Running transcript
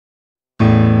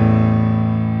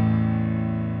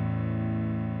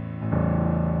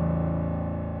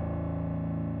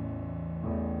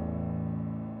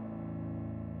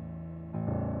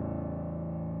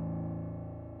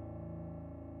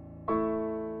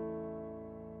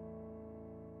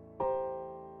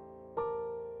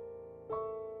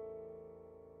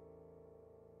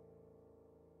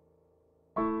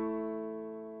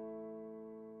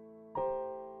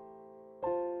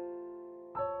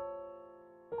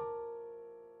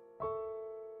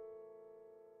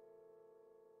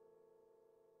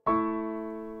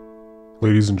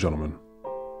Ladies and gentlemen,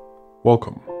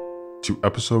 welcome to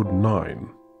episode 9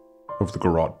 of the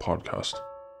Garrote podcast.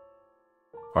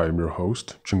 I am your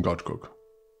host, Chingachgook,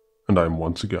 and I am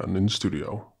once again in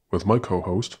studio with my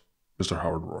co-host, Mr.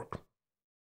 Howard Roark.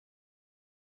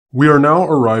 We are now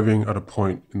arriving at a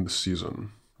point in the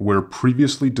season where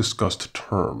previously discussed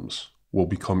terms will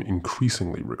become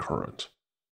increasingly recurrent.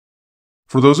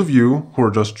 For those of you who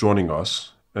are just joining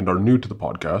us and are new to the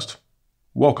podcast,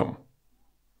 welcome.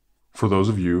 For those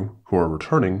of you who are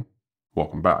returning,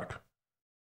 welcome back.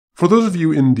 For those of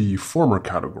you in the former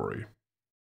category,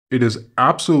 it is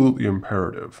absolutely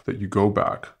imperative that you go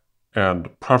back and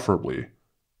preferably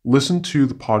listen to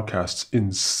the podcasts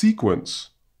in sequence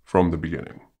from the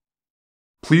beginning.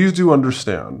 Please do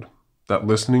understand that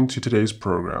listening to today's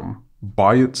program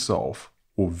by itself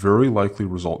will very likely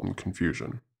result in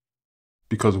confusion,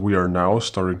 because we are now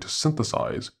starting to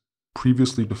synthesize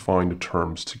previously defined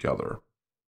terms together.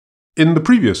 In the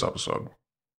previous episode,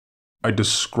 I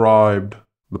described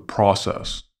the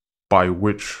process by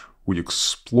which we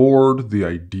explored the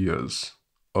ideas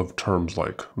of terms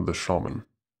like the shaman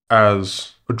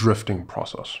as a drifting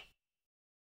process.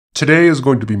 Today is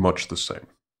going to be much the same.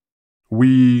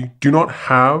 We do not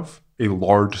have a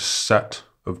large set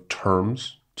of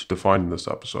terms to define in this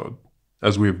episode,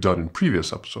 as we have done in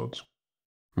previous episodes.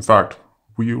 In fact,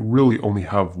 we really only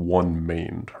have one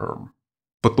main term.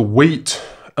 But the weight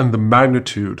and the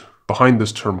magnitude behind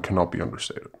this term cannot be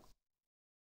understated.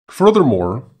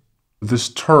 Furthermore, this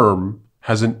term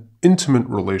has an intimate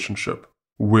relationship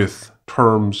with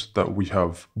terms that we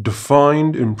have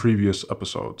defined in previous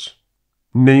episodes,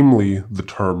 namely the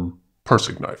term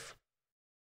Persig knife.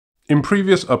 In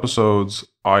previous episodes,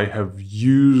 I have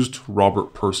used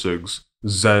Robert Persig's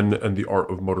Zen and the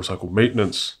Art of Motorcycle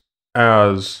Maintenance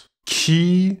as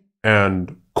key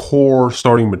and core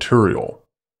starting material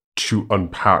to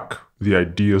unpack the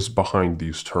ideas behind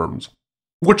these terms,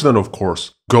 which then, of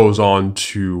course, goes on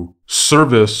to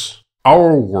service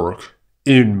our work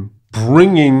in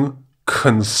bringing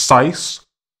concise,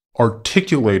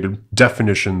 articulated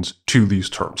definitions to these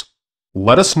terms.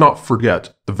 Let us not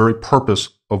forget the very purpose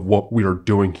of what we are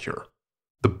doing here,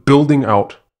 the building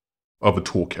out of a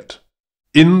toolkit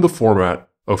in the format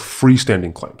of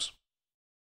freestanding claims.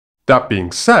 That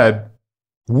being said,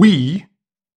 we,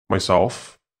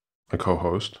 myself, my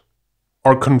co-host,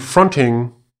 are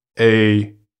confronting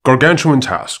a gargantuan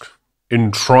task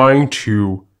in trying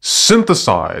to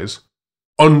synthesize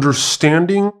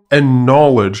understanding and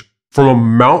knowledge from a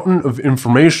mountain of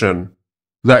information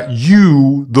that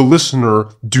you, the listener,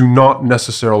 do not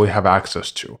necessarily have access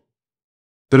to.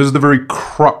 That is the very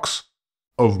crux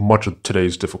of much of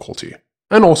today's difficulty,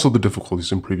 and also the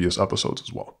difficulties in previous episodes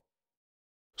as well.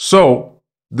 So,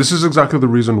 this is exactly the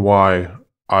reason why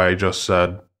I just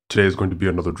said today is going to be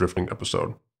another drifting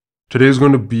episode. Today is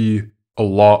going to be a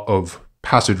lot of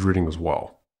passage reading as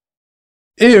well.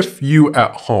 If you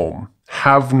at home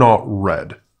have not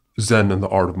read Zen and the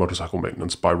Art of Motorcycle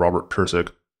Maintenance by Robert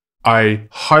Persig, I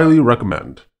highly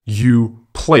recommend you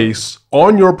place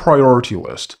on your priority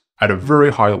list at a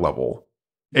very high level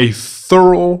a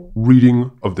thorough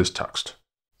reading of this text,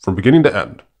 from beginning to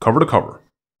end, cover to cover,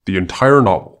 the entire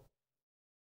novel.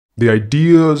 The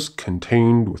ideas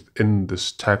contained within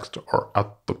this text are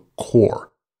at the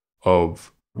core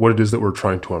of what it is that we're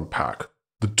trying to unpack,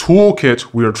 the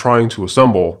toolkit we are trying to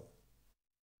assemble.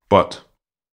 But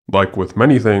like with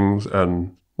many things,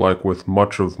 and like with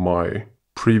much of my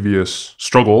previous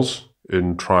struggles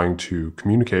in trying to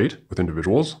communicate with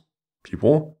individuals,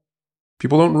 people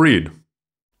don't read.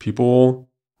 People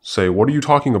say, "What are you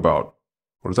talking about?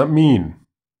 What does that mean?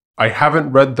 I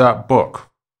haven't read that book.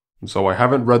 And so I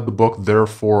haven't read the book,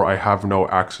 therefore I have no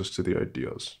access to the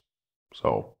ideas.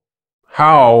 So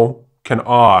how can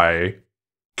I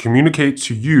communicate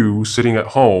to you sitting at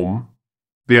home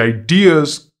the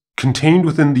ideas contained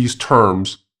within these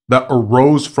terms that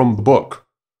arose from the book,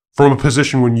 from a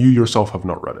position when you yourself have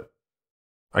not read it?"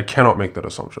 I cannot make that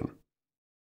assumption.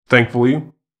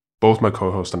 Thankfully, both my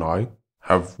co-host and I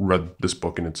have read this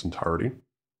book in its entirety,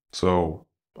 so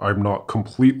I'm not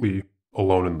completely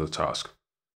alone in the task.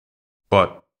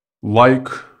 But like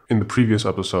in the previous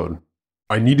episode,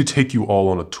 I need to take you all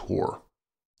on a tour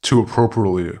to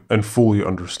appropriately and fully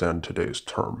understand today's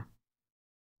term.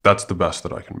 That's the best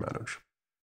that I can manage.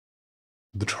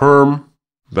 The term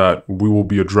that we will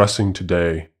be addressing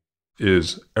today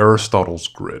is Aristotle's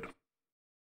grid.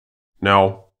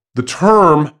 Now, the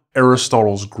term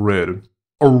Aristotle's grid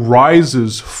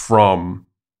arises from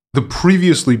the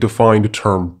previously defined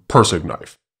term Persig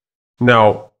knife.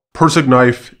 Now, Persig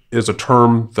knife is a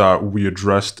term that we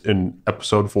addressed in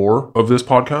episode 4 of this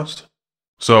podcast.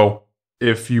 So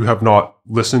If you have not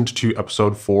listened to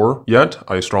episode 4 yet,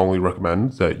 I strongly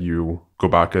recommend that you go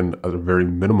back and at a very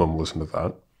minimum listen to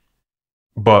that.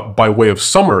 But by way of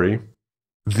summary,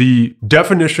 the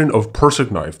definition of Persig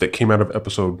knife that came out of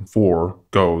episode 4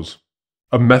 goes,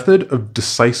 a method of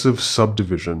decisive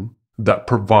subdivision that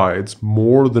provides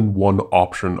more than one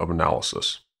option of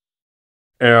analysis.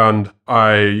 And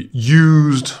I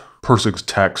used Persig's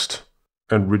text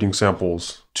and reading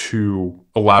samples to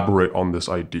elaborate on this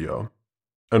idea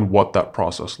and what that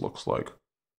process looks like.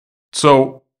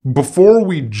 So before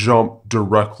we jump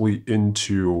directly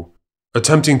into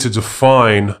attempting to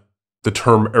define the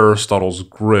term Aristotle's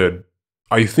grid,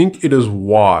 I think it is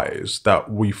wise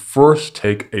that we first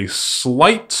take a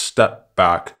slight step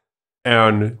back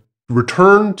and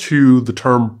return to the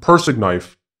term Persig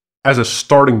knife as a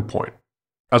starting point,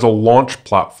 as a launch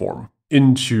platform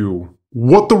into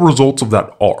what the results of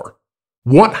that are.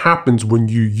 What happens when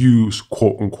you use,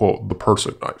 quote unquote, the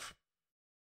Persig knife?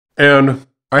 And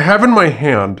I have in my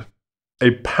hand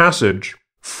a passage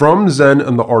from Zen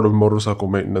and the Art of Motorcycle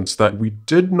Maintenance that we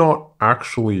did not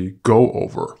actually go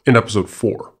over in episode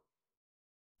 4.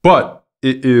 But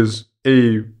it is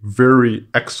a very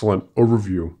excellent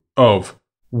overview of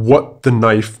what the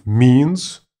knife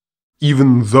means,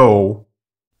 even though,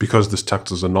 because this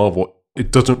text is a novel,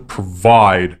 it doesn't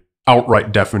provide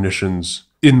outright definitions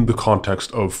in the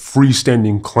context of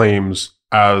freestanding claims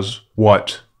as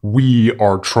what we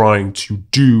are trying to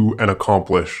do and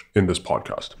accomplish in this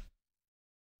podcast.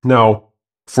 Now,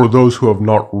 for those who have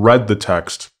not read the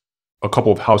text, a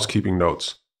couple of housekeeping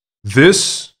notes.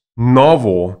 This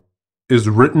novel is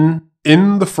written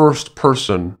in the first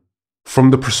person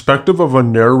from the perspective of a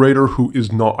narrator who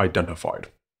is not identified.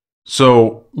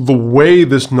 So the way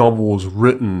this novel is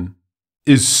written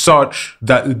is such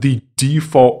that the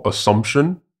default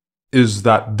assumption is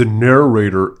that the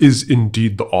narrator is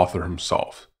indeed the author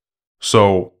himself.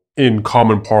 So in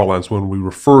common parlance, when we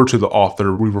refer to the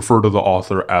author, we refer to the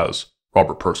author as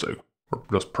Robert Persig, or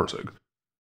just Persig.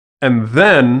 And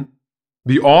then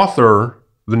the author,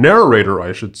 the narrator,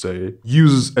 I should say,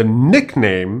 uses a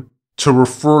nickname to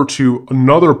refer to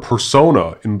another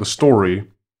persona in the story,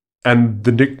 and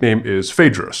the nickname is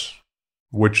Phaedrus,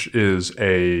 which is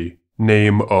a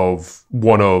name of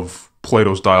one of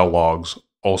Plato's dialogues,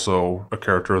 also a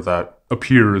character that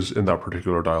appears in that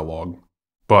particular dialogue,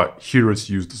 but here it's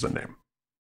used as a name.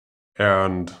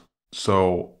 And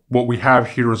so what we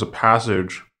have here is a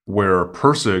passage where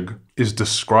Persig is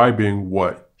describing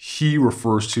what he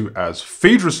refers to as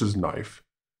Phaedrus's knife,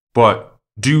 but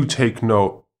do take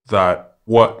note that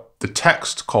what the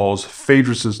text calls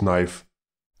Phaedrus's knife,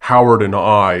 Howard and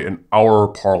I, in our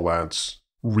parlance,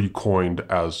 recoined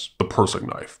as the Persig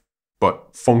knife,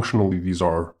 but functionally these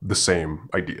are the same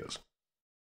ideas.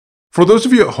 For those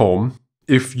of you at home,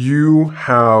 if you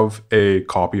have a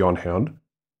copy on hand,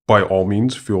 by all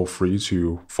means feel free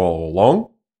to follow along.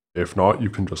 If not, you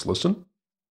can just listen.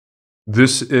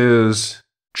 This is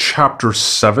chapter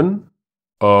 7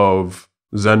 of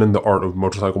Zen and the Art of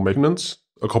Motorcycle Maintenance,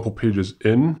 a couple pages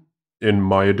in. In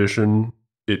my edition,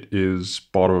 it is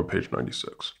bottom of page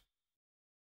 96.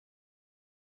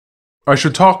 I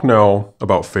should talk now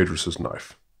about Phaedrus's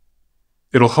knife.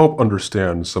 It'll help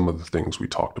understand some of the things we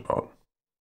talked about.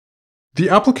 The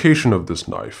application of this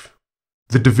knife,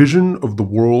 the division of the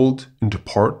world into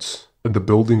parts, and the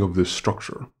building of this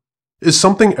structure, is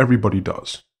something everybody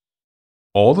does.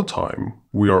 All the time,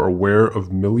 we are aware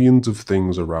of millions of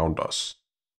things around us.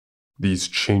 These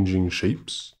changing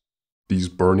shapes, these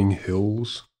burning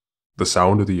hills, the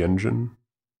sound of the engine,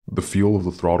 the feel of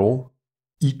the throttle,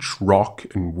 each rock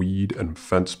and weed and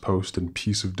fence post and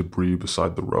piece of debris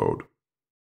beside the road.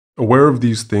 Aware of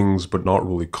these things but not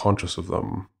really conscious of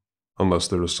them, unless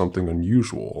there is something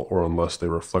unusual or unless they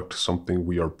reflect something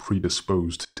we are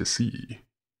predisposed to see.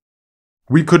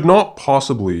 We could not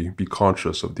possibly be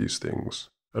conscious of these things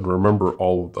and remember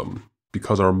all of them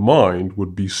because our mind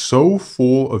would be so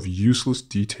full of useless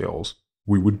details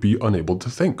we would be unable to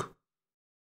think.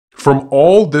 From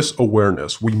all this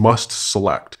awareness, we must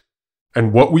select,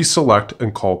 and what we select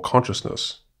and call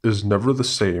consciousness is never the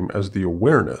same as the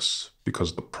awareness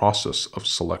because the process of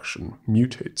selection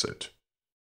mutates it.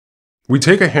 We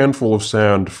take a handful of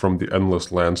sand from the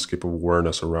endless landscape of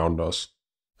awareness around us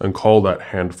and call that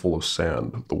handful of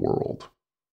sand the world.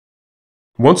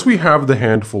 Once we have the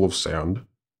handful of sand,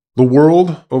 the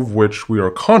world of which we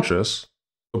are conscious,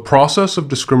 the process of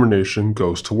discrimination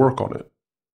goes to work on it.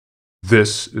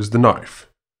 This is the knife.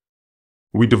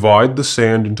 We divide the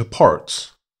sand into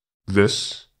parts,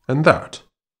 this and that,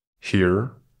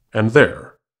 here and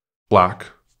there, black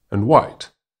and white,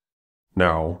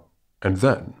 now and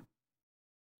then.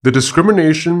 The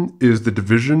discrimination is the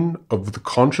division of the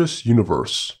conscious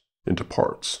universe into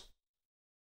parts.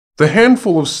 The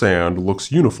handful of sand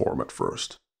looks uniform at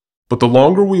first, but the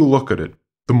longer we look at it,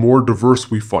 the more diverse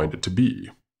we find it to be.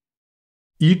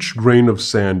 Each grain of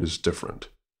sand is different.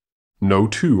 No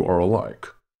two are alike.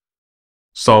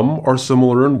 Some are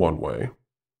similar in one way,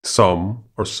 some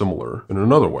are similar in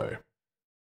another way.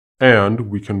 And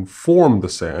we can form the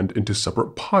sand into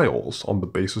separate piles on the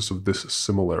basis of this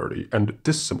similarity and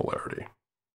dissimilarity.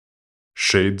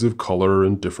 Shades of color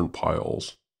in different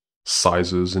piles,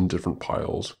 sizes in different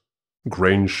piles,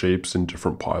 grain shapes in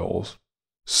different piles,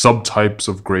 subtypes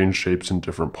of grain shapes in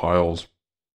different piles,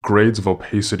 grades of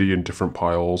opacity in different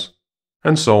piles,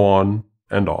 and so on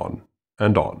and on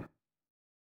and on.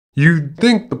 You'd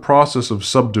think the process of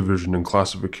subdivision and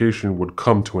classification would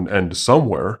come to an end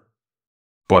somewhere,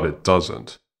 but it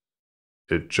doesn't.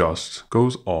 It just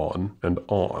goes on and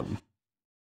on.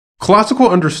 Classical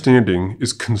understanding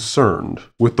is concerned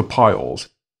with the piles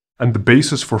and the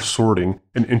basis for sorting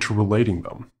and interrelating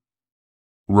them.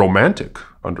 Romantic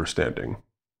understanding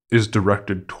is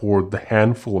directed toward the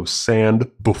handful of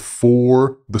sand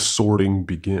before the sorting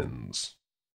begins.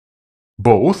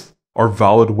 Both are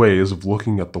valid ways of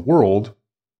looking at the world,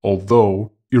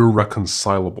 although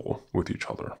irreconcilable with each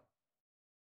other.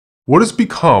 What has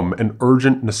become an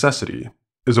urgent necessity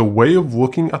is a way of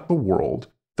looking at the world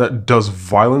that does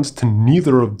violence to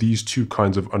neither of these two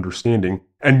kinds of understanding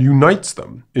and unites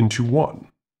them into one.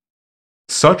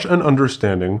 Such an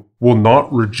understanding will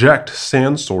not reject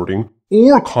sand sorting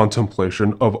or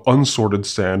contemplation of unsorted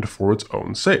sand for its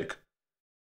own sake.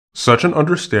 Such an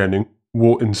understanding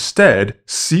will instead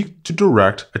seek to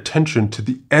direct attention to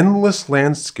the endless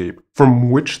landscape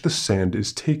from which the sand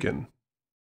is taken.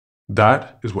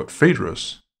 That is what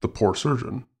Phaedrus, the poor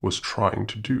surgeon, was trying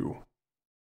to do.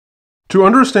 To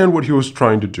understand what he was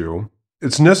trying to do,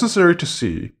 it's necessary to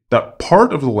see that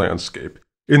part of the landscape,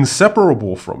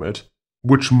 inseparable from it,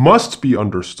 which must be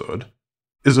understood,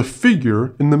 is a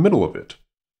figure in the middle of it,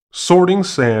 sorting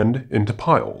sand into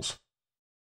piles.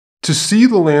 To see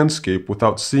the landscape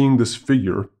without seeing this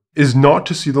figure is not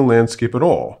to see the landscape at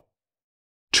all.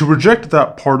 To reject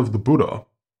that part of the Buddha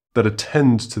that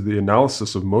attends to the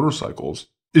analysis of motorcycles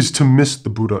is to miss the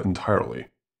Buddha entirely.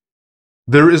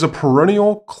 There is a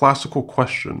perennial classical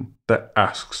question that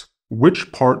asks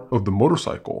which part of the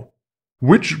motorcycle,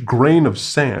 which grain of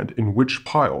sand in which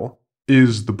pile,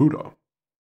 is the Buddha.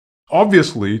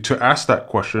 Obviously, to ask that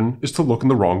question is to look in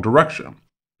the wrong direction,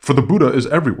 for the Buddha is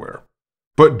everywhere.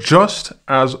 But just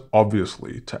as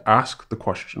obviously to ask the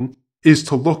question is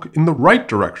to look in the right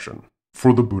direction,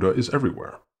 for the Buddha is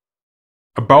everywhere.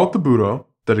 About the Buddha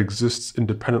that exists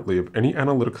independently of any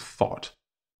analytic thought,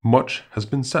 much has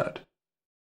been said.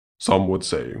 Some would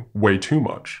say way too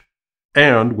much,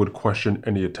 and would question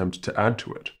any attempt to add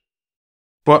to it.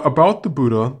 But about the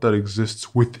Buddha that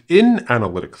exists within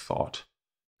analytic thought,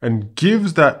 and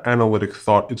gives that analytic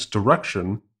thought its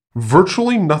direction,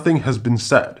 virtually nothing has been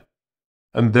said,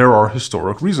 and there are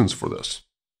historic reasons for this.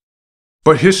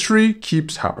 But history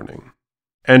keeps happening,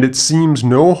 and it seems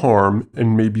no harm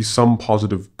and maybe some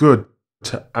positive good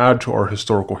to add to our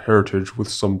historical heritage with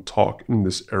some talk in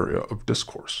this area of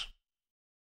discourse.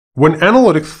 When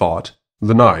analytic thought,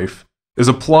 the knife, is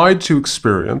applied to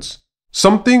experience,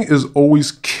 something is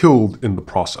always killed in the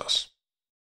process.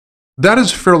 That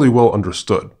is fairly well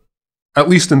understood, at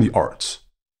least in the arts.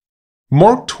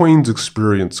 Mark Twain's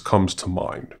experience comes to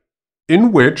mind,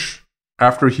 in which,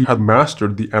 after he had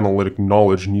mastered the analytic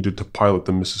knowledge needed to pilot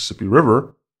the Mississippi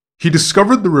River, he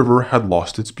discovered the river had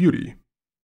lost its beauty.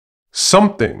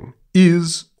 Something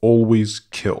is always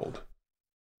killed.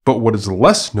 But what is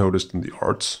less noticed in the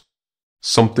arts,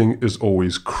 something is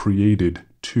always created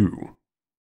too.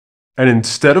 And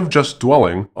instead of just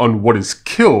dwelling on what is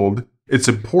killed, it's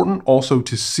important also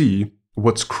to see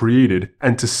what's created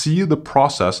and to see the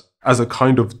process as a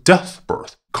kind of death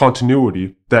birth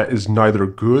continuity that is neither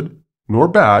good nor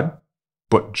bad,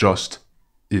 but just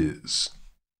is.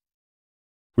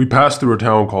 We pass through a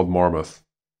town called Marmouth,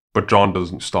 but John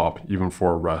doesn't stop even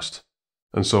for a rest,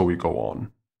 and so we go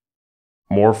on.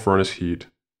 More furnace heat,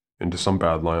 into some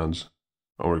Badlands,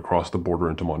 and we cross the border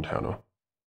into Montana.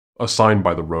 A sign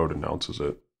by the road announces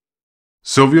it.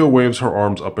 Sylvia waves her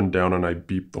arms up and down and I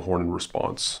beep the horn in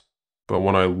response. But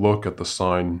when I look at the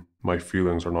sign, my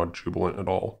feelings are not jubilant at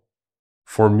all.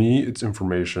 For me, its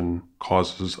information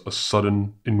causes a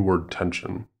sudden inward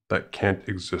tension that can't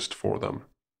exist for them.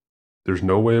 There's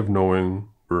no way of knowing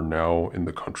we're now in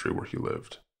the country where he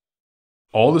lived.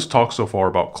 All this talk so far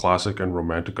about classic and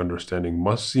romantic understanding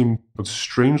must seem a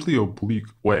strangely oblique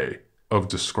way of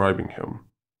describing him.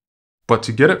 But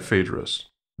to get at Phaedrus,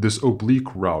 this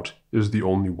oblique route is the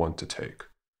only one to take.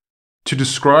 To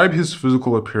describe his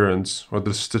physical appearance or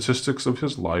the statistics of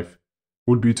his life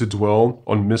would be to dwell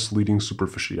on misleading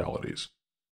superficialities,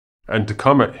 and to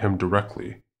come at him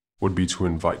directly would be to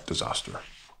invite disaster.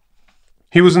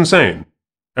 He was insane,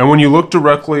 and when you look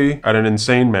directly at an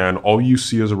insane man, all you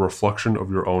see is a reflection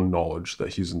of your own knowledge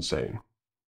that he's insane,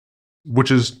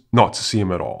 which is not to see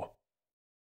him at all.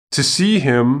 To see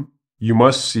him, you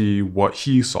must see what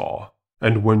he saw,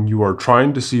 and when you are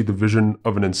trying to see the vision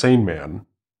of an insane man,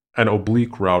 an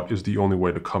oblique route is the only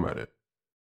way to come at it.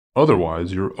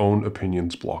 Otherwise, your own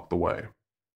opinions block the way.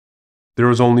 There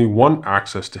is only one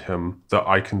access to him that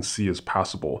I can see as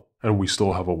passable, and we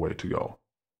still have a way to go.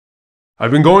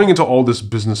 I've been going into all this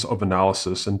business of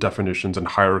analysis and definitions and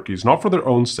hierarchies not for their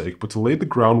own sake, but to lay the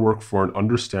groundwork for an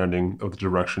understanding of the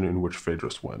direction in which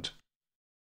Phaedrus went.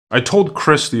 I told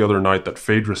Chris the other night that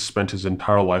Phaedrus spent his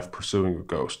entire life pursuing a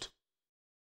ghost.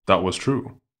 That was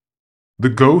true. The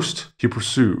ghost he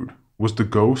pursued was the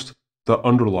ghost that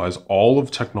underlies all of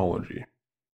technology,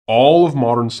 all of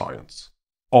modern science,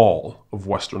 all of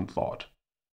Western thought.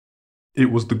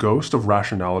 It was the ghost of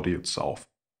rationality itself.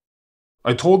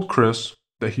 I told Chris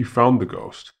that he found the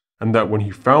ghost, and that when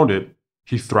he found it,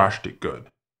 he thrashed it good.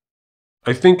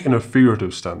 I think in a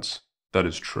figurative sense, that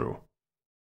is true.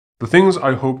 The things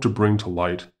I hope to bring to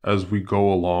light as we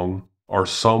go along are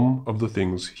some of the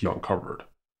things he uncovered.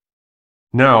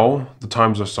 Now, the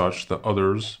times are such that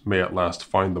others may at last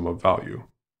find them of value.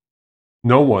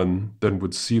 No one then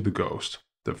would see the ghost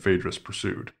that Phaedrus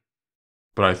pursued.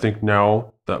 But I think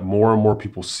now that more and more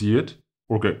people see it,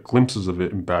 or get glimpses of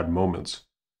it in bad moments,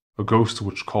 a ghost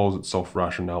which calls itself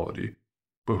rationality,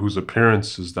 but whose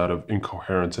appearance is that of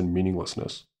incoherence and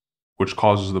meaninglessness, which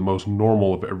causes the most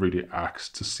normal of everyday acts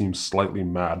to seem slightly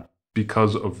mad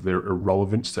because of their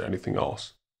irrelevance to anything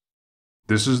else.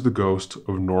 This is the ghost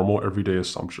of normal everyday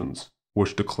assumptions,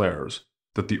 which declares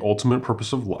that the ultimate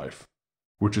purpose of life,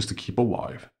 which is to keep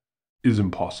alive, is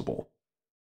impossible,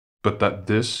 but that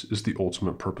this is the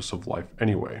ultimate purpose of life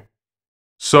anyway.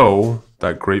 So,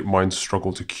 that great minds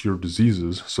struggle to cure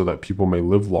diseases so that people may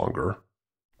live longer,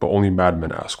 but only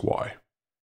madmen ask why.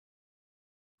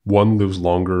 One lives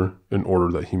longer in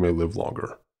order that he may live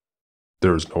longer.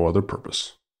 There is no other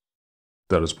purpose.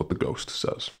 That is what the ghost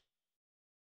says.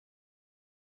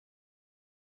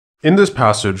 In this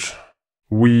passage,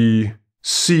 we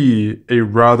see a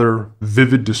rather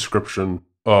vivid description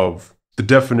of the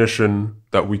definition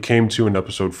that we came to in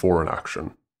episode 4 in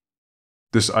action.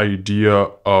 This idea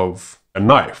of a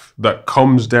knife that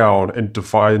comes down and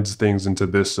divides things into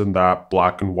this and that,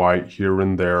 black and white, here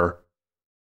and there.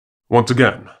 Once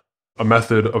again, a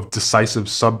method of decisive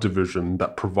subdivision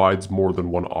that provides more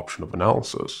than one option of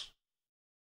analysis.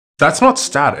 That's not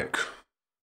static.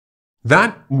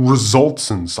 That results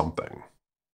in something.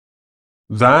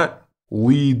 That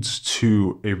leads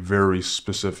to a very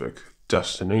specific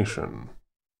destination.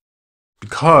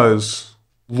 Because,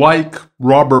 like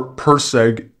Robert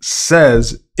Pirsig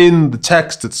says in the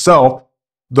text itself,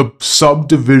 the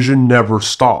subdivision never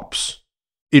stops.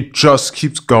 It just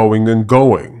keeps going and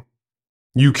going.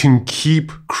 You can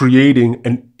keep creating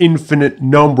an infinite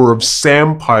number of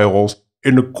sand piles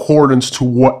in accordance to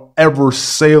whatever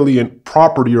salient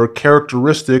property or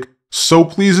characteristic so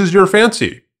pleases your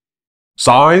fancy.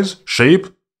 Size, shape,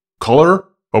 color,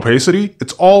 opacity,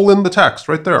 it's all in the text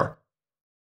right there.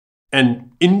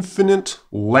 An infinite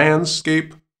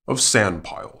landscape of sand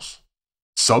piles,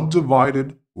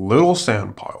 subdivided little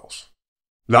sand piles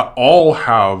that all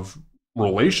have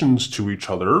relations to each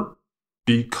other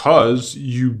because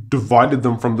you divided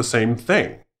them from the same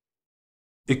thing.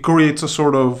 It creates a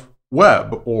sort of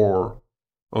web or,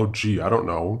 I don't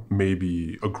know,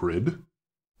 maybe a grid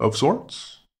of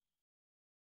sorts.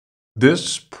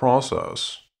 This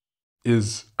process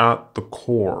is at the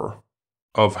core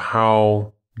of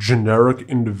how generic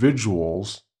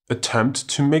individuals attempt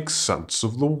to make sense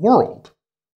of the world.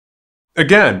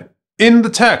 Again, in the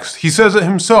text, he says it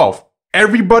himself,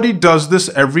 everybody does this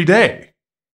every day.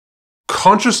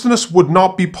 Consciousness would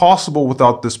not be possible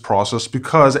without this process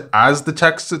because, as the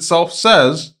text itself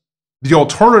says, the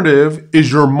alternative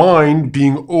is your mind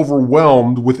being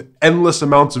overwhelmed with endless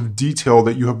amounts of detail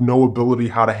that you have no ability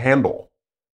how to handle.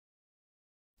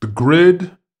 The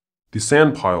grid, the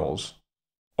sand piles,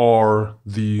 are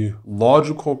the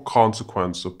logical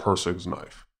consequence of Pirsig's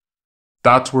knife.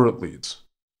 That's where it leads.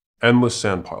 Endless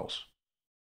sand piles.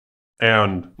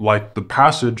 And like the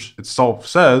passage itself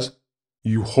says,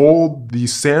 you hold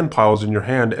these sand piles in your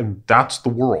hand and that's the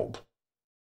world.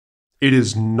 It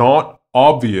is not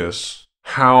obvious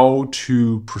how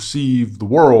to perceive the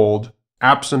world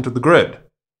absent of the grid.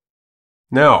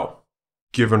 Now,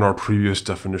 given our previous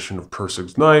definition of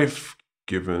Persig's knife,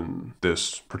 given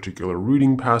this particular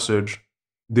reading passage,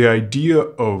 the idea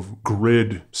of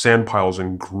grid, sand piles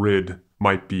and grid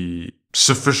might be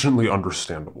sufficiently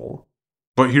understandable.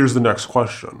 But here's the next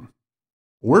question.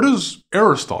 Where does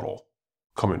Aristotle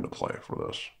come into play for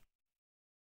this?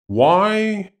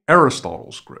 Why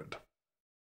Aristotle's grid?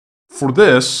 For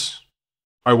this,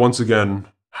 I once again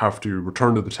have to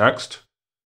return to the text.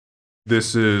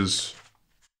 This is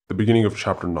the beginning of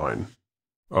chapter 9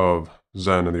 of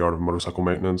Zen and the Art of Motorcycle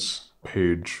Maintenance,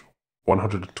 page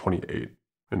 128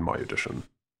 in my edition.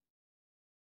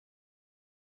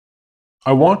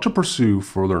 I want to pursue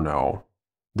further now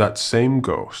that same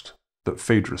ghost that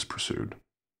Phaedrus pursued,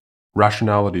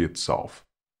 rationality itself,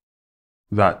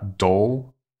 that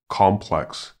dull,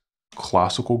 complex,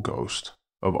 classical ghost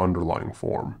of underlying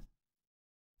form.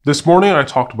 This morning I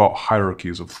talked about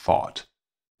hierarchies of thought,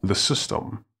 the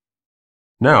system.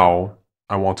 Now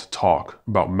I want to talk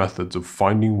about methods of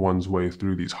finding one's way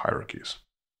through these hierarchies.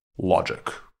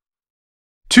 Logic.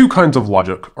 Two kinds of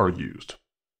logic are used,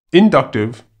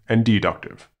 inductive and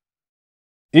deductive.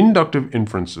 Inductive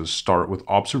inferences start with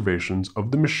observations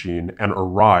of the machine and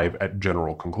arrive at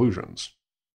general conclusions.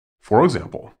 For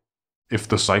example, if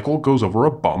the cycle goes over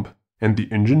a bump and the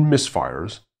engine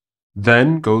misfires,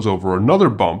 then goes over another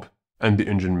bump and the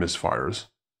engine misfires,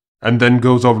 and then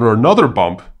goes over another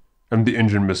bump and the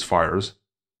engine misfires,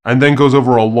 and then goes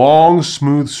over a long,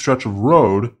 smooth stretch of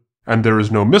road and there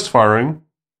is no misfiring,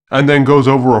 and then goes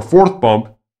over a fourth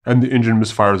bump and the engine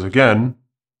misfires again,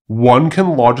 one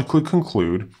can logically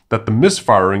conclude that the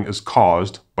misfiring is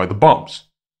caused by the bumps.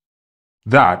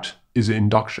 That is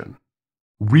induction,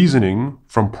 reasoning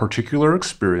from particular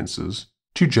experiences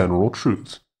to general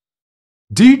truths.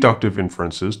 Deductive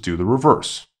inferences do the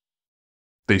reverse.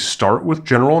 They start with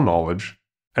general knowledge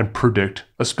and predict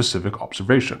a specific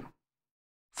observation.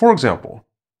 For example,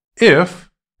 if,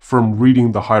 from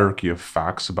reading the hierarchy of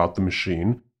facts about the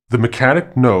machine, the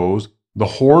mechanic knows the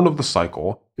horn of the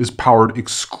cycle is powered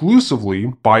exclusively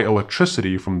by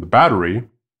electricity from the battery,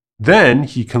 then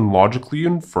he can logically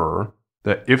infer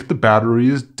that if the battery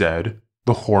is dead,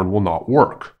 the horn will not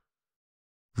work.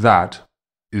 That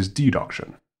is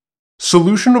deduction.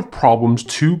 Solution of problems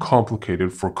too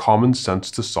complicated for common sense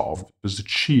to solve is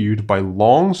achieved by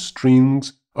long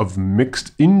strings of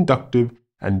mixed inductive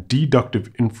and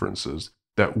deductive inferences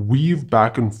that weave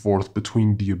back and forth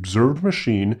between the observed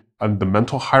machine and the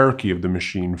mental hierarchy of the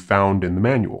machine found in the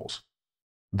manuals.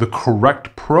 The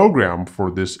correct program for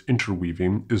this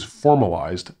interweaving is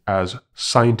formalized as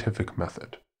scientific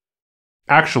method.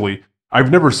 Actually,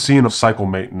 I've never seen a cycle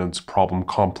maintenance problem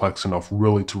complex enough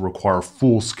really to require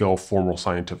full-scale formal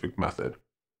scientific method.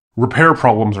 Repair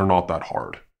problems are not that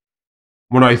hard.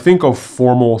 When I think of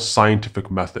formal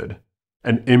scientific method,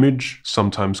 an image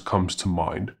sometimes comes to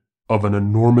mind of an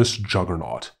enormous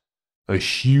juggernaut, a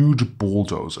huge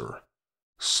bulldozer,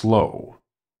 slow,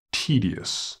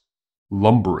 tedious,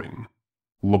 lumbering,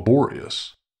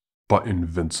 laborious, but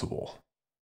invincible.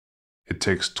 It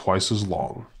takes twice as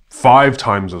long, 5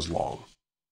 times as long,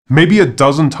 maybe a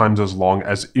dozen times as long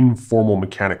as informal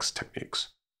mechanics techniques.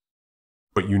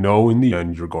 But you know in the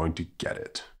end you're going to get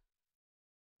it.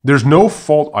 There's no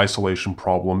fault isolation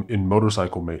problem in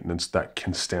motorcycle maintenance that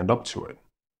can stand up to it.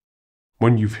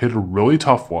 When you've hit a really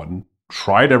tough one,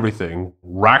 tried everything,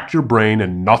 racked your brain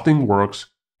and nothing works,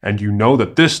 and you know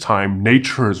that this time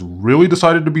nature has really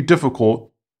decided to be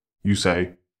difficult, you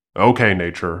say, okay,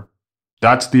 nature,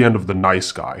 that's the end of the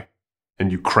nice guy,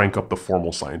 and you crank up the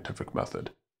formal scientific method.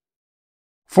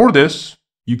 For this,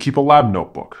 you keep a lab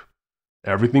notebook.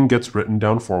 Everything gets written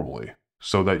down formally,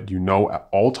 so that you know at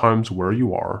all times where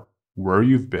you are, where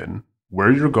you've been,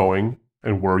 where you're going,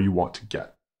 and where you want to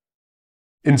get.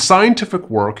 In scientific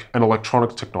work and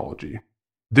electronic technology,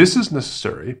 this is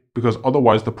necessary because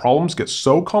otherwise the problems get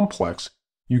so complex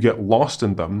you get lost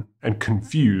in them and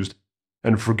confused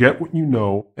and forget what you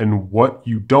know and what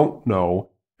you don't know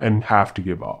and have to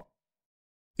give up.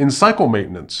 In cycle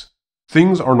maintenance,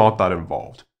 things are not that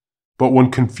involved, but when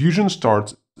confusion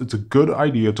starts, it's a good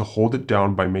idea to hold it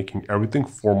down by making everything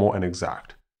formal and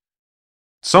exact.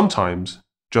 Sometimes,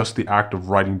 just the act of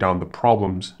writing down the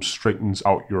problems straightens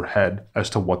out your head as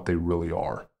to what they really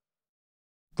are.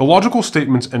 The logical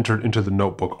statements entered into the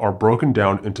notebook are broken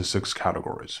down into 6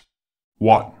 categories.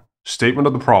 1. Statement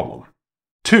of the problem.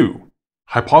 2.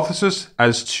 Hypothesis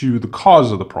as to the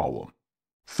cause of the problem.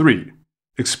 3.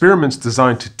 Experiments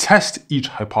designed to test each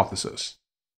hypothesis.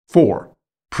 4.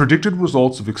 Predicted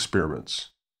results of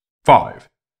experiments. 5.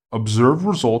 Observed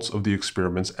results of the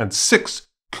experiments. And 6.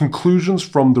 Conclusions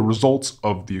from the results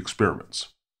of the experiments.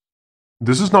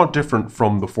 This is not different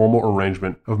from the formal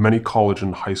arrangement of many college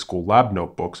and high school lab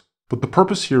notebooks, but the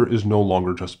purpose here is no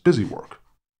longer just busy work.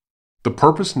 The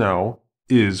purpose now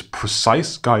is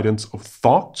precise guidance of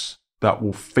thoughts that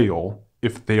will fail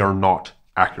if they are not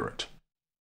accurate.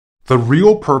 The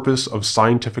real purpose of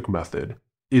scientific method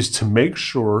is to make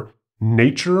sure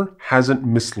nature hasn't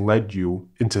misled you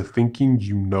into thinking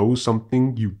you know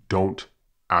something you don't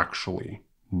actually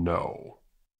know.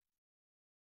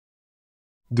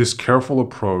 This careful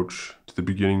approach to the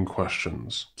beginning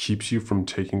questions keeps you from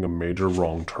taking a major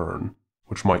wrong turn,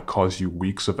 which might cause you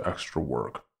weeks of extra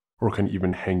work, or can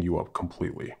even hang you up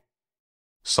completely.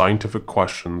 Scientific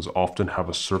questions often have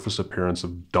a surface appearance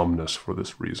of dumbness for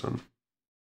this reason.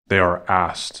 They are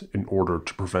asked in order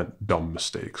to prevent dumb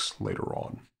mistakes later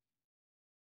on.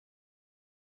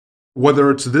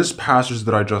 Whether it's this passage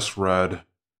that I just read,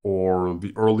 or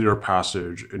the earlier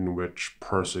passage in which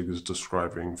Persig is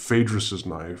describing Phaedrus's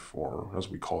knife, or as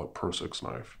we call it, Persig's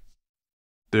knife,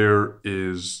 there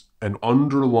is an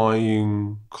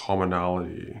underlying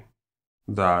commonality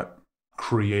that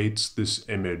creates this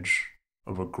image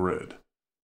of a grid.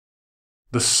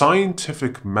 The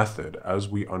scientific method, as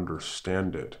we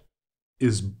understand it,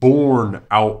 is born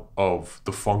out of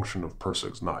the function of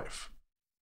Persig's knife.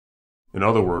 In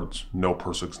other words, no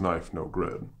Persig's knife, no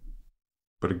grid.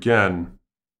 But again,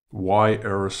 why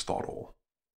Aristotle?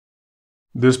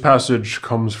 This passage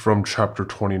comes from chapter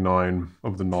 29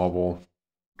 of the novel,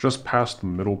 just past the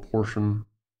middle portion.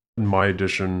 In my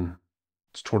edition,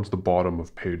 it's towards the bottom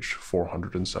of page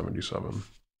 477.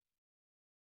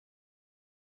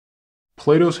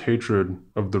 Plato's hatred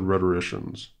of the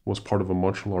rhetoricians was part of a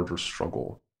much larger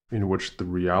struggle in which the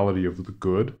reality of the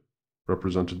good,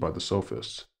 represented by the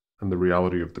sophists, and the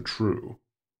reality of the true,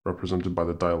 represented by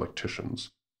the dialecticians,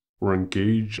 were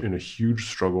engaged in a huge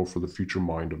struggle for the future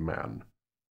mind of man.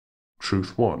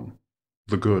 Truth won,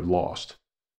 the good lost,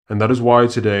 and that is why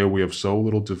today we have so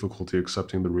little difficulty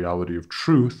accepting the reality of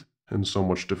truth and so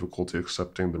much difficulty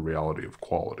accepting the reality of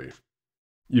quality,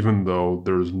 even though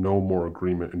there is no more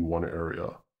agreement in one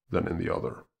area than in the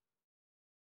other.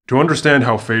 To understand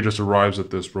how Phaedrus arrives at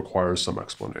this requires some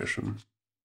explanation.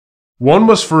 One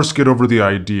must first get over the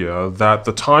idea that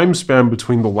the time span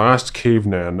between the last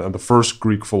caveman and the first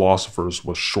Greek philosophers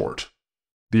was short.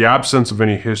 The absence of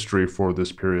any history for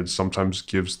this period sometimes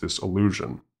gives this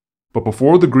illusion. But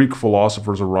before the Greek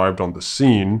philosophers arrived on the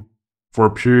scene, for a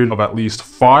period of at least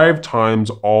 5 times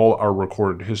all our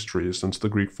recorded history since the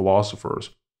Greek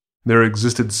philosophers, there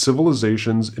existed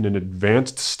civilizations in an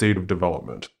advanced state of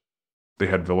development. They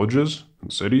had villages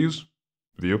and cities,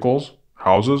 vehicles,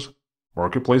 houses,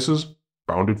 marketplaces,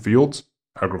 bounded fields,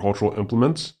 agricultural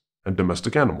implements, and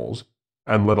domestic animals,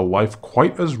 and led a life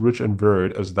quite as rich and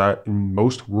varied as that in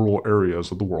most rural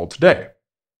areas of the world today.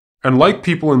 And like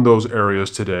people in those areas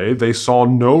today, they saw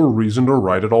no reason to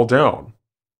write it all down.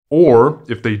 Or,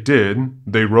 if they did,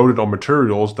 they wrote it on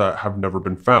materials that have never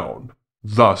been found.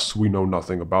 Thus, we know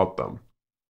nothing about them.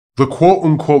 The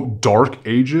quote-unquote Dark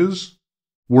Ages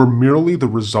were merely the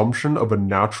resumption of a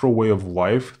natural way of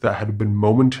life that had been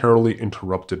momentarily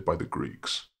interrupted by the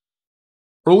Greeks.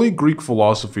 Early Greek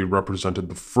philosophy represented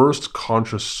the first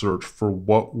conscious search for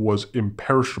what was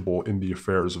imperishable in the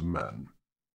affairs of men.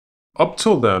 Up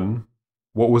till then,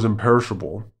 what was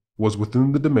imperishable was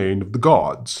within the domain of the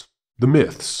gods, the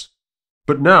myths.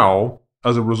 But now,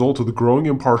 as a result of the growing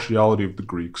impartiality of the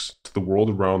Greeks to the world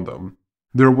around them,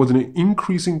 there was an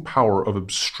increasing power of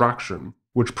abstraction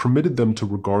which permitted them to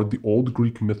regard the old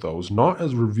Greek mythos not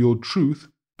as revealed truth,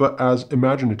 but as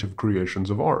imaginative creations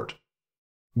of art.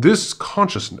 This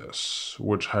consciousness,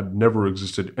 which had never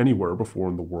existed anywhere before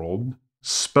in the world,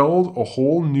 spelled a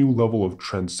whole new level of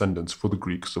transcendence for the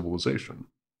Greek civilization.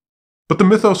 But the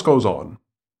mythos goes on,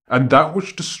 and that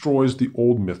which destroys the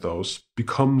old mythos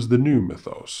becomes the new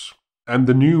mythos. And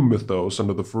the new mythos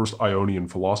under the first Ionian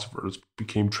philosophers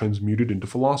became transmuted into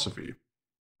philosophy,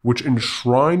 which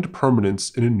enshrined permanence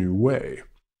in a new way.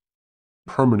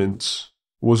 Permanence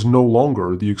was no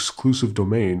longer the exclusive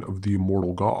domain of the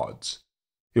immortal gods.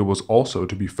 It was also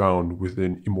to be found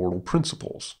within immortal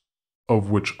principles,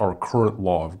 of which our current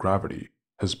law of gravity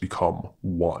has become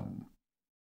one.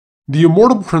 The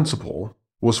immortal principle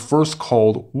was first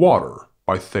called water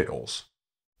by Thales.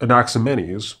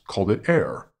 Anaximenes called it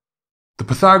air. The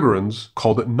Pythagoreans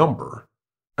called it number,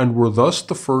 and were thus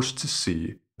the first to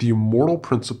see the immortal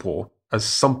principle as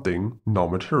something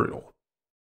non-material.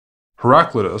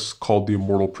 Heraclitus called the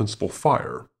immortal principle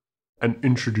fire, and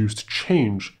introduced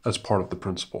change as part of the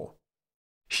principle.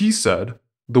 He said,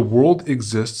 the world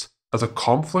exists as a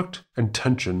conflict and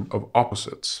tension of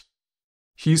opposites.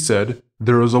 He said,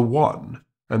 there is a one,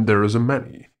 and there is a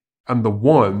many, and the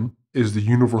one is the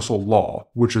universal law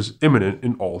which is immanent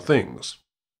in all things.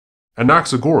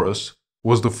 Anaxagoras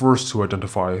was the first to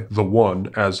identify the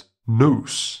one as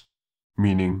nous,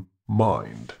 meaning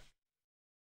mind.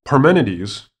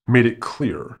 Parmenides made it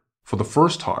clear, for the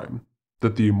first time,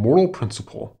 that the immortal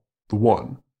principle, the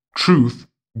one, truth,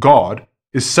 God,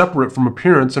 is separate from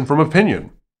appearance and from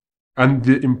opinion, and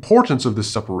the importance of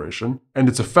this separation and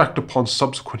its effect upon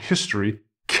subsequent history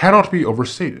cannot be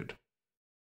overstated.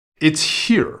 It's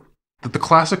here that the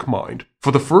classic mind,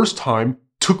 for the first time,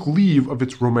 took leave of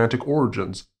its romantic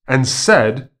origins and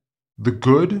said, the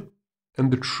good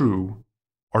and the true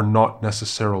are not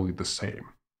necessarily the same,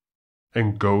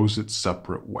 and goes its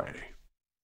separate way.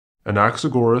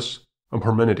 Anaxagoras and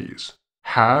Parmenides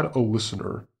had a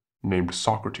listener named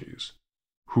Socrates,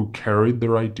 who carried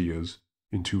their ideas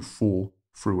into full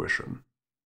fruition.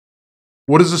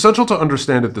 What is essential to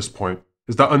understand at this point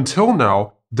is that until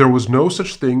now, there was no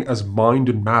such thing as mind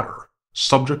and matter,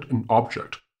 subject and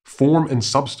object, form and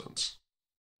substance.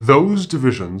 Those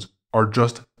divisions are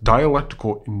just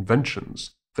dialectical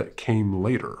inventions that came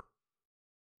later.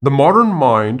 The modern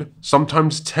mind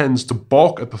sometimes tends to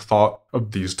balk at the thought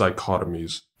of these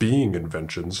dichotomies being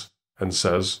inventions and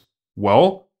says,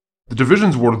 well, the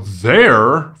divisions were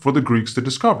there for the Greeks to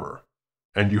discover.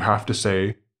 And you have to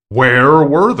say, where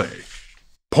were they?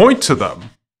 Point to them.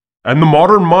 And the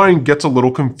modern mind gets a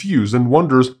little confused and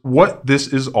wonders what this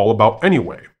is all about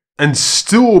anyway, and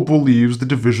still believes the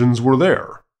divisions were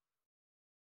there.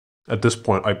 At this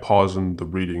point, I pause in the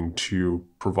reading to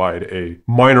provide a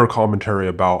minor commentary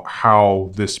about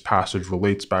how this passage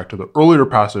relates back to the earlier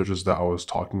passages that I was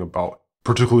talking about,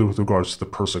 particularly with regards to the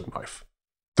Persic knife,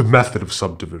 the method of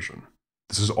subdivision.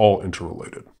 This is all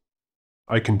interrelated.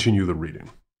 I continue the reading.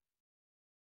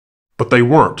 But they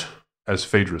weren't, as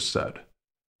Phaedrus said.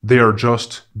 They are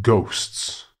just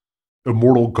ghosts,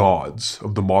 immortal gods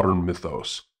of the modern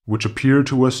mythos, which appear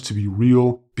to us to be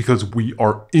real because we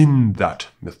are in that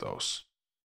mythos.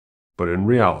 But in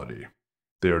reality,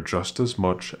 they are just as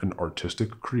much an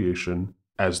artistic creation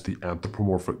as the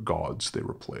anthropomorphic gods they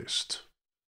replaced.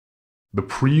 The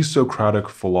pre-Socratic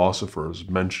philosophers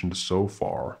mentioned so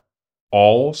far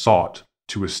all sought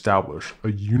to establish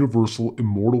a universal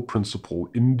immortal principle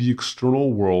in the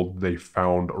external world they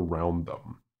found around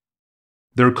them.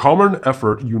 Their common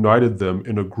effort united them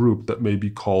in a group that may be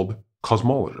called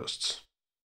cosmologists.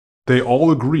 They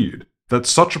all agreed that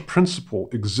such a principle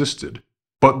existed,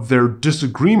 but their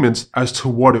disagreements as to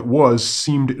what it was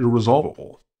seemed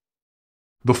irresolvable.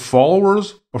 The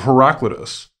followers of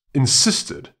Heraclitus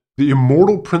insisted the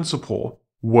immortal principle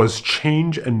was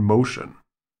change and motion.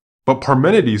 But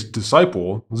Parmenides'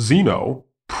 disciple, Zeno,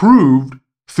 proved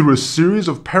through a series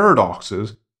of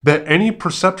paradoxes that any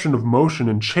perception of motion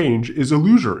and change is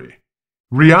illusory.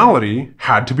 Reality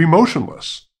had to be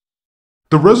motionless.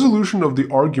 The resolution of the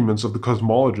arguments of the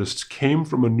cosmologists came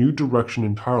from a new direction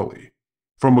entirely,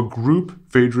 from a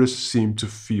group Phaedrus seemed to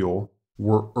feel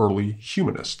were early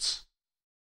humanists.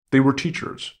 They were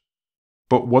teachers,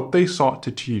 but what they sought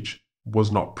to teach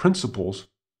was not principles,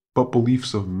 but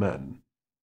beliefs of men.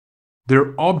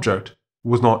 Their object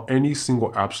was not any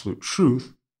single absolute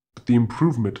truth, but the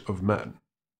improvement of men.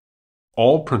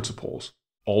 All principles,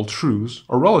 all truths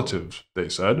are relative, they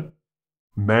said.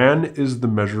 Man is the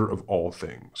measure of all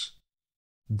things.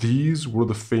 These were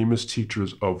the famous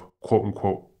teachers of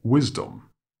quote-unquote wisdom,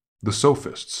 the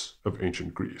sophists of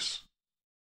ancient Greece.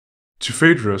 To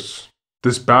Phaedrus,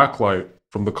 this backlight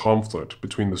from the conflict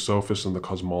between the sophists and the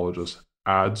cosmologists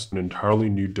adds an entirely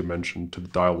new dimension to the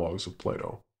dialogues of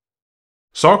Plato.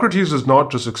 Socrates is not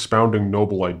just expounding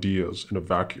noble ideas in a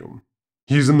vacuum.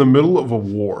 He's in the middle of a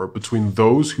war between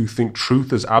those who think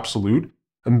truth is absolute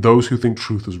and those who think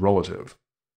truth is relative.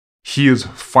 He is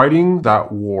fighting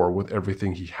that war with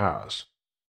everything he has.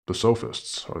 The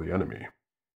sophists are the enemy.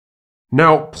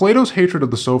 Now, Plato's hatred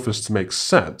of the sophists makes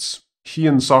sense. He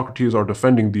and Socrates are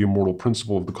defending the immortal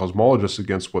principle of the cosmologists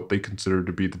against what they consider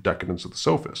to be the decadence of the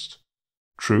sophist.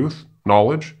 Truth,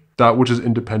 knowledge, that which is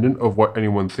independent of what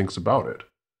anyone thinks about it.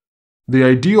 The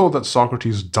ideal that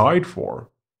Socrates died for,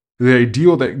 the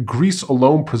ideal that Greece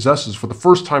alone possesses for the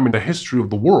first time in the history of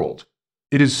the world,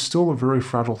 it is still a very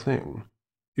fragile thing.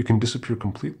 It can disappear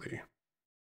completely.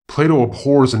 Plato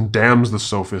abhors and damns the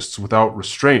sophists without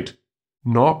restraint,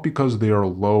 not because they are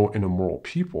low and immoral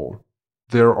people.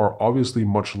 There are obviously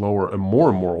much lower and more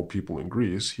immoral people in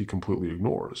Greece he completely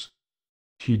ignores.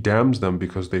 He damns them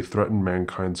because they threaten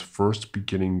mankind's first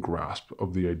beginning grasp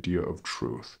of the idea of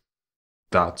truth.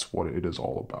 That's what it is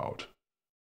all about.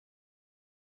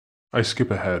 I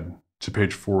skip ahead to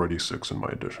page 486 in my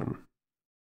edition.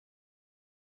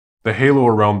 The halo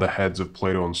around the heads of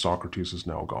Plato and Socrates is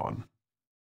now gone.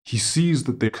 He sees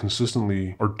that they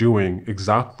consistently are doing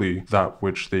exactly that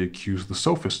which they accuse the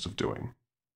sophists of doing,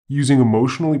 using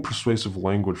emotionally persuasive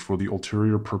language for the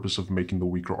ulterior purpose of making the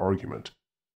weaker argument.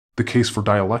 The case for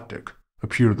dialectic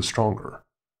appear the stronger.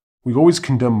 We always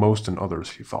condemn most in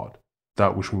others, he thought,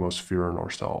 that which we most fear in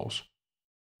ourselves.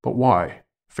 But why?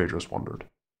 Phaedrus wondered.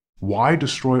 Why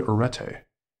destroy Arete?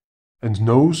 And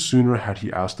no sooner had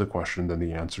he asked the question than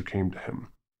the answer came to him.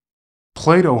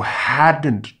 Plato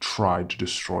hadn't tried to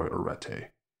destroy Arete.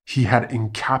 He had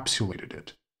encapsulated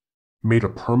it, made a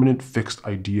permanent fixed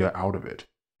idea out of it,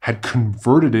 had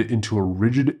converted it into a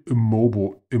rigid,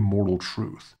 immobile, immortal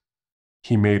truth.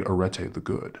 He made Arete the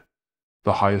good,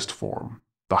 the highest form,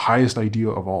 the highest idea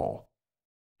of all.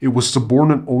 It was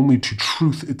subordinate only to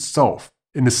truth itself,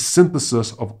 in a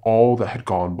synthesis of all that had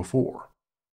gone before.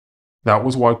 That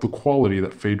was why the quality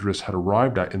that Phaedrus had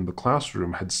arrived at in the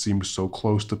classroom had seemed so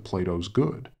close to Plato's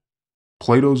good.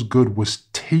 Plato's good was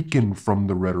taken from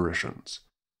the rhetoricians.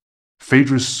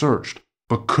 Phaedrus searched,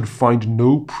 but could find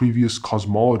no previous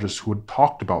cosmologist who had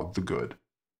talked about the good.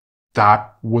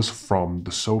 That was from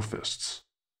the sophists.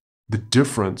 The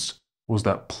difference was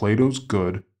that Plato's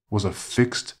good was a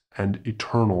fixed and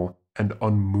eternal and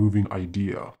unmoving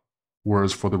idea,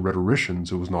 whereas for the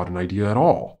rhetoricians it was not an idea at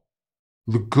all.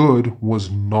 The good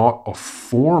was not a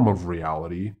form of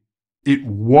reality. It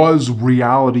was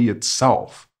reality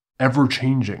itself,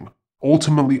 ever-changing,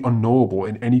 ultimately unknowable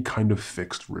in any kind of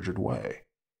fixed, rigid way.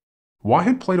 Why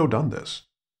had Plato done this?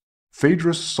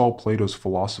 Phaedrus saw Plato's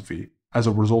philosophy as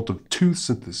a result of two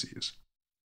syntheses.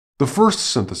 The first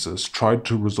synthesis tried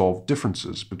to resolve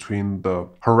differences between the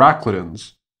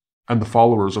Heraclitans and the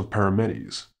followers of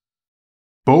Parmenides.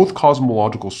 Both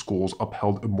cosmological schools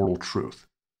upheld immortal truth.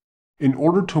 In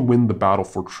order to win the battle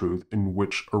for truth in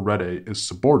which Arete is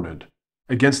subordinate,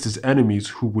 against his enemies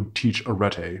who would teach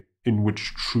Arete in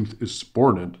which truth is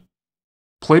subordinate,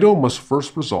 Plato must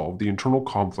first resolve the internal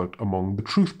conflict among the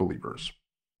truth believers.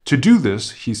 To do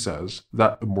this, he says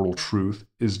that immortal truth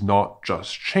is not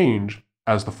just change,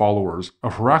 as the followers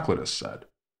of Heraclitus said.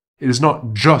 It is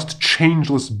not just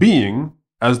changeless being,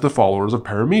 as the followers of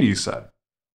Parmenides said.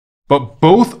 But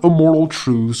both immortal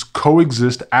truths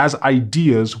coexist as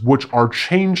ideas which are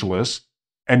changeless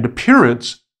and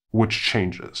appearance which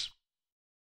changes.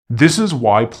 This is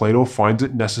why Plato finds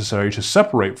it necessary to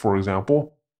separate, for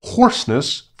example,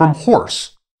 hoarseness from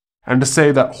horse, and to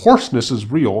say that hoarseness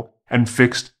is real and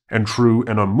fixed and true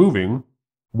and unmoving,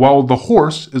 while the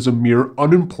horse is a mere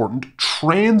unimportant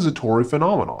transitory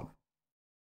phenomenon.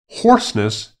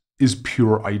 Hoarseness is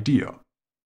pure idea.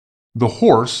 The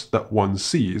horse that one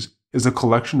sees is a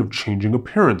collection of changing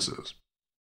appearances.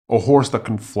 A horse that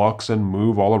can flux and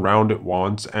move all around at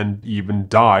once and even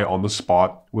die on the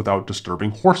spot without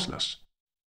disturbing hoarseness,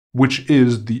 which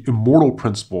is the immortal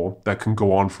principle that can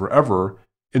go on forever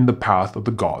in the path of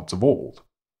the gods of old.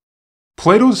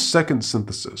 Plato's second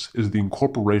synthesis is the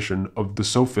incorporation of the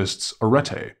sophists'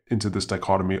 Arete into this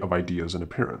dichotomy of ideas and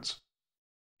appearance.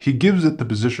 He gives it the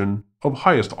position of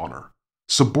highest honor,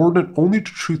 subordinate only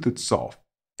to truth itself,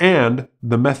 and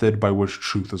the method by which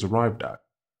truth is arrived at,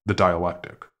 the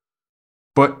dialectic.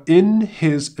 But in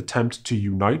his attempt to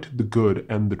unite the good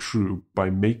and the true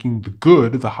by making the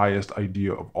good the highest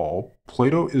idea of all,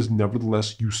 Plato is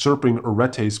nevertheless usurping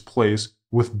Arete's place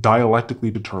with dialectically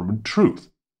determined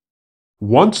truth.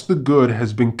 Once the good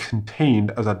has been contained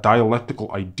as a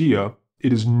dialectical idea,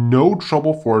 it is no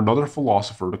trouble for another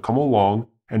philosopher to come along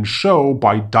and show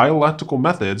by dialectical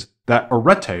methods that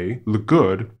Arete, the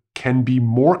good, can be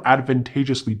more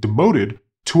advantageously demoted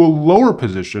to a lower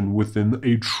position within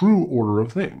a true order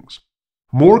of things,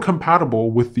 more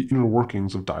compatible with the inner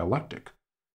workings of dialectic.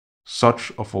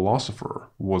 Such a philosopher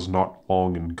was not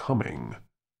long in coming.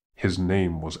 His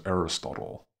name was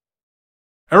Aristotle.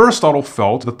 Aristotle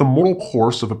felt that the mortal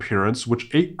horse of appearance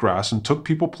which ate grass and took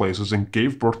people places and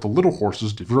gave birth to little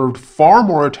horses deserved far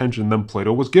more attention than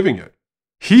Plato was giving it.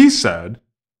 He said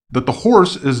that the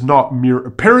horse is not mere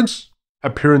appearance.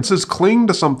 Appearances cling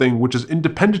to something which is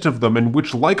independent of them and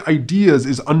which, like ideas,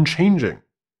 is unchanging.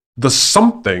 The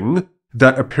something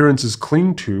that appearances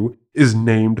cling to is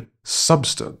named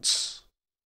substance.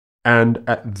 And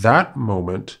at that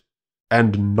moment,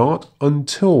 and not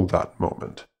until that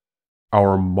moment,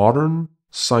 our modern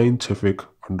scientific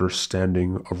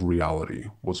understanding of reality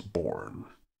was born.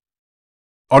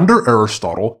 Under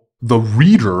Aristotle, the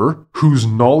reader, whose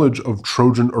knowledge of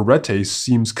Trojan Arete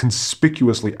seems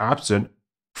conspicuously absent,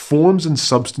 forms and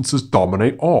substances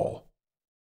dominate all.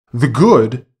 The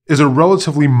good is a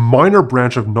relatively minor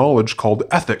branch of knowledge called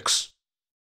ethics.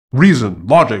 Reason,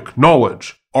 logic,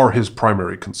 knowledge, are his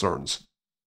primary concerns.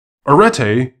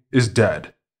 Arete is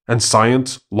dead, and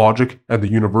science, logic, and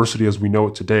the university as we know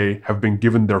it today have been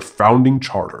given their founding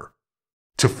charter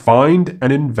to find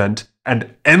and invent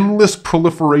an endless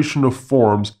proliferation of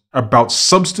forms about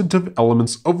substantive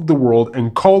elements of the world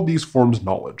and call these forms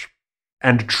knowledge,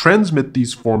 and transmit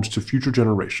these forms to future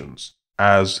generations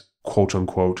as,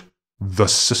 quote-unquote, the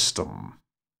system.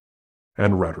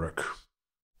 And rhetoric.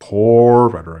 Poor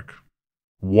rhetoric.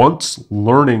 Once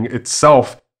learning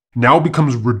itself now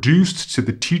becomes reduced to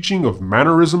the teaching of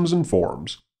mannerisms and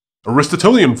forms,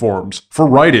 Aristotelian forms for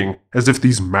writing as if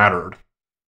these mattered.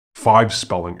 5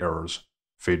 spelling errors,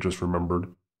 Phaedrus remembered,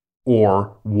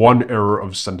 or 1 error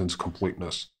of sentence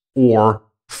completeness, or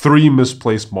 3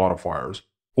 misplaced modifiers,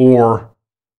 or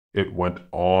it went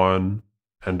on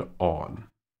and on.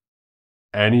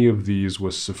 Any of these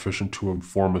was sufficient to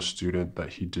inform a student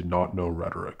that he did not know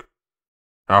rhetoric.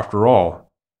 After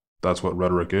all, that's what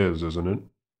rhetoric is, isn't it?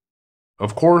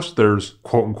 Of course, there's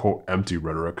quote-unquote empty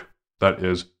rhetoric, that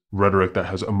is, rhetoric that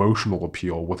has emotional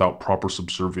appeal without proper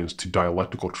subservience to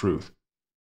dialectical truth.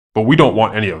 But we don't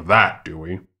want any of that, do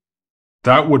we?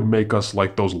 That would make us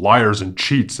like those liars and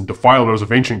cheats and defilers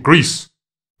of ancient Greece.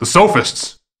 The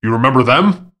sophists, you remember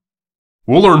them?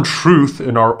 We'll learn truth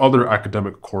in our other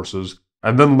academic courses,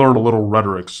 and then learn a little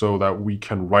rhetoric so that we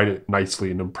can write it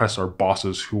nicely and impress our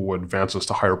bosses who will advance us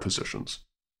to higher positions.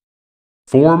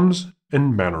 Forms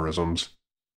and mannerisms,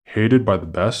 hated by the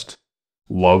best,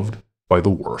 loved by the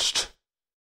worst.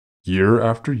 Year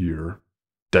after year,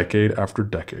 decade after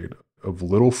decade, of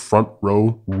little front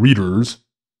row readers,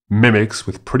 mimics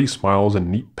with pretty smiles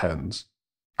and neat pens,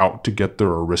 out to get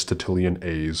their Aristotelian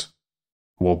A's,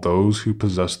 while those who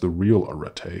possess the real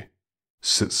arete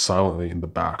sit silently in the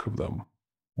back of them,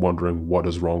 wondering what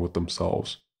is wrong with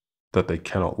themselves, that they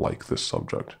cannot like this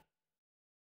subject.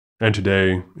 And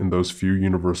today, in those few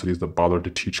universities that bother to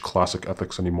teach classic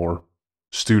ethics anymore,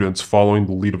 students, following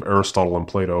the lead of Aristotle and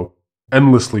Plato,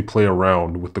 endlessly play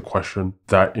around with the question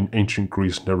that in ancient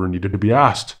Greece never needed to be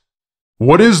asked.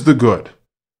 What is the good?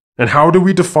 And how do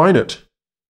we define it?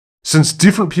 Since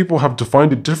different people have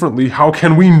defined it differently, how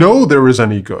can we know there is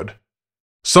any good?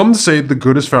 Some say the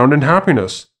good is found in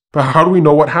happiness, but how do we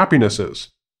know what happiness is?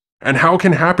 And how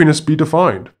can happiness be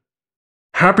defined?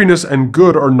 Happiness and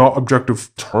good are not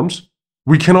objective terms.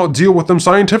 We cannot deal with them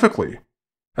scientifically.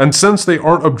 And since they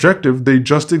aren't objective, they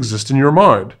just exist in your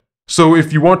mind. So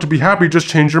if you want to be happy, just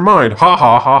change your mind. Ha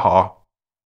ha ha ha.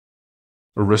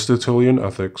 Aristotelian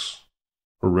ethics,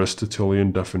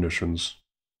 Aristotelian definitions,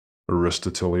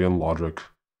 Aristotelian logic,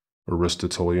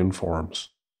 Aristotelian forms,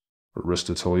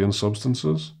 Aristotelian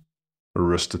substances,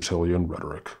 Aristotelian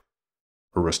rhetoric,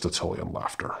 Aristotelian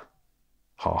laughter.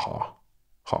 Ha ha,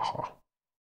 ha ha.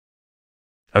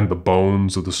 And the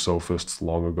bones of the sophists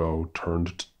long ago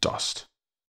turned to dust,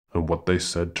 and what they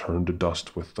said turned to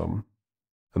dust with them,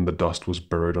 and the dust was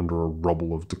buried under a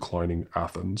rubble of declining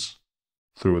Athens,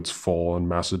 through its fall in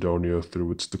Macedonia,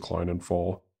 through its decline and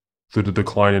fall, through the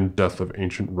decline and death of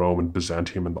ancient Rome and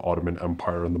Byzantium and the Ottoman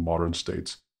Empire and the modern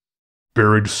states,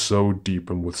 buried so deep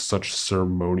and with such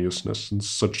ceremoniousness and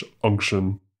such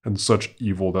unction and such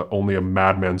evil that only a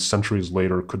madman centuries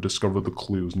later could discover the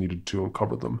clues needed to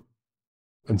uncover them,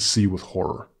 and see with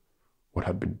horror what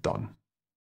had been done.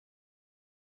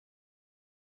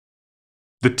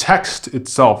 The text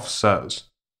itself says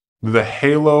the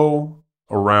halo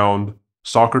around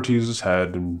Socrates'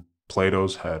 head and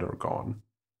Plato's head are gone.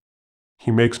 He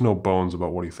makes no bones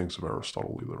about what he thinks of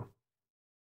Aristotle either.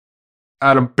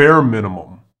 At a bare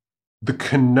minimum, the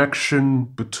connection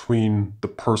between the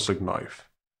Persic knife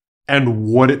and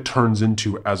what it turns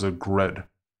into as a grid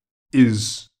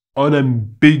is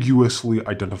unambiguously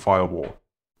identifiable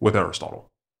with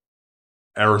Aristotle.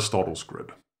 Aristotle's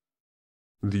grid.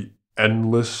 The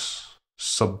endless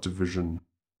subdivision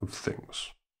of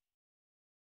things.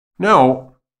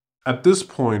 Now, at this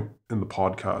point in the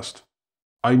podcast,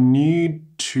 I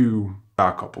need to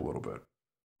back up a little bit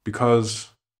because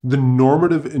the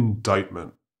normative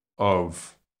indictment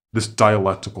of this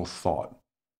dialectical thought,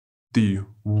 the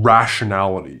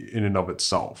rationality in and of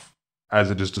itself, as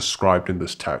it is described in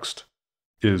this text,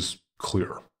 is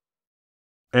clear.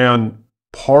 And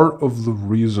part of the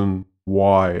reason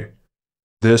why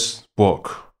this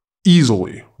book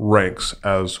easily ranks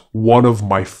as one of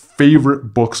my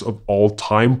favorite books of all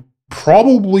time,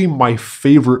 probably my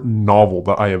favorite novel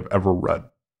that I have ever read,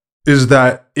 is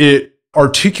that it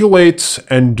articulates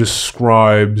and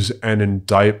describes an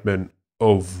indictment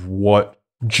of what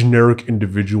generic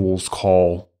individuals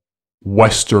call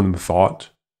Western thought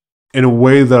in a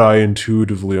way that I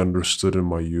intuitively understood in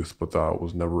my youth, but that I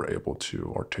was never able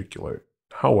to articulate.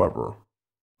 However,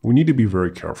 we need to be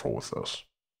very careful with this.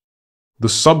 The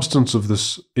substance of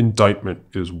this indictment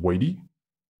is weighty.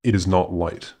 It is not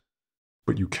light,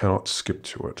 but you cannot skip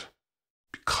to it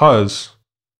because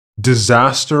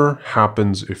disaster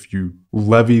happens if you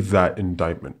levy that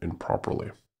indictment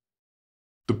improperly.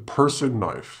 The Persig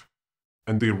knife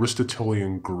and the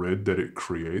Aristotelian grid that it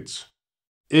creates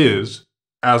is,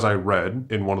 as I read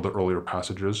in one of the earlier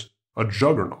passages, a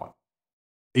juggernaut.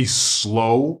 A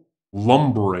slow,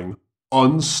 lumbering,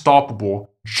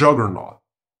 unstoppable juggernaut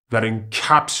that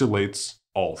encapsulates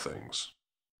all things,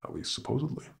 at least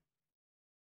supposedly.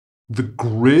 The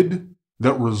grid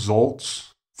that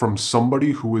results from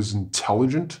somebody who is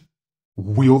intelligent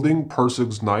wielding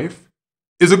Persig's knife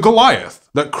is a Goliath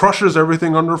that crushes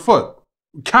everything underfoot,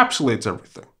 encapsulates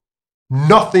everything.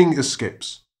 Nothing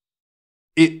escapes.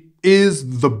 It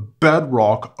is the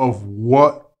bedrock of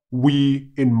what we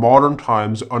in modern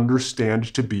times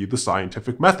understand to be the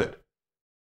scientific method.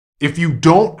 If you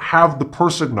don't have the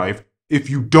Persig knife, if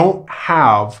you don't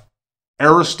have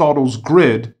Aristotle's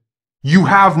grid, you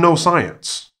have no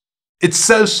science. It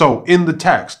says so in the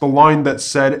text, the line that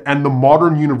said, and the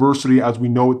modern university as we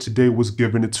know it today was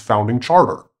given its founding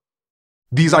charter.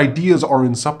 These ideas are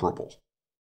inseparable.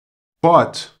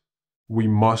 But we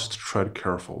must tread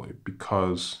carefully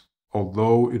because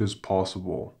although it is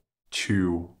possible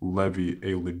to levy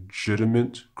a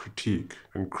legitimate critique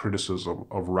and criticism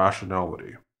of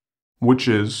rationality, which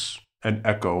is an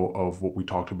echo of what we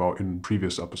talked about in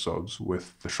previous episodes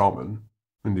with the shaman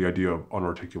and the idea of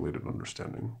unarticulated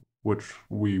understanding, which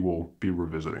we will be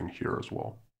revisiting here as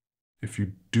well. If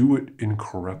you do it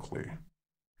incorrectly,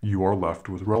 you are left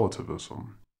with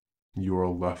relativism. You are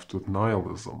left with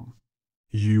nihilism.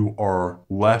 You are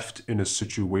left in a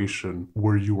situation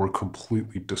where you are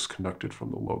completely disconnected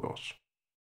from the logos.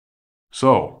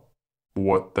 So,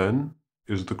 what then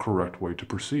is the correct way to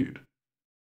proceed?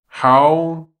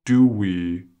 How do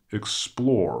we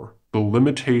explore the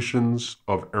limitations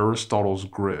of Aristotle's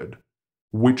grid,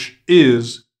 which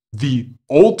is the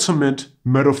ultimate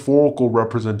metaphorical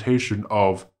representation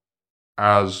of,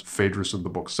 as Phaedrus in the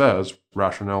book says,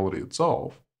 rationality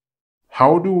itself?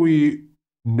 How do we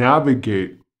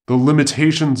navigate the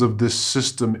limitations of this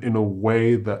system in a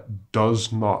way that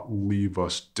does not leave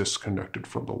us disconnected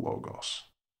from the logos?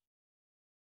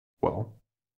 Well,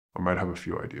 I might have a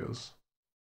few ideas.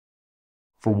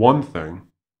 For one thing,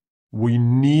 we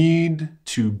need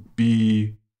to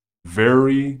be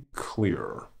very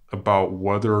clear about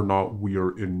whether or not we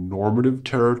are in normative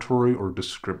territory or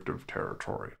descriptive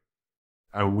territory.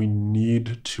 And we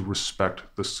need to respect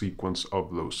the sequence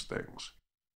of those things.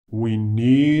 We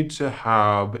need to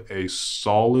have a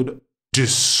solid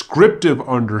descriptive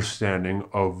understanding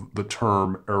of the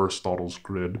term Aristotle's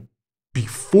grid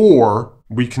before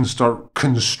we can start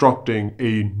constructing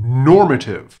a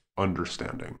normative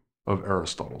understanding of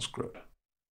Aristotle's grid.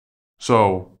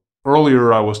 So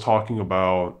earlier I was talking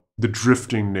about the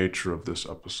drifting nature of this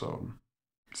episode.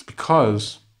 It's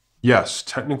because, yes,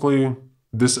 technically,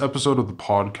 this episode of the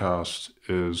podcast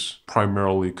is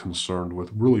primarily concerned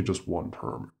with really just one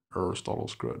term,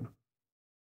 Aristotle's grid.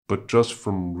 But just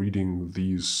from reading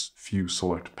these few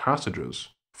select passages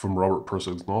from Robert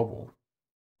Persig's novel,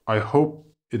 I hope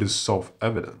it is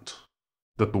self-evident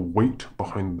that the weight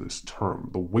behind this term,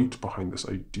 the weight behind this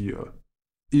idea,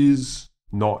 is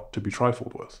not to be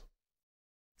trifled with.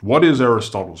 What is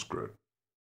Aristotle's grid?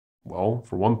 Well,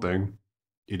 for one thing,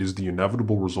 it is the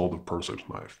inevitable result of Persig's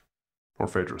knife, or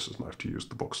Phaedrus' knife to use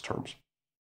the book's terms.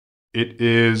 It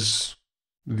is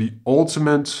the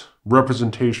ultimate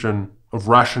representation of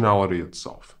rationality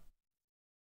itself.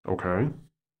 Okay,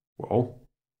 well,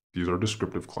 these are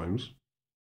descriptive claims,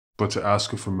 but to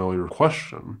ask a familiar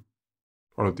question,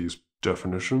 are these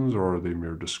definitions or are they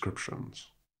mere descriptions?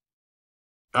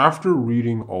 After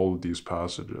reading all of these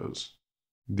passages,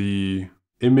 the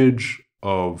image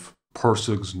of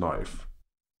Persig's knife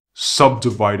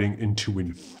subdividing into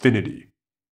infinity,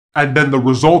 and then the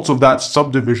results of that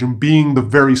subdivision being the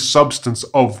very substance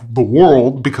of the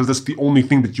world, because it's the only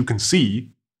thing that you can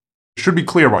see, should be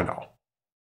clear by now.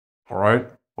 All right?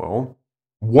 Well,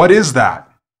 what is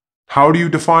that? How do you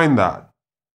define that?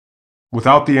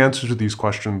 Without the answer to these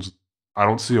questions, I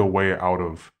don't see a way out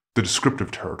of the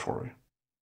descriptive territory.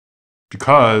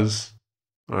 Because,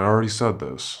 I already said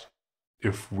this,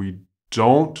 if we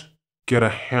don't get a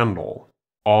handle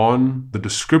on the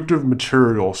descriptive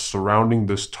material surrounding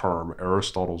this term,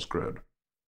 Aristotle's grid,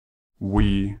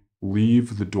 we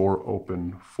leave the door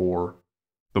open for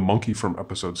the monkey from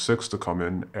episode 6 to come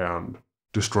in and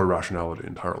destroy rationality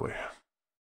entirely.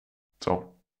 So,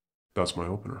 that's my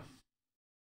opener.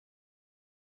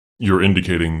 You're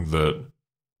indicating that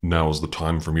now is the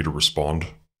time for me to respond.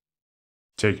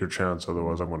 Take your chance,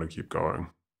 otherwise I'm going to keep going.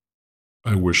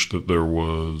 I wish that there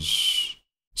was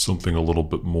something a little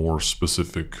bit more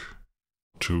specific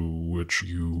to which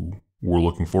you were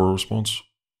looking for a response.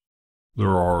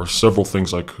 There are several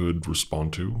things I could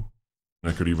respond to.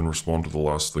 I could even respond to the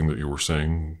last thing that you were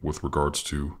saying with regards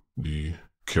to the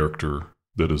character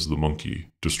that is the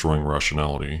monkey destroying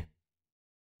rationality,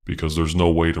 because there's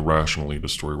no way to rationally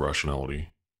destroy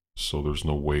rationality. So there's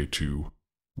no way to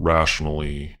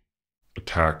rationally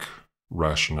attack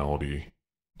rationality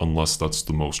unless that's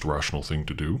the most rational thing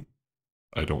to do.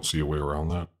 I don't see a way around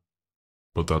that.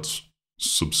 But that's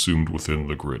subsumed within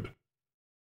the grid.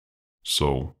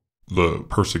 So the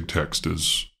Persig text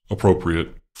is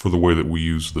appropriate for the way that we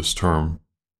use this term,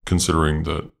 considering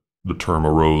that the term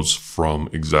arose from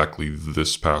exactly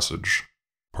this passage,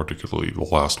 particularly the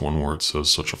last one where it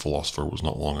says such a philosopher was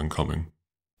not long in coming.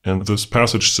 And this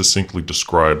passage succinctly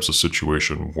describes a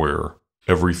situation where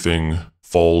everything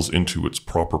falls into its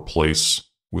proper place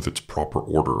with its proper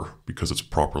order because it's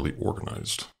properly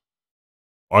organized.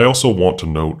 I also want to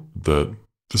note that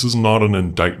this is not an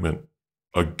indictment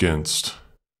against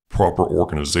proper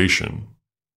organization.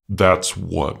 That's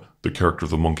what the character of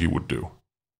the monkey would do.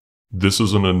 This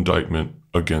is an indictment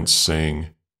against saying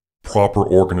proper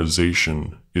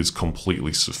organization is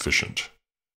completely sufficient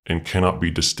and cannot be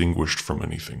distinguished from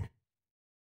anything.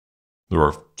 There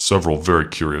are several very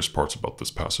curious parts about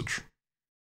this passage.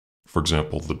 For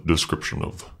example, the description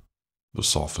of the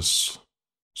sophist.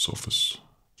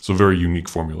 It's a very unique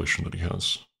formulation that he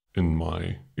has, in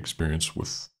my experience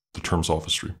with the term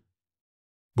sophistry.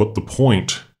 But the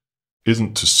point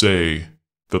isn't to say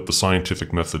that the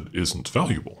scientific method isn't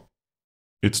valuable.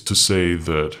 It's to say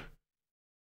that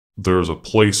there's a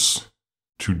place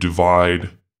to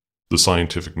divide the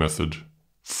scientific method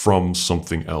from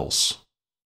something else.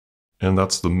 And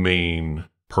that's the main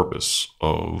purpose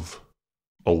of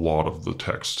a lot of the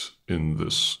text in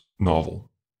this novel.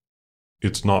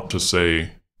 It's not to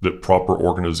say that proper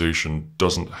organization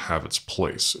doesn't have its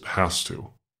place. It has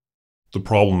to. The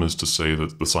problem is to say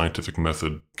that the scientific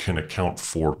method can account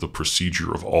for the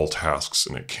procedure of all tasks,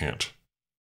 and it can't.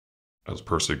 As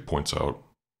Persig points out,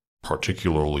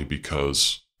 particularly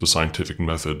because the scientific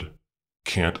method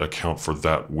can't account for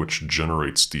that which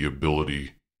generates the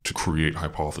ability to create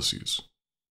hypotheses.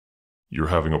 You're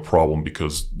having a problem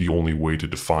because the only way to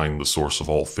define the source of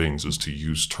all things is to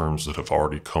use terms that have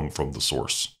already come from the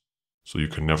source. So you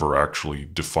can never actually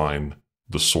define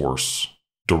the source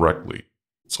directly.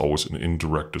 It's always an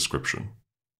indirect description.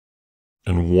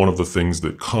 And one of the things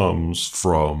that comes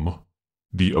from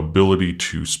the ability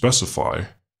to specify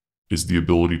is the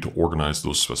ability to organize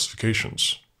those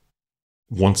specifications.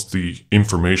 Once the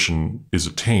information is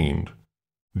attained,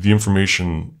 the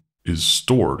information is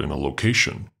stored in a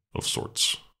location of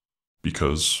sorts.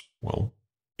 Because, well,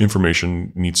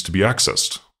 information needs to be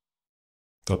accessed.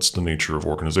 That's the nature of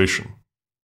organization.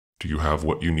 Do you have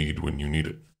what you need when you need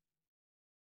it?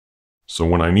 So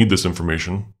when I need this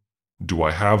information, do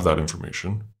I have that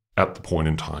information at the point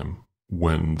in time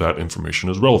when that information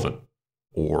is relevant?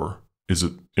 Or is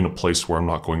it in a place where I'm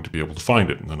not going to be able to find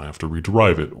it, and then I have to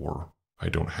rederive it, or I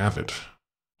don't have it?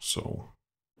 So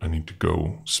I need to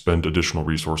go spend additional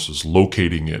resources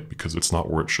locating it because it's not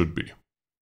where it should be.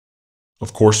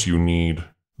 Of course, you need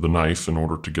the knife in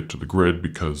order to get to the grid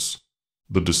because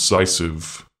the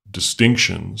decisive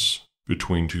distinctions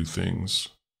between two things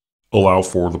allow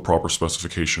for the proper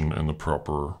specification and the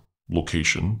proper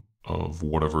location of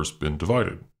whatever's been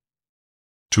divided.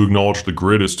 To acknowledge the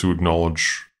grid is to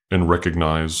acknowledge and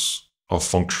recognize a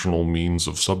functional means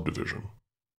of subdivision.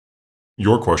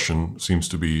 Your question seems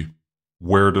to be,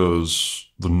 where does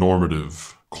the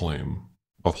normative claim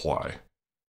apply?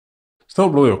 It's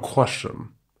not really a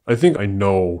question. I think I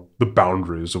know the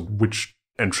boundaries of which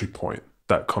entry point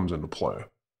that comes into play.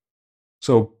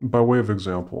 So, by way of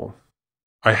example,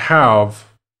 I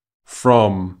have,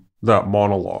 from that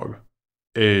monologue,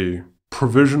 a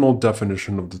provisional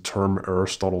definition of the term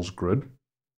Aristotle's grid,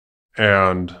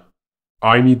 and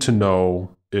I need to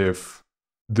know if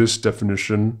this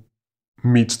definition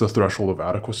meets the threshold of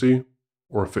adequacy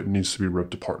or if it needs to be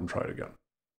ripped apart and tried again,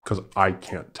 because I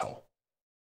can't tell.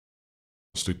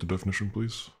 State the definition,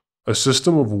 please. A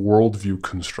system of worldview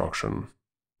construction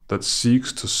that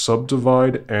seeks to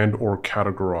subdivide and or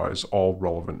categorize all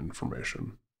relevant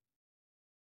information.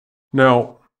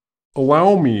 Now,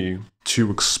 allow me to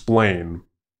explain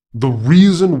the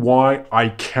reason why I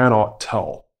cannot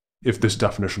tell if this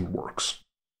definition works.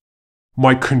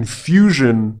 My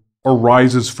confusion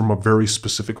arises from a very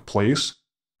specific place,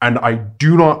 and I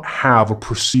do not have a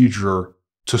procedure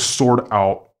to sort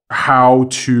out how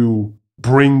to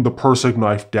bring the Persic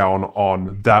knife down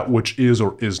on that which is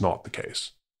or is not the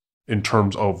case in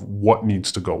terms of what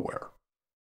needs to go where.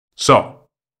 So,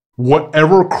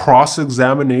 whatever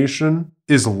cross-examination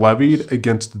is levied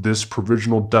against this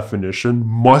provisional definition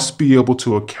must be able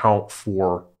to account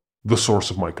for the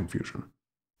source of my confusion.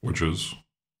 Which is?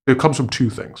 It comes from two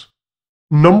things.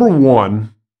 Number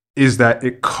one is that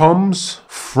it comes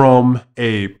from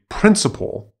a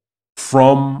principle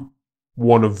from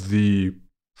one of the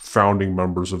founding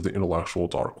members of the intellectual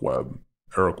dark web,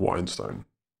 Eric Weinstein.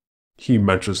 He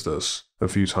mentions this a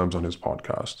few times on his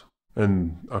podcast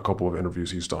and a couple of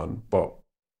interviews he's done. But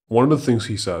one of the things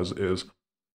he says is,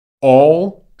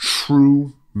 all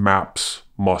true maps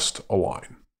must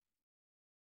align.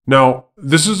 Now,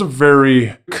 this is a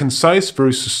very concise,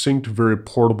 very succinct, very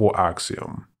portable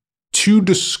axiom to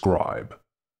describe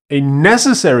a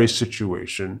necessary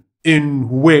situation in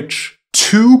which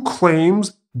two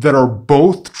claims that are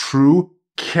both true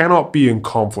cannot be in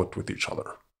conflict with each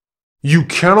other. You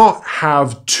cannot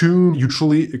have two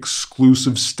mutually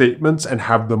exclusive statements and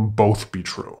have them both be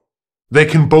true. They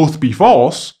can both be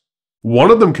false.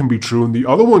 One of them can be true and the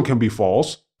other one can be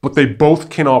false, but they both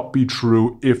cannot be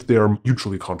true if they are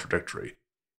mutually contradictory.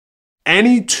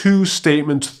 Any two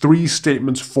statements, three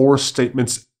statements, four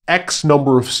statements, X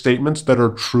number of statements that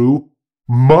are true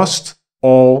must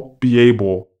all be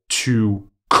able to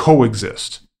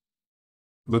coexist.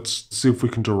 Let's see if we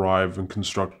can derive and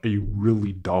construct a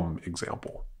really dumb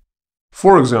example.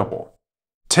 For example,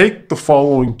 take the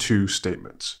following two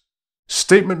statements.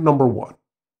 Statement number one,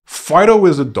 Fido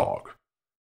is a dog.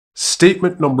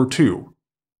 Statement number two,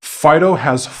 Fido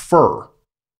has fur.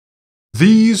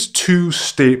 These two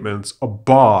statements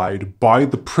abide by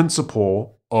the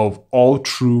principle of all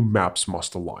true maps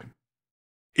must align.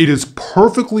 It is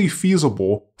perfectly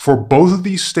feasible for both of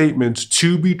these statements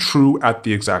to be true at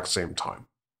the exact same time.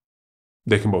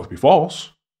 They can both be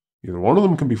false. Either one of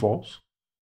them can be false.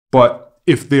 But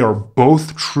if they are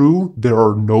both true, there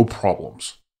are no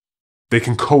problems. They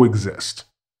can coexist.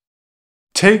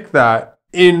 Take that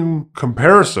in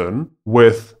comparison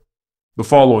with the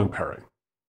following pairing.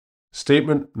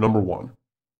 Statement number one,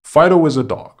 Fido is a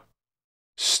dog.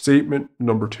 Statement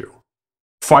number two,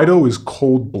 Fido is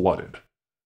cold-blooded.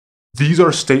 These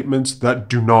are statements that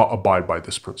do not abide by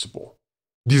this principle.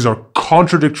 These are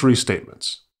contradictory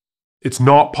statements. It's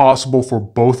not possible for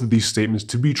both of these statements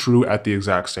to be true at the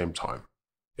exact same time.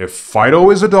 If Fido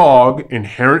is a dog,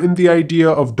 inherent in the idea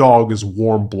of dog is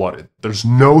warm-blooded. There's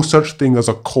no such thing as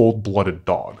a cold-blooded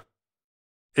dog.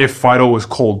 If Fido is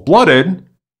cold-blooded,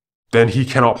 then he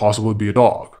cannot possibly be a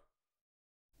dog.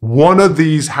 One of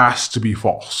these has to be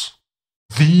false.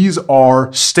 These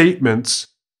are statements,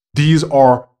 these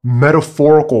are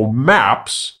metaphorical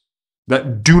maps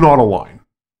that do not align.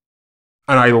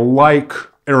 And I like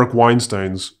Eric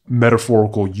Weinstein's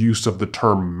metaphorical use of the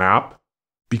term map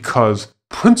because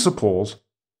principles,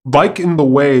 like in the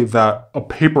way that a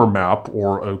paper map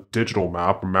or a digital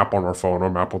map, a map on our phone or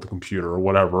a map on the computer or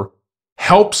whatever,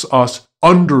 helps us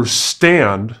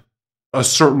understand a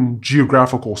certain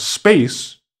geographical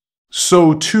space,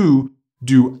 so too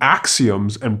do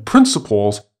axioms and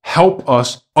principles help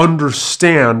us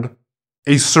understand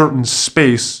a certain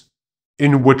space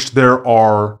in which there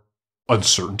are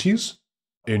uncertainties,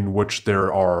 in which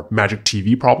there are magic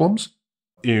TV problems,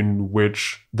 in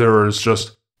which there is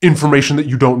just information that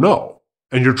you don't know,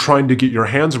 and you're trying to get your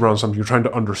hands around something, you're trying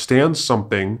to understand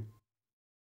something.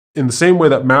 In the same way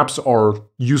that maps are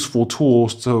useful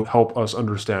tools to help us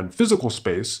understand physical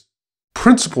space,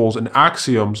 principles and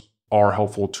axioms are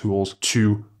helpful tools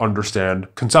to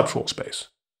understand conceptual space.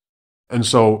 And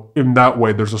so in that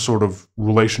way, there's a sort of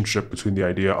relationship between the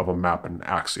idea of a map and an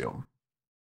axiom.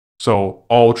 So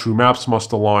all true maps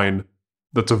must align.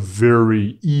 That's a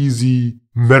very easy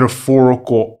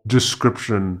metaphorical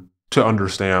description to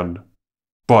understand.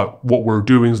 But what we're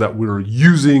doing is that we're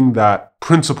using that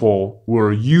principle,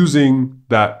 we're using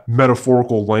that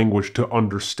metaphorical language to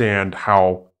understand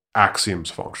how axioms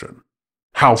function,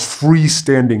 how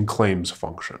freestanding claims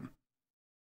function.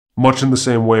 Much in the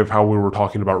same way of how we were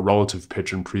talking about relative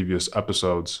pitch in previous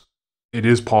episodes, it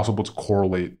is possible to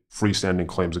correlate freestanding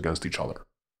claims against each other.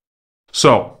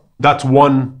 So that's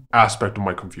one aspect of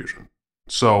my confusion.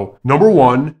 So number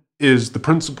one is the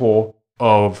principle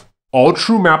of all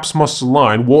true maps must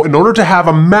align. Well, in order to have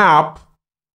a map,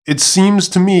 it seems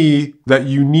to me that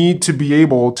you need to be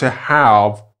able to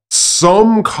have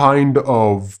some kind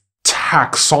of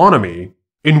taxonomy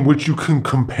in which you can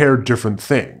compare different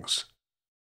things.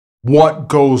 What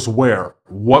goes where?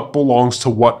 What belongs to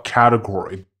what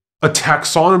category? a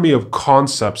taxonomy of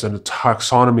concepts and a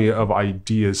taxonomy of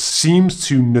ideas seems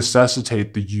to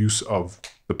necessitate the use of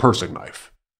the parsing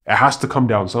knife. It has to come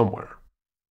down somewhere.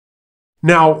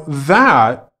 Now,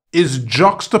 that is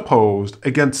juxtaposed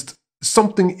against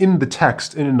something in the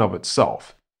text in and of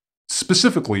itself.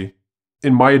 Specifically,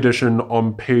 in my edition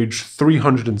on page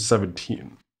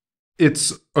 317.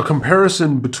 It's a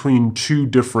comparison between two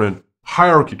different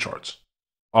hierarchy charts.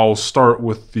 I'll start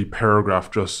with the paragraph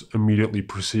just immediately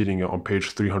preceding it on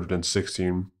page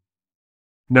 316.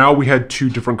 Now we had two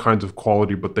different kinds of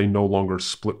quality, but they no longer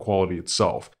split quality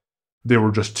itself. They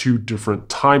were just two different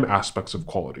time aspects of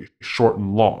quality, short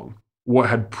and long. What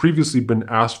had previously been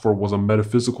asked for was a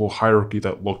metaphysical hierarchy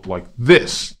that looked like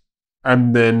this.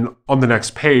 And then on the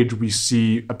next page, we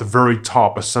see at the very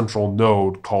top a central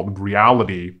node called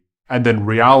reality, and then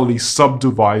reality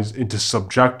subdivides into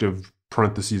subjective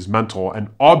parentheses mental and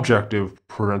objective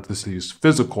parentheses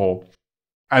physical,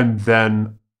 and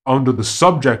then under the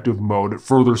subjective mode, it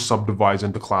further subdivides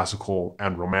into classical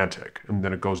and romantic, and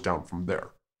then it goes down from there.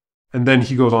 And then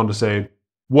he goes on to say,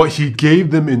 what he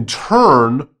gave them in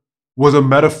turn was a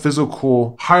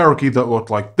metaphysical hierarchy that looked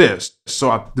like this.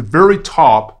 So at the very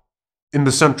top, in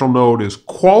the central node is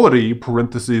quality,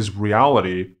 parentheses,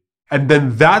 reality, and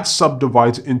then that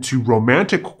subdivides into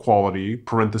romantic quality,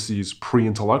 parentheses,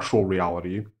 pre-intellectual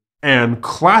reality, and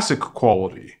classic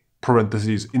quality,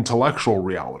 parentheses, intellectual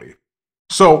reality.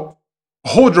 So,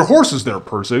 hold your horses there,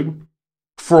 Persig.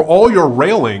 For all your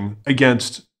railing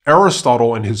against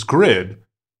Aristotle and his grid,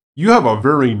 you have a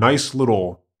very nice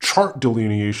little chart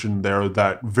delineation there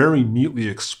that very neatly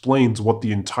explains what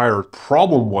the entire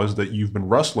problem was that you've been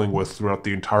wrestling with throughout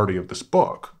the entirety of this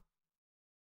book.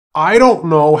 I don't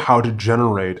know how to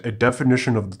generate a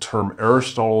definition of the term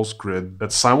Aristotle's grid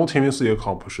that simultaneously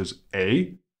accomplishes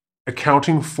A,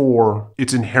 accounting for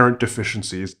its inherent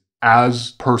deficiencies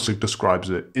as Persig describes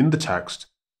it in the text,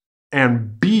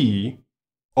 and B,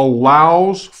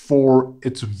 allows for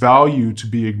its value to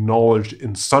be acknowledged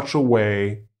in such a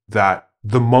way that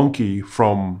the monkey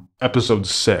from episode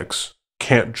 6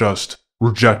 can't just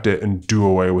reject it and do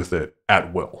away with it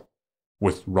at will,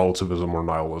 with relativism or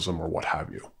nihilism or what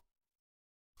have you.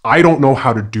 I don't know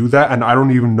how to do that, and I don't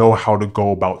even know how to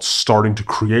go about starting to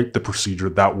create the procedure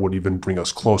that would even bring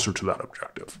us closer to that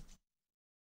objective.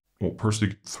 Well,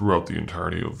 Persig, throughout the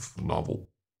entirety of the novel,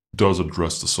 does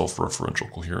address the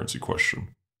self-referential coherency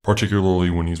question,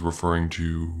 particularly when he's referring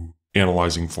to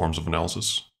analyzing forms of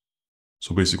analysis.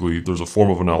 So basically, there's a form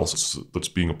of analysis that's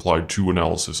being applied to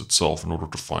analysis itself in order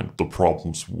to find the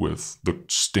problems with the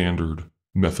standard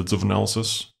methods of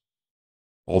analysis.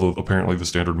 Although apparently the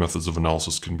standard methods of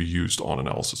analysis can be used on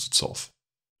analysis itself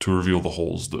to reveal the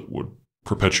holes that would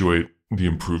perpetuate the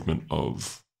improvement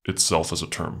of itself as a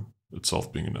term,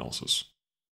 itself being analysis.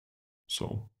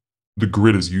 So the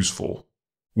grid is useful.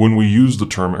 When we use the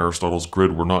term Aristotle's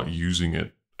grid, we're not using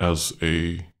it as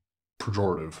a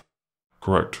pejorative.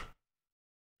 Correct.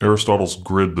 Aristotle's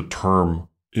grid, the term,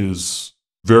 is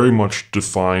very much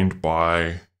defined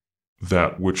by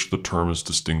that which the term is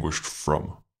distinguished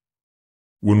from.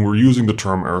 When we're using the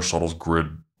term Aristotle's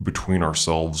grid between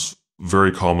ourselves,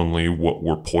 very commonly what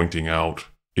we're pointing out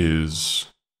is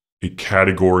a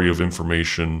category of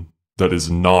information that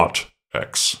is not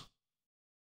X.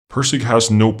 Persig has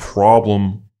no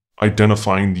problem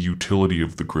identifying the utility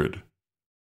of the grid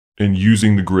and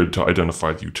using the grid to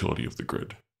identify the utility of the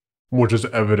grid. Which is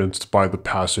evidenced by the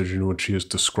passage in which he is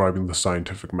describing the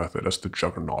scientific method as the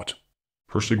juggernaut.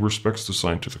 Persig respects the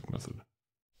scientific method.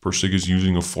 Persig is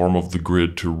using a form of the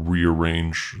grid to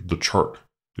rearrange the chart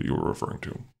that you were referring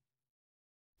to.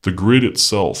 The grid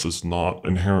itself is not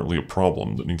inherently a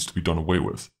problem that needs to be done away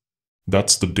with.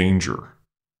 That's the danger.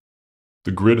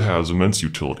 The grid has immense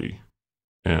utility,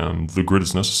 and the grid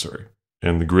is necessary,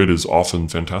 and the grid is often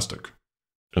fantastic,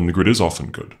 and the grid is often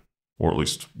good. Or at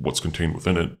least what's contained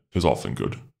within it is often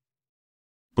good.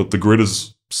 But the grid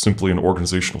is simply an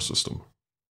organizational system.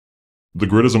 The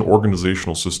grid is an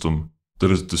organizational system that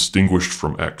is distinguished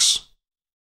from X.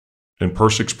 And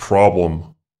Persig's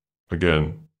problem,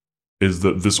 again, is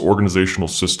that this organizational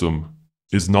system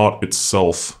is not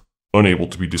itself unable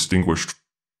to be distinguished,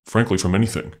 frankly, from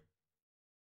anything.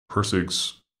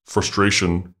 Persig's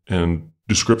frustration and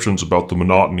descriptions about the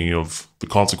monotony of the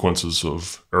consequences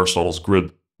of Aristotle's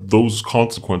grid, those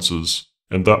consequences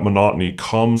and that monotony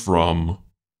come from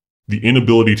the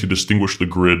inability to distinguish the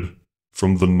grid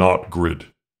from the not grid.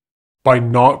 By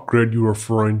not grid, you're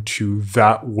referring to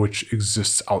that which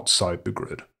exists outside the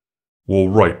grid. Well,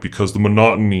 right, because the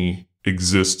monotony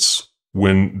exists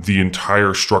when the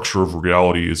entire structure of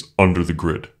reality is under the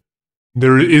grid.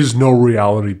 There is no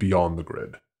reality beyond the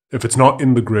grid. If it's not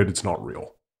in the grid, it's not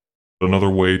real. Another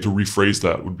way to rephrase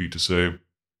that would be to say,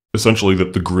 essentially,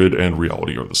 that the grid and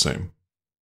reality are the same.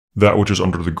 That which is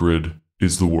under the grid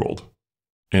is the world,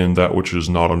 and that which is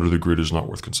not under the grid is not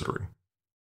worth considering.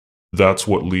 That's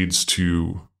what leads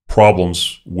to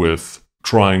problems with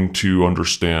trying to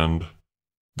understand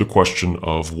the question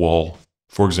of, well,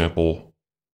 for example,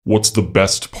 what's the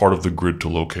best part of the grid to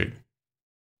locate?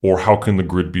 Or how can the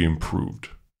grid be improved?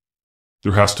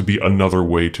 There has to be another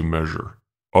way to measure,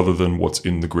 other than what's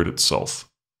in the grid itself.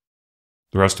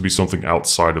 There has to be something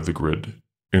outside of the grid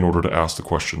in order to ask the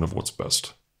question of what's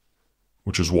best.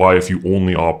 Which is why if you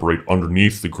only operate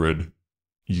underneath the grid,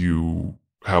 you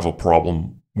have a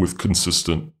problem with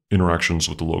consistent interactions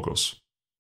with the logos.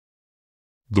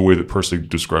 The way that Pirsig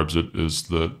describes it is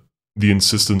that the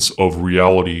insistence of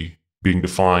reality being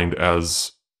defined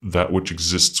as that which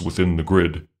exists within the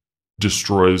grid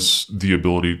destroys the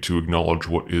ability to acknowledge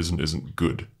what is and isn't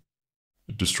good.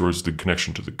 It destroys the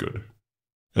connection to the good.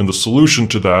 And the solution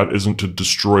to that isn't to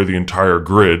destroy the entire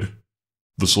grid.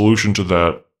 The solution to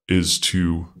that is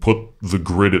to put the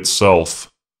grid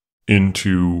itself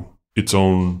into its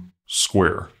own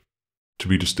square to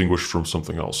be distinguished from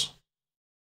something else.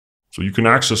 So you can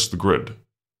access the grid,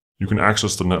 you can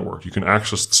access the network, you can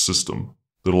access the system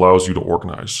that allows you to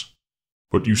organize,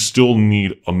 but you still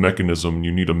need a mechanism,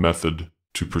 you need a method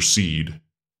to proceed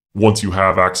once you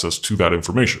have access to that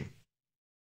information.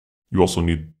 You also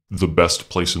need the best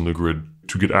place in the grid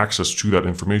to get access to that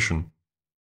information.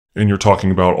 And you're talking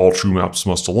about all true maps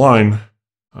must align.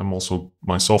 I'm also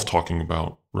myself talking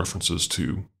about references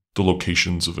to the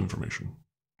locations of information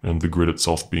and the grid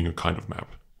itself being a kind of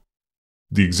map.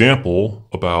 The example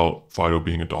about Fido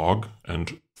being a dog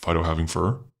and Fido having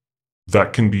fur,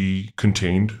 that can be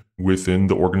contained within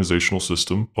the organizational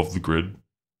system of the grid,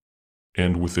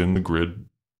 and within the grid,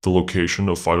 the location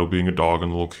of Fido being a dog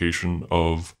and the location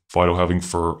of Fido having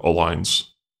fur aligns.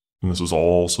 And this is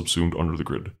all subsumed under the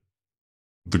grid.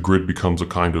 The grid becomes a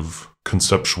kind of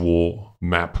conceptual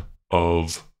map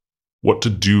of what to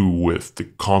do with the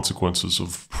consequences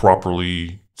of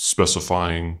properly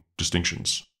specifying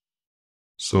distinctions.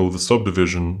 So the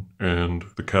subdivision and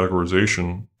the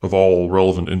categorization of all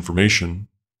relevant information,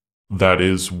 that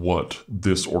is what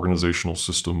this organizational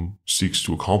system seeks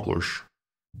to accomplish.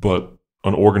 But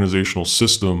an organizational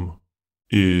system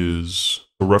is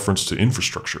a reference to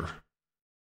infrastructure.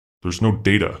 There's no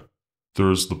data.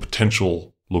 There's the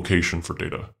potential location for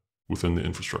data within the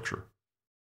infrastructure.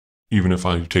 Even if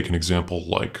I take an example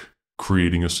like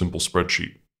creating a simple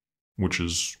spreadsheet, which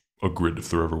is a grid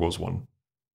if there ever was one.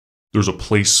 There's a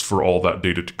place for all that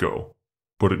data to go,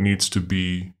 but it needs to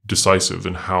be decisive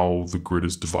in how the grid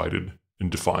is divided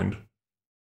and defined.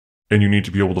 And you need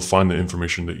to be able to find the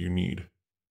information that you need.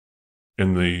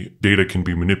 And the data can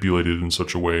be manipulated in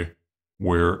such a way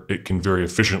where it can very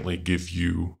efficiently give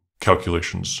you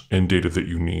calculations and data that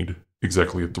you need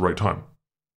exactly at the right time.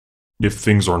 If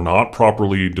things are not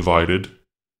properly divided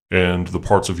and the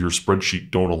parts of your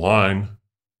spreadsheet don't align,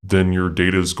 then your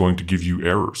data is going to give you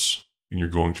errors. And you're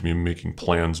going to be making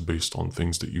plans based on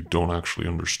things that you don't actually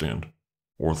understand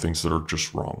or things that are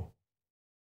just wrong.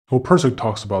 Well, Pirsig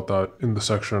talks about that in the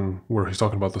section where he's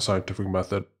talking about the scientific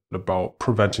method, about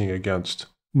preventing against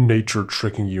nature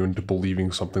tricking you into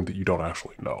believing something that you don't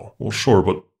actually know. Well, sure,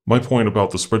 but my point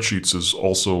about the spreadsheets is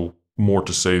also more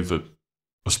to say that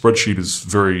a spreadsheet is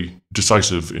very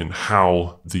decisive in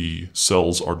how the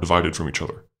cells are divided from each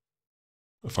other.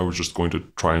 If I was just going to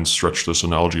try and stretch this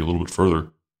analogy a little bit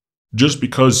further, just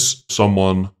because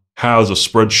someone has a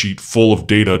spreadsheet full of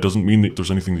data doesn't mean that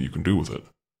there's anything that you can do with it.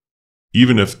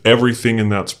 Even if everything in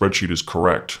that spreadsheet is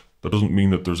correct, that doesn't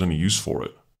mean that there's any use for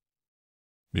it.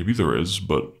 Maybe there is,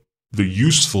 but the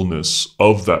usefulness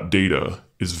of that data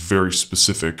is very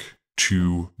specific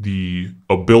to the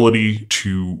ability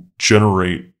to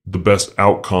generate the best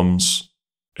outcomes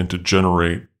and to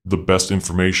generate the best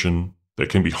information that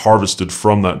can be harvested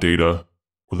from that data,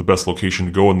 or the best location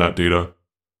to go in that data.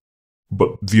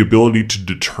 But the ability to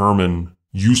determine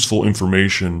useful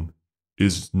information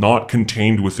is not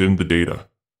contained within the data.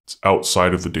 It's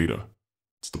outside of the data.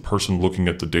 It's the person looking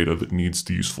at the data that needs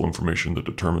the useful information that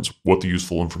determines what the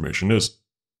useful information is.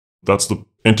 That's the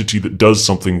entity that does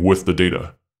something with the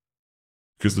data.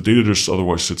 Because the data just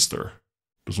otherwise sits there.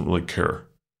 Doesn't really care.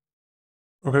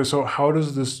 Okay, so how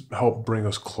does this help bring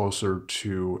us closer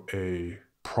to a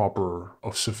proper,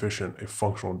 of sufficient, a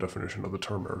functional definition of the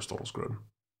term Aristotle's grid?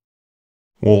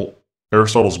 Well,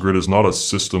 Aristotle's grid is not a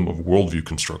system of worldview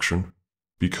construction,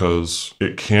 because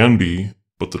it can be,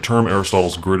 but the term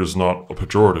Aristotle's grid is not a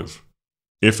pejorative.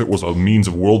 If it was a means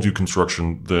of worldview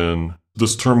construction, then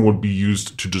this term would be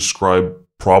used to describe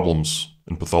problems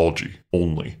and pathology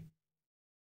only.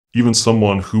 Even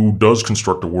someone who does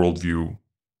construct a worldview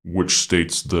which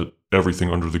states that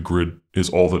everything under the grid is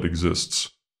all that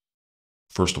exists.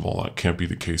 First of all, that can't be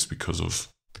the case because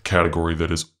of the category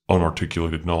that is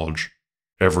unarticulated knowledge.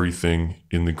 Everything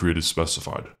in the grid is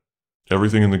specified.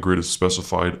 Everything in the grid is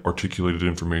specified, articulated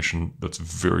information that's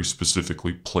very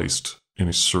specifically placed in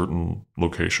a certain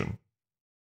location.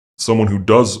 Someone who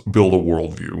does build a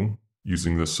worldview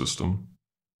using this system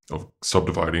of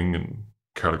subdividing and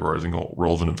categorizing all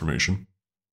relevant information,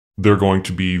 they're going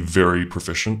to be very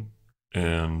proficient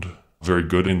and very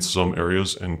good in some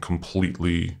areas and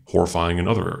completely horrifying in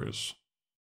other areas.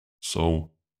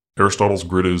 So Aristotle's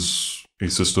grid is a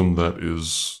system that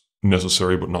is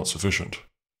necessary but not sufficient.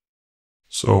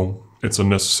 So it's a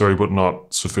necessary but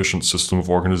not sufficient system of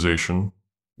organization,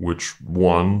 which,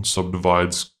 one,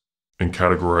 subdivides and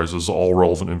categorizes all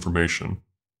relevant information,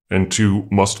 and two,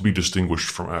 must be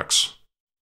distinguished from X.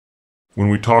 When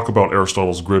we talk about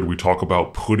Aristotle's grid, we talk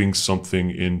about putting something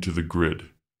into the grid,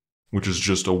 which is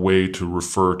just a way to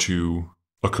refer to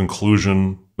a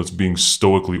conclusion that's being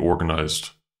stoically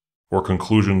organized, or a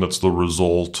conclusion that's the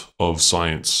result of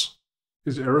science.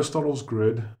 Is Aristotle's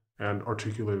grid and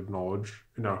articulated knowledge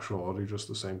in actuality just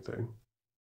the same thing?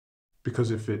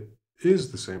 Because if it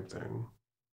is the same thing,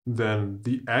 then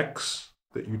the X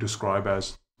that you describe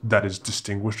as that is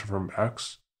distinguished from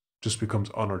X just becomes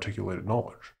unarticulated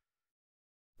knowledge.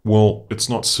 Well, it's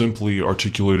not simply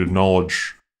articulated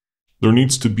knowledge. There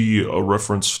needs to be a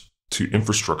reference to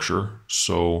infrastructure.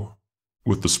 So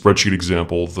with the spreadsheet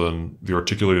example, then the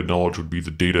articulated knowledge would be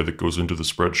the data that goes into the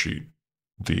spreadsheet.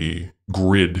 The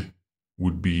grid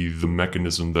would be the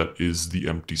mechanism that is the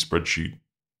empty spreadsheet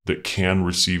that can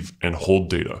receive and hold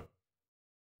data.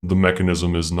 The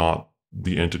mechanism is not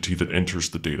the entity that enters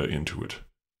the data into it.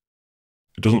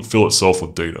 It doesn't fill itself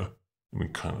with data. I mean,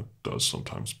 it kind of does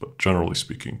sometimes, but generally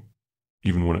speaking,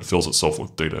 even when it fills itself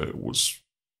with data, it was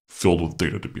filled with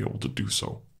data to be able to do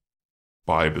so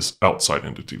by this outside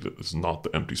entity that is not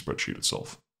the empty spreadsheet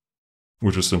itself,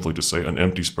 which is simply to say an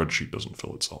empty spreadsheet doesn't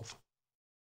fill itself.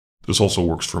 This also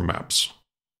works for maps.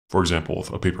 For example,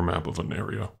 a paper map of an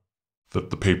area, that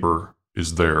the paper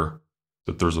is there,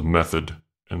 that there's a method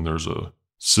and there's a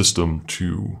system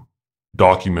to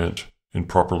document and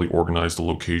properly organize the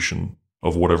location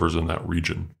of whatever's in that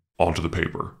region onto the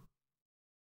paper.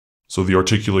 So the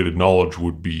articulated knowledge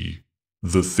would be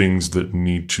the things that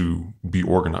need to be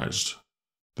organized,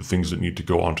 the things that need to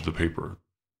go onto the paper,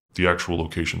 the actual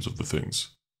locations of the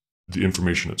things, the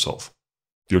information itself.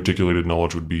 The articulated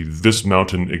knowledge would be this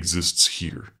mountain exists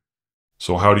here.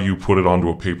 So how do you put it onto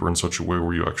a paper in such a way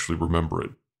where you actually remember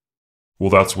it? Well,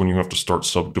 that's when you have to start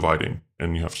subdividing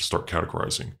and you have to start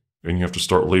categorizing and you have to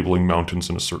start labeling mountains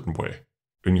in a certain way.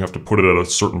 And you have to put it at a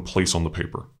certain place on the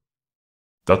paper.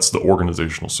 That's the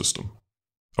organizational system.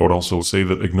 I would also say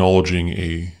that acknowledging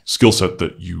a skill set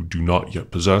that you do not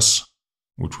yet possess,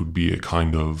 which would be a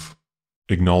kind of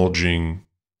acknowledging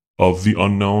of the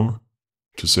unknown,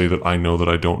 to say that I know that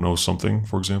I don't know something,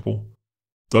 for example,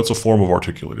 that's a form of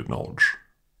articulated knowledge.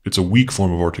 It's a weak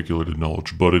form of articulated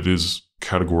knowledge, but it is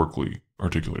categorically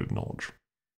articulated knowledge.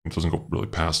 It doesn't go really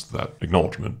past that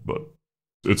acknowledgement, but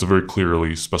it's a very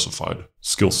clearly specified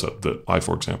skill set that I,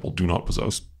 for example, do not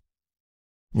possess.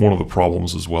 One of the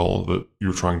problems as well that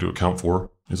you're trying to account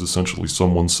for is essentially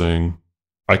someone saying,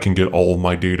 I can get all of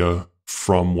my data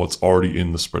from what's already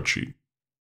in the spreadsheet.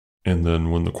 And then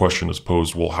when the question is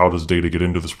posed, well, how does data get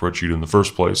into the spreadsheet in the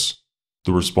first place?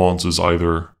 The response is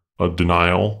either a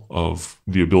denial of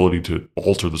the ability to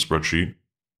alter the spreadsheet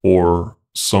or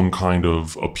some kind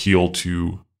of appeal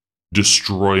to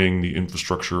destroying the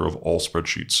infrastructure of all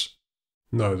spreadsheets.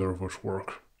 Neither of which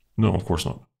work. No, of course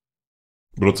not.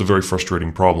 But it's a very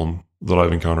frustrating problem that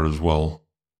I've encountered as well,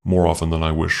 more often than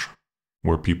I wish,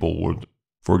 where people would,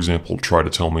 for example, try to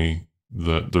tell me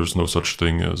that there's no such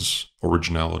thing as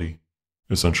originality.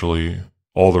 Essentially,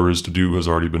 all there is to do has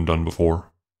already been done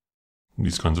before.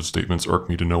 These kinds of statements irk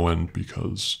me to no end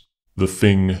because the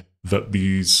thing that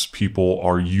these people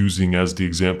are using as the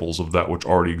examples of that which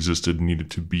already existed needed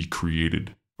to be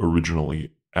created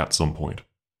originally at some point.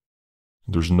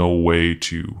 There's no way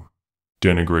to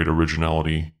denigrate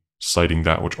originality citing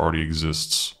that which already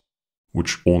exists,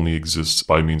 which only exists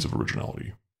by means of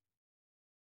originality.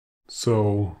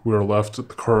 So we're left at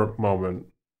the current moment,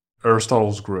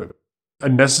 Aristotle's grid, a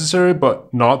necessary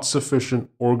but not sufficient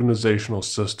organizational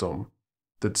system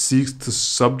that seeks to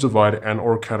subdivide and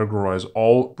or categorize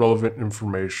all relevant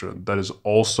information that is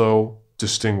also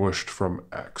distinguished from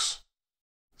X.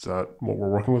 Is that what we're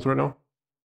working with right now?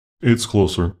 It's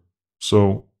closer.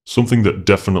 So something that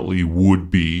definitely would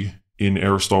be in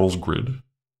Aristotle's grid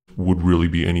would really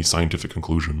be any scientific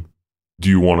conclusion. Do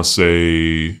you want to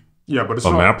say but it's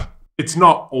a map? It's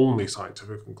not only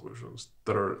scientific conclusions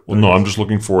that are... Well, no, I'm just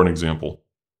looking for an example.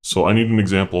 So I need an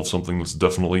example of something that's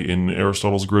definitely in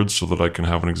Aristotle's grid so that I can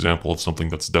have an example of something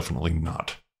that's definitely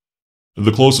not.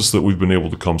 The closest that we've been able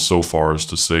to come so far is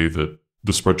to say that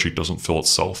the spreadsheet doesn't fill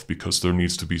itself because there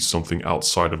needs to be something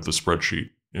outside of the spreadsheet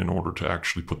in order to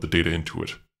actually put the data into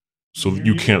it. So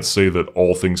you can't say that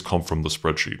all things come from the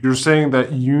spreadsheet. You're saying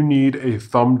that you need a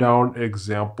thumb-down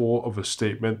example of a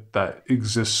statement that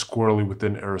exists squarely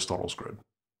within Aristotle's grid.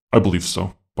 I believe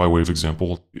so. By way of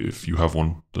example, if you have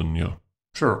one, then yeah.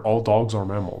 Sure, all dogs are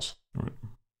mammals. All right.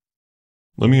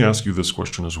 Let me ask you this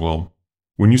question as well.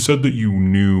 When you said that you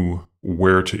knew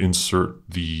where to insert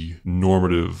the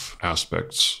normative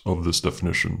aspects of this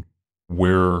definition,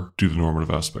 where do the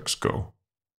normative aspects go?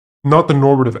 Not the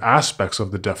normative aspects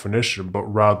of the definition, but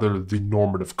rather the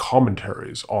normative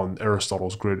commentaries on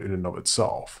Aristotle's grid in and of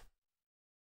itself.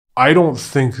 I don't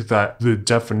think that the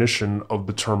definition of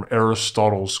the term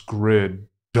Aristotle's grid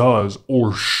does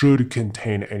or should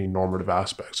contain any normative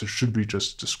aspects. It should be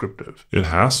just descriptive. It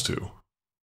has to.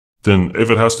 Then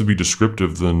if it has to be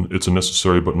descriptive, then it's a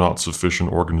necessary but not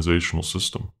sufficient organizational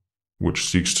system, which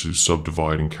seeks to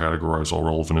subdivide and categorize all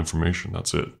relevant information.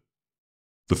 That's it.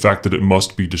 The fact that it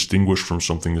must be distinguished from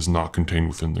something is not contained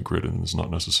within the grid and is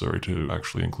not necessary to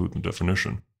actually include in the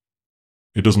definition.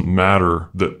 It doesn't matter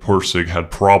that Persig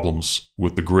had problems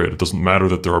with the grid. It doesn't matter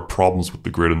that there are problems with the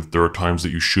grid and that there are times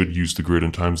that you should use the grid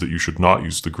and times that you should not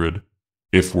use the grid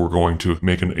if we're going to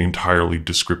make an entirely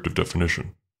descriptive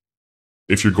definition.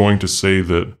 If you're going to say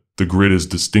that the grid is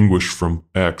distinguished from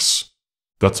X,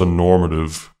 that's a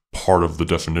normative part of the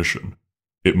definition.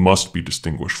 It must be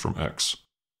distinguished from X.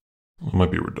 It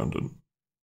might be redundant.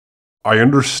 I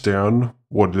understand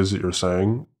what it is that you're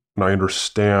saying, and I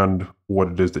understand what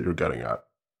it is that you're getting at.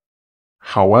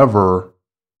 However,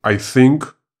 I think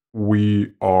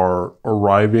we are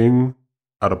arriving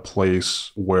at a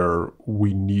place where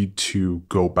we need to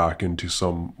go back into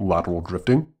some lateral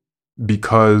drifting,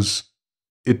 because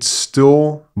it's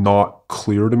still not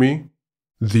clear to me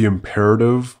the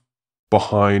imperative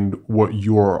behind what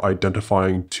you are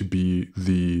identifying to be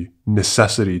the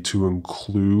necessity to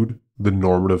include the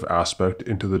normative aspect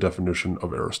into the definition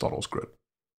of Aristotle's grid.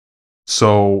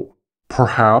 So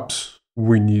perhaps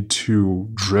we need to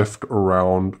drift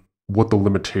around what the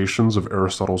limitations of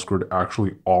Aristotle's grid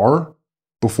actually are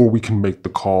before we can make the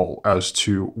call as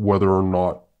to whether or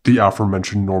not the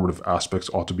aforementioned normative aspects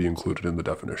ought to be included in the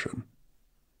definition.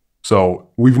 So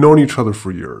we've known each other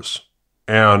for years,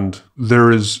 and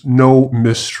there is no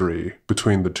mystery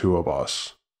between the two of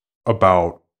us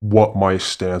about what my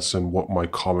stance and what my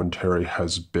commentary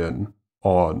has been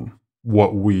on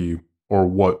what we, or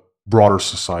what broader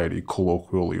society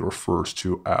colloquially refers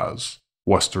to as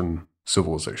Western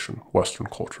civilization, Western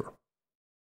culture.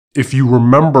 If you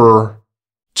remember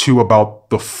to about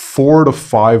the 4 to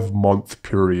 5 month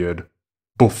period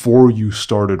before you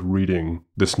started reading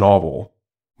this novel,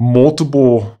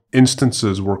 multiple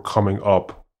instances were coming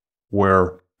up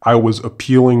where I was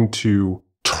appealing to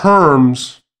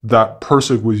terms that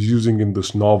Persig was using in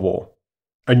this novel,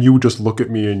 and you would just look at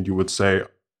me and you would say,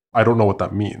 I don't know what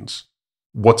that means.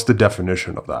 What's the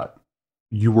definition of that?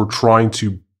 You were trying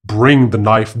to bring the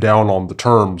knife down on the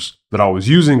terms that I was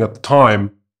using at the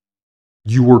time.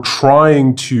 You were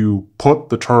trying to put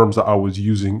the terms that I was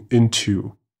using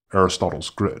into Aristotle's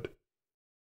grid.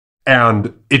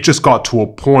 And it just got to a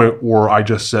point where I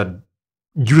just said,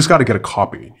 you just got to get a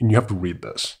copy and you have to read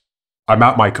this. I'm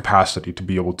at my capacity to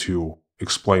be able to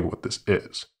explain what this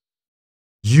is.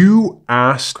 You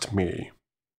asked me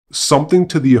something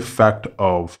to the effect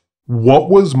of, what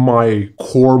was my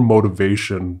core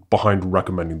motivation behind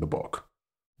recommending the book?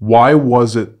 Why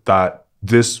was it that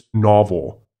this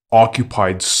novel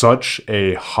occupied such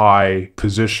a high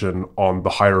position on the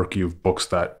hierarchy of books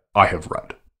that I have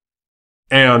read?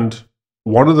 And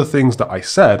one of the things that I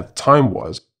said at the time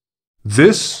was,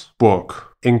 this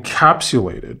book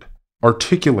encapsulated,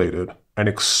 articulated, and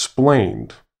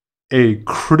explained a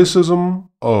criticism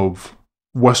of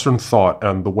Western thought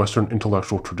and the Western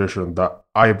intellectual tradition that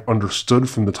I have understood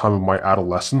from the time of my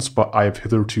adolescence, but I have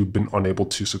hitherto been unable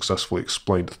to successfully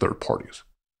explain to third parties.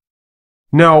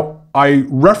 Now, I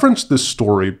referenced this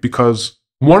story because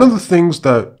one of the things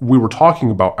that we were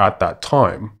talking about at that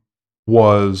time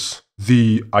was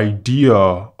the idea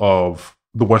of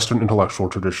the Western intellectual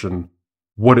tradition,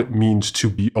 what it means to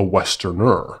be a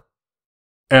Westerner.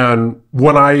 And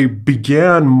when I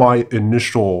began my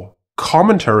initial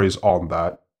commentaries on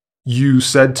that, you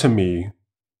said to me,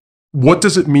 what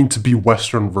does it mean to be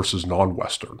Western versus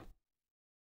non-Western?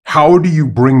 how do you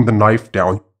bring the knife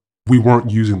down? We weren't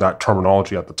using that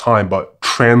terminology at the time, but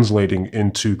translating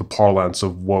into the parlance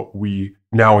of what we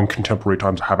now in contemporary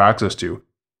times have access to.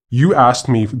 You asked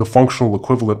me the functional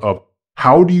equivalent of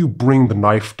how do you bring the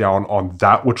knife down on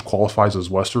that which qualifies as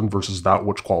Western versus that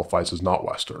which qualifies as not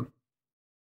Western.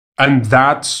 And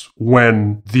that's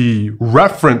when the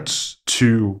reference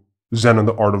to Zen and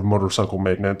the Art of Motorcycle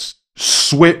Maintenance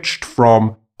switched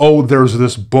from, oh, there's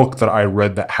this book that I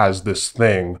read that has this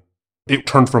thing. It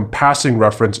turned from passing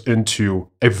reference into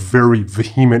a very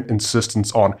vehement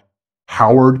insistence on,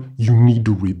 Howard, you need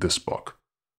to read this book.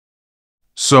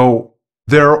 So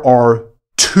there are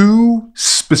two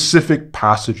specific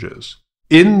passages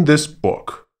in this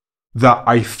book that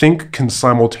I think can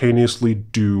simultaneously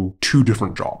do two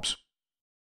different jobs.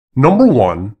 Number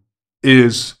one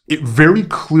is it very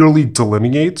clearly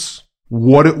delineates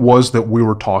what it was that we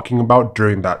were talking about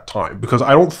during that time, because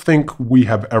I don't think we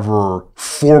have ever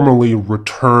formally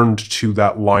returned to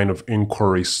that line of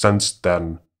inquiry since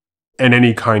then in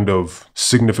any kind of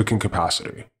significant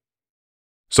capacity.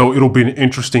 So it'll be an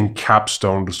interesting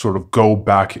capstone to sort of go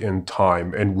back in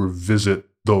time and revisit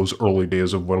those early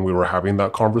days of when we were having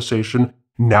that conversation,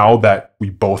 now that we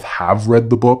both have read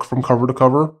the book from cover to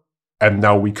cover, and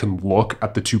now we can look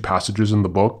at the two passages in the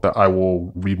book that I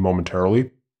will read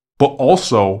momentarily. But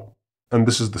also, and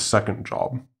this is the second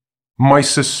job, my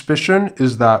suspicion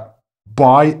is that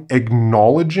by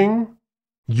acknowledging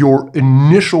your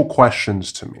initial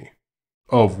questions to me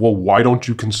of, well, why don't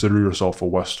you consider yourself a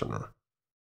Westerner?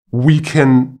 We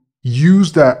can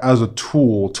use that as a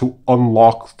tool to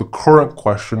unlock the current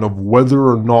question of whether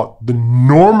or not the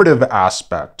normative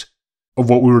aspect of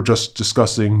what we were just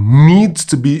discussing needs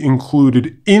to be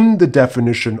included in the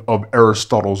definition of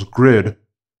Aristotle's grid,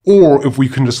 or if we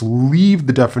can just leave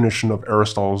the definition of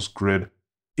Aristotle's grid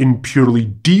in purely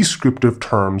descriptive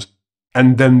terms,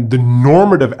 and then the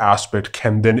normative aspect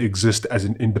can then exist as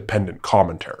an independent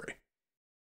commentary,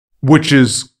 which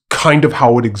is kind of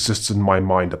how it exists in my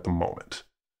mind at the moment.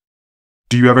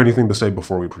 Do you have anything to say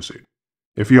before we proceed?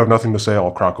 If you have nothing to say,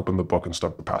 I'll crack open the book and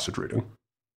start the passage reading.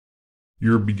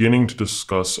 You're beginning to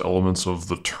discuss elements of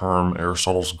the term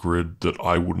Aristotle's grid that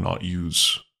I would not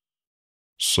use.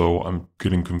 So I'm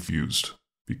getting confused,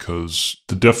 because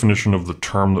the definition of the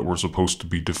term that we're supposed to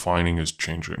be defining is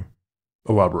changing.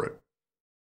 Elaborate.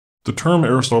 The term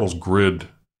Aristotle's grid,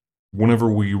 whenever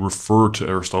we refer to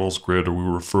Aristotle's grid or we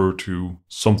refer to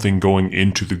something going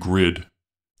into the grid,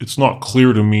 it's not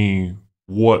clear to me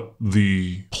what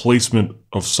the placement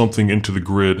of something into the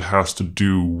grid has to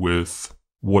do with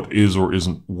what is or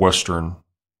isn't Western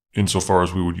insofar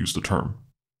as we would use the term.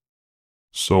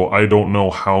 So I don't know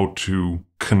how to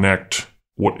connect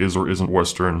what is or isn't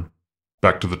Western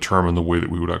back to the term in the way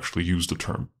that we would actually use the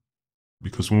term.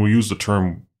 Because when we use the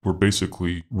term, we're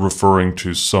basically referring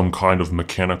to some kind of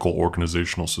mechanical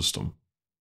organizational system.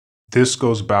 This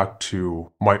goes back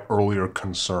to my earlier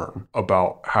concern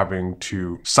about having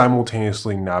to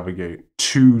simultaneously navigate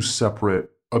two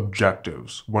separate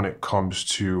objectives when it comes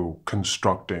to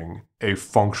constructing a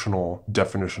functional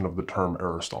definition of the term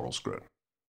Aristotle's grid.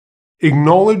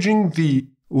 Acknowledging the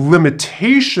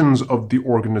limitations of the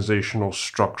organizational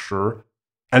structure,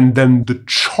 and then the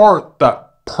chart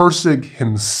that Pirsig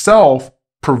himself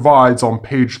provides on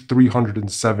page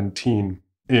 317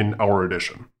 in our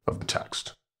edition of the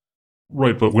text.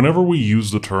 Right, but whenever we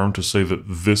use the term to say that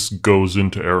this goes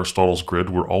into Aristotle's grid,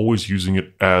 we're always using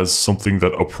it as something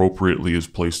that appropriately is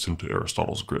placed into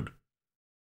Aristotle's grid.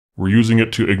 We're using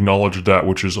it to acknowledge that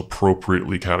which is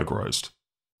appropriately categorized.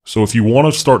 So if you want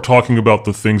to start talking about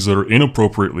the things that are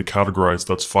inappropriately categorized,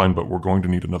 that's fine, but we're going to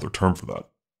need another term for that.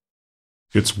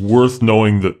 It's worth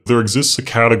knowing that there exists a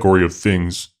category of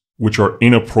things which are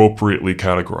inappropriately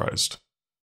categorized.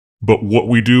 But what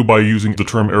we do by using the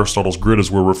term Aristotle's grid is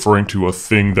we're referring to a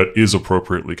thing that is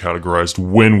appropriately categorized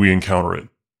when we encounter it.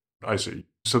 I see.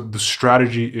 So the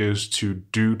strategy is to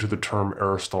do to the term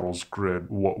Aristotle's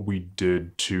grid what we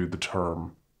did to the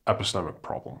term epistemic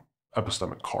problem,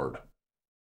 epistemic card.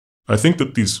 I think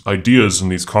that these ideas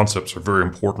and these concepts are very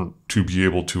important to be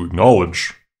able to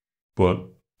acknowledge, but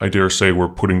I dare say we're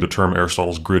putting the term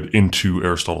Aristotle's grid into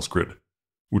Aristotle's grid,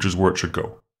 which is where it should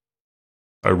go.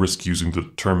 I risk using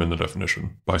the term in the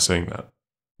definition by saying that.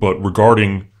 But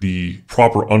regarding the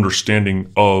proper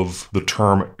understanding of the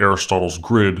term Aristotle's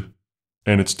grid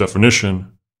and its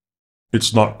definition,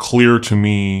 it's not clear to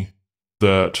me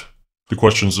that the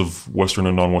questions of Western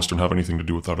and non-Western have anything to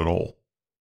do with that at all.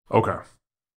 Okay.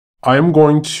 I am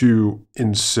going to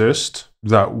insist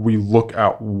that we look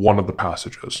at one of the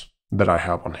passages that I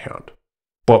have on hand.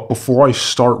 But before I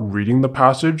start reading the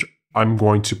passage, I'm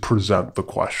going to present the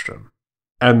question.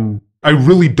 And I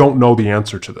really don't know the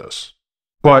answer to this.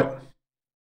 But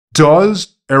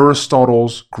does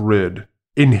Aristotle's grid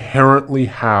inherently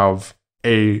have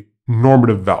a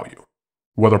normative value,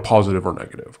 whether positive or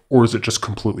negative, or is it just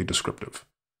completely descriptive?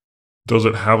 Does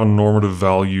it have a normative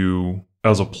value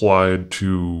as applied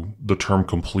to the term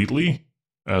completely,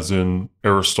 as in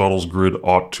Aristotle's grid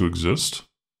ought to exist?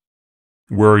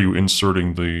 Where are you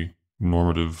inserting the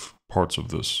normative parts of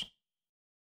this?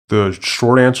 The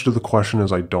short answer to the question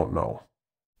is I don't know.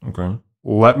 Okay.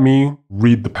 Let me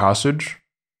read the passage,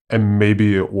 and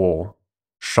maybe it will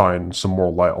shine some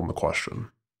more light on the question.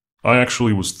 I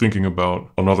actually was thinking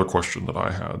about another question that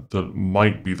I had that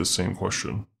might be the same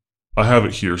question. I have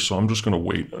it here, so I'm just going to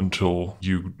wait until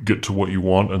you get to what you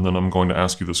want, and then I'm going to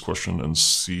ask you this question and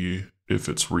see if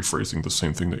it's rephrasing the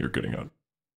same thing that you're getting at.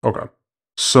 Okay.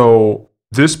 So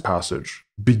this passage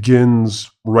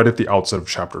begins right at the outset of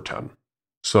chapter 10.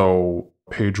 So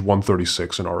page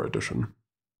 136 in our edition.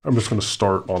 I'm just going to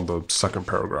start on the second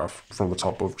paragraph from the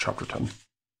top of chapter 10.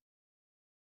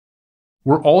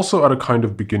 We're also at a kind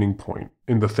of beginning point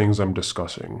in the things I'm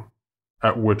discussing,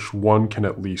 at which one can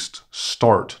at least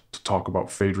start to talk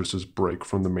about Phaedrus's break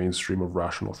from the mainstream of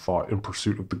rational thought in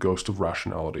pursuit of the ghost of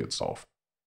rationality itself.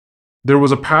 There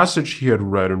was a passage he had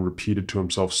read and repeated to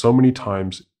himself so many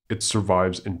times it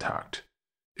survives intact.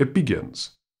 It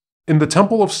begins, "In the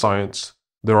temple of science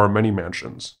there are many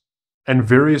mansions, and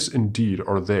various indeed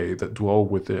are they that dwell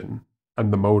within,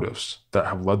 and the motives that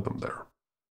have led them there.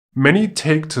 Many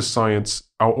take to science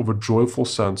out of a joyful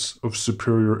sense of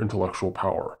superior intellectual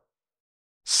power.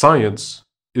 Science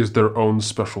is their own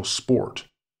special sport,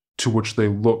 to which they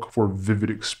look for vivid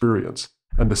experience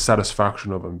and the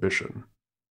satisfaction of ambition.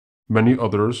 Many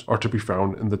others are to be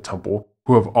found in the temple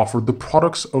who have offered the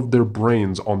products of their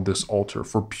brains on this altar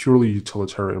for purely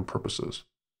utilitarian purposes.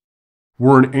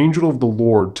 Were an angel of the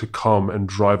Lord to come and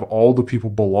drive all the people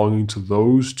belonging to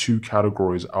those two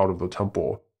categories out of the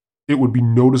temple, it would be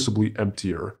noticeably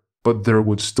emptier, but there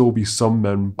would still be some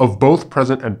men of both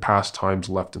present and past times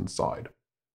left inside.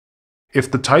 If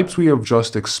the types we have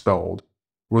just expelled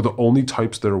were the only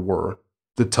types there were,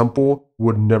 the temple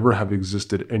would never have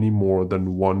existed any more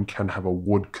than one can have a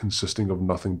wood consisting of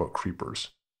nothing but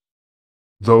creepers.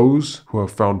 Those who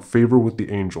have found favor with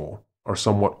the angel are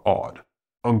somewhat odd,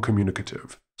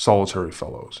 uncommunicative, solitary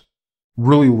fellows,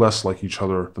 really less like each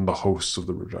other than the hosts of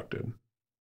the rejected.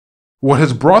 What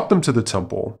has brought them to the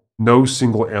temple, no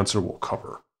single answer will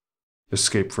cover.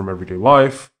 Escape from everyday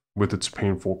life, with its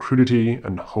painful crudity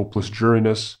and hopeless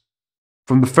dreariness,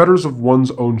 from the fetters of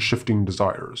one's own shifting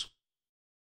desires.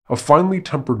 A finely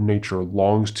tempered nature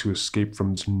longs to escape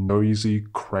from its noisy,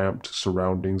 cramped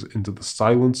surroundings into the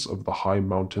silence of the high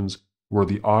mountains where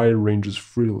the eye ranges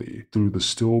freely through the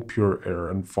still pure air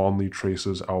and fondly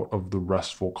traces out of the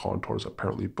restful contours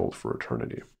apparently built for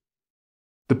eternity.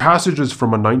 The passage is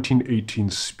from a 1918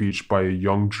 speech by a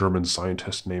young German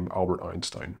scientist named Albert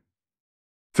Einstein.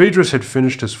 Phaedrus had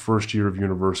finished his first year of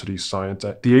university science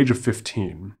at the age of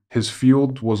 15. His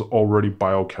field was already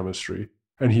biochemistry,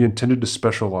 and he intended to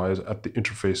specialize at the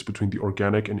interface between the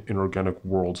organic and inorganic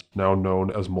worlds now known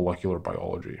as molecular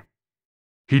biology.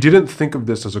 He didn't think of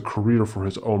this as a career for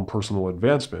his own personal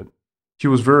advancement. He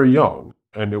was very young,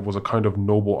 and it was a kind of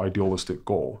noble idealistic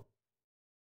goal.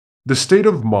 The state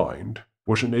of mind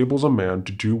which enables a man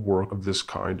to do work of this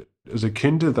kind is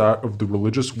akin to that of the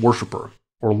religious worshipper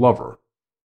or lover.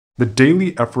 The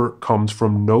daily effort comes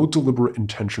from no deliberate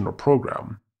intention or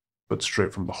program, but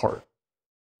straight from the heart.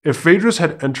 If Phaedrus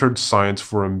had entered science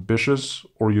for ambitious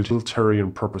or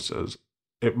utilitarian purposes,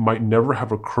 it might never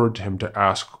have occurred to him to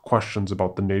ask questions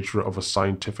about the nature of a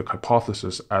scientific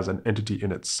hypothesis as an entity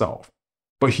in itself.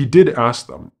 But he did ask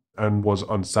them, and was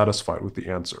unsatisfied with the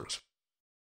answers.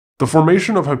 The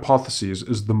formation of hypotheses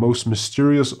is the most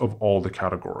mysterious of all the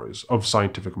categories of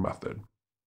scientific method.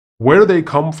 Where they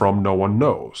come from, no one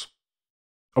knows.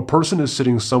 A person is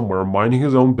sitting somewhere minding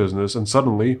his own business, and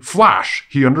suddenly, flash,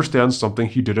 he understands something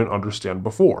he didn't understand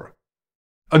before.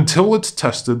 Until it's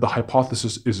tested, the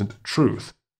hypothesis isn't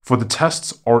truth, for the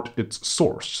tests aren't its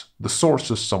source. The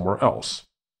source is somewhere else.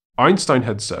 Einstein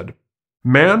had said,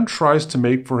 "Man tries to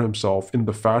make for himself in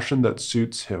the fashion that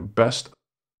suits him best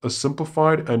a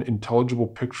simplified and intelligible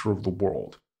picture of the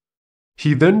world.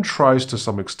 He then tries to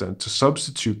some extent to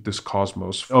substitute this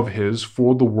cosmos of his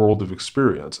for the world of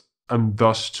experience, and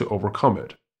thus to overcome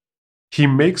it. He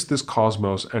makes this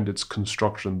cosmos and its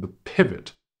construction the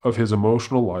pivot of his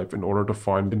emotional life in order to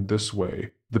find in this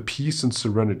way the peace and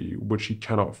serenity which he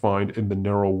cannot find in the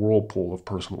narrow whirlpool of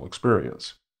personal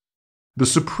experience. The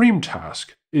supreme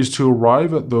task is to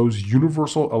arrive at those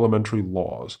universal elementary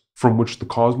laws from which the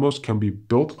cosmos can be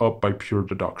built up by pure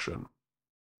deduction.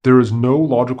 There is no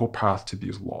logical path to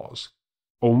these laws,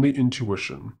 only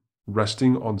intuition,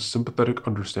 resting on sympathetic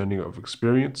understanding of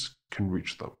experience, can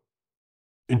reach them.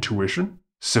 Intuition?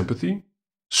 Sympathy?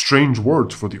 Strange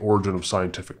words for the origin of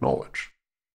scientific knowledge.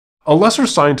 A lesser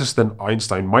scientist than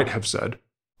Einstein might have said,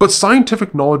 but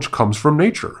scientific knowledge comes from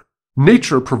nature.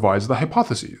 Nature provides the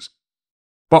hypotheses.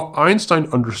 But Einstein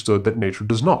understood that nature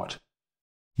does not.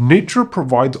 Nature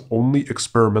provides only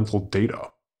experimental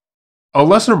data. A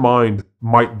lesser mind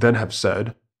might then have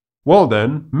said, well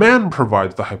then, man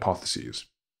provides the hypotheses.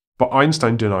 But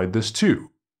Einstein denied this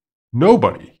too.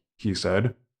 Nobody, he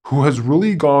said, who has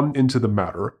really gone into the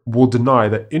matter will deny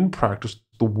that in practice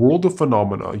the world of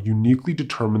phenomena uniquely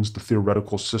determines the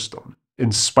theoretical system,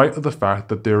 in spite of the fact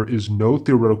that there is no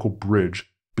theoretical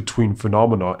bridge between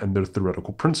phenomena and their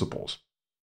theoretical principles.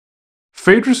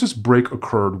 Phaedrus's break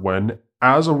occurred when,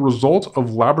 as a result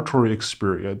of laboratory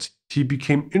experience, he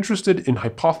became interested in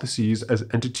hypotheses as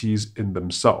entities in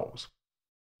themselves.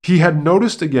 He had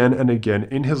noticed again and again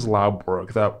in his lab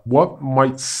work that what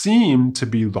might seem to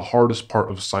be the hardest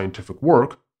part of scientific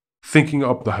work, thinking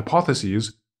up the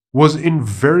hypotheses, was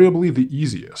invariably the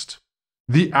easiest.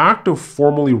 The act of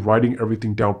formally writing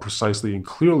everything down precisely and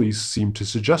clearly seemed to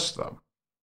suggest them.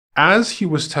 As he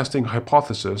was testing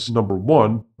hypothesis number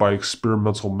 1 by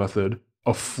experimental method,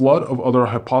 a flood of other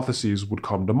hypotheses would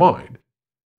come to mind.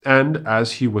 And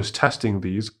as he was testing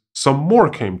these, some more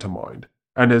came to mind.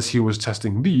 And as he was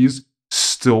testing these,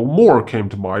 still more came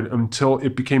to mind until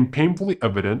it became painfully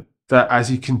evident that as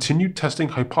he continued testing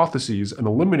hypotheses and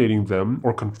eliminating them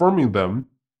or confirming them,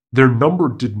 their number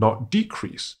did not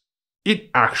decrease. It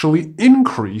actually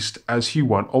increased as he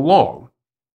went along.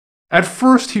 At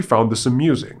first, he found this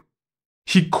amusing.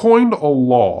 He coined a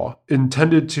law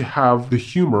intended to have the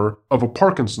humor of a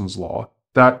Parkinson's law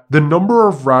that the number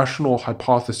of rational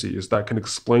hypotheses that can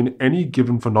explain any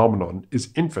given phenomenon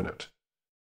is infinite.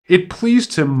 It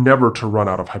pleased him never to run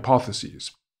out of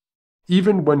hypotheses,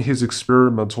 even when his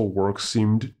experimental work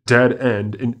seemed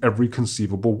dead-end in every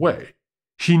conceivable way.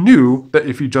 He knew that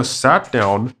if he just sat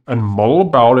down and mulled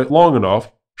about it long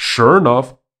enough, sure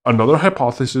enough, another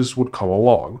hypothesis would come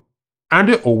along. And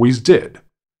it always did.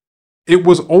 It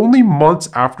was only months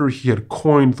after he had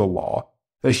coined the law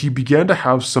that he began to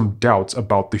have some doubts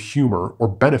about the humor or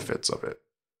benefits of it.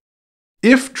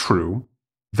 If true,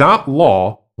 that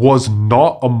law was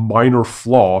not a minor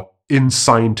flaw in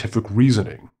scientific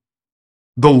reasoning.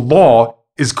 The law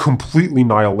is completely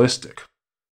nihilistic.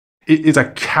 It is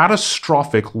a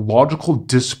catastrophic logical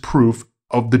disproof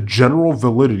of the general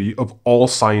validity of all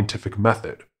scientific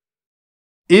method.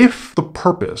 If the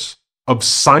purpose of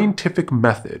scientific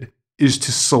method is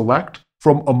to select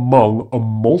from among a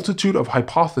multitude of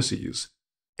hypotheses,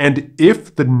 and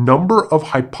if the number of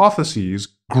hypotheses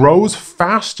grows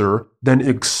faster than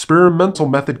experimental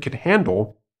method can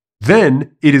handle,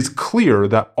 then it is clear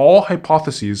that all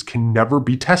hypotheses can never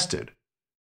be tested.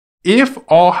 If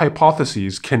all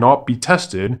hypotheses cannot be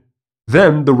tested,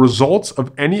 then the results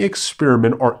of any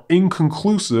experiment are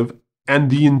inconclusive and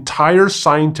the entire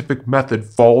scientific method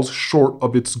falls short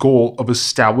of its goal of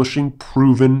establishing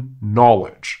proven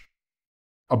knowledge.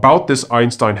 About this,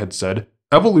 Einstein had said,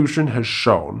 evolution has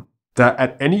shown that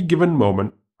at any given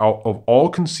moment, out of all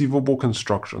conceivable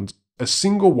constructions, a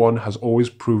single one has always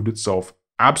proved itself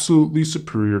absolutely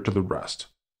superior to the rest,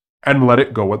 and let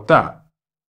it go at that.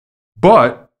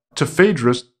 But, to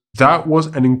Phaedrus, that was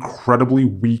an incredibly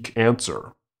weak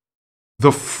answer.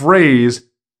 The phrase,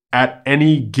 at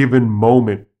any given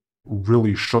moment,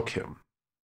 really shook him.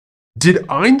 Did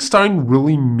Einstein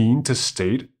really mean to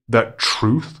state that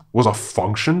truth was a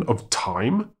function of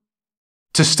time?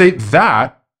 To state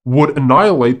that would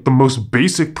annihilate the most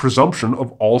basic presumption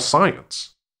of all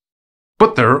science.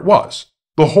 But there it was,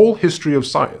 the whole history of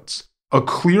science, a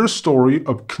clear story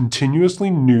of continuously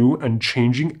new and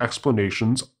changing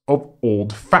explanations of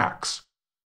old facts.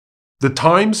 The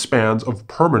time spans of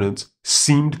permanence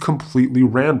seemed completely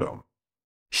random.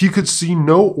 He could see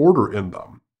no order in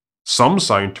them. Some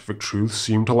scientific truths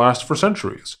seemed to last for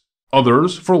centuries,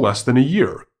 others for less than a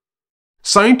year.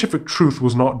 Scientific truth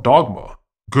was not dogma,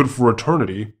 good for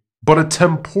eternity, but a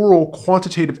temporal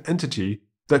quantitative entity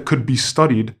that could be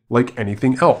studied like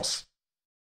anything else.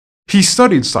 He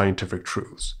studied scientific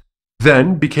truths,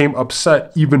 then became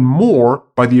upset even more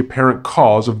by the apparent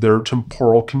cause of their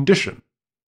temporal condition.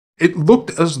 It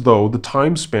looked as though the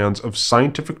time spans of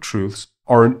scientific truths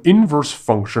are an inverse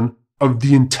function of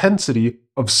the intensity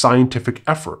of scientific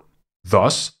effort.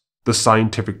 Thus, the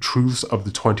scientific truths of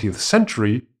the 20th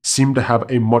century seem to have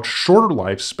a much shorter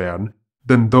lifespan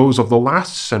than those of the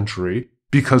last century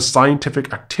because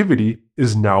scientific activity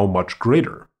is now much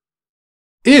greater.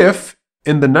 If,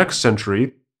 in the next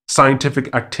century,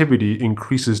 scientific activity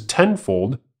increases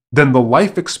tenfold, then the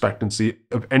life expectancy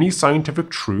of any scientific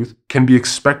truth can be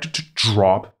expected to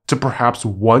drop to perhaps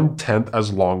 1/10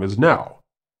 as long as now.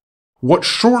 What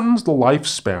shortens the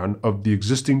lifespan of the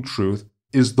existing truth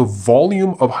is the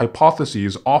volume of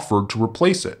hypotheses offered to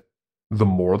replace it. The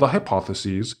more the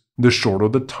hypotheses, the shorter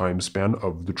the time span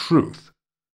of the truth.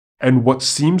 And what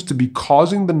seems to be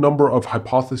causing the number of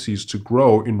hypotheses to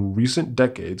grow in recent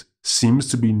decades seems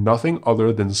to be nothing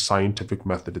other than scientific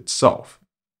method itself.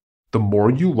 The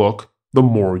more you look, the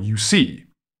more you see.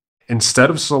 Instead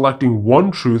of selecting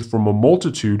one truth from a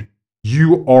multitude,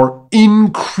 you are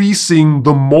increasing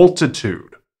the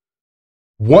multitude.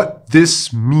 What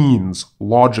this means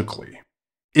logically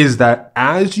is that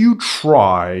as you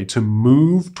try to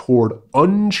move toward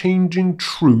unchanging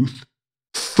truth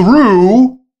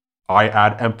through, I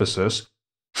add emphasis,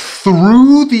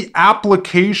 through the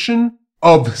application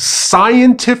of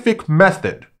scientific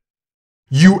method,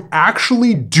 you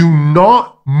actually do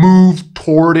not move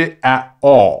toward it at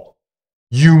all.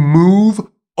 You move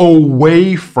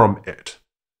away from it.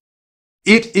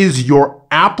 It is your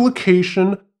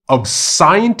application of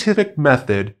scientific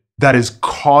method that is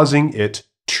causing it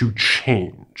to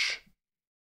change.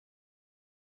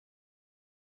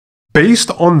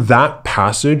 Based on that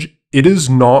passage, it is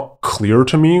not clear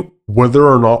to me whether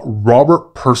or not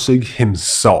Robert Pirsig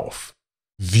himself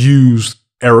views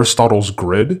Aristotle's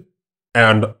grid,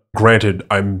 and granted,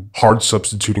 I'm hard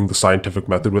substituting the scientific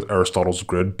method with Aristotle's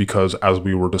grid because, as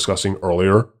we were discussing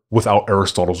earlier, without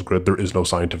Aristotle's grid, there is no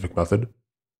scientific method.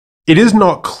 It is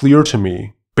not clear to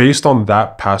me, based on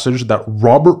that passage, that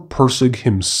Robert Pirsig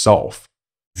himself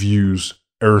views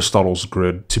Aristotle's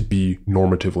grid to be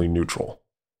normatively neutral.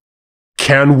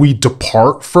 Can we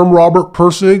depart from Robert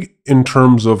Pirsig in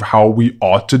terms of how we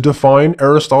ought to define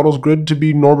Aristotle's grid to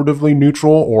be normatively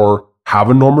neutral or have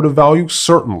a normative value?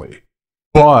 Certainly.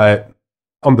 But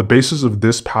on the basis of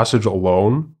this passage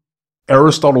alone,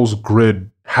 Aristotle's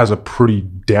grid has a pretty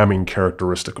damning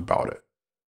characteristic about it.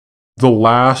 The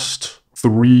last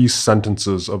 3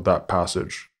 sentences of that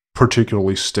passage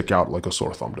particularly stick out like a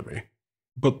sore thumb to me.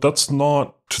 But that's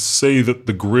not to say that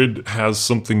the grid has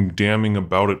something damning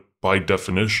about it by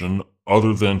definition,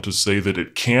 other than to say that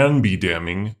it can be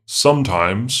damning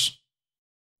sometimes.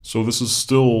 So this is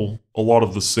still a lot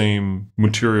of the same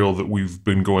material that we've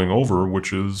been going over,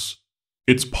 which is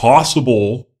it's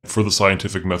possible for the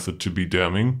scientific method to be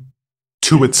damning.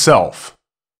 To itself.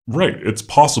 Right, it's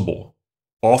possible.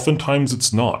 Oftentimes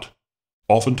it's not.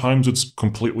 Oftentimes it's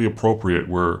completely appropriate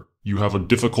where you have a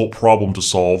difficult problem to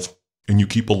solve and you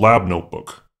keep a lab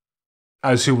notebook.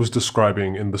 As he was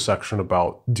describing in the section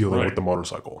about dealing Right. with the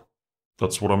motorcycle.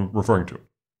 That's what I'm referring to.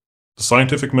 The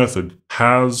scientific method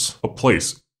has a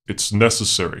place. It's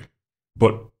necessary,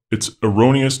 but it's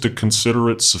erroneous to consider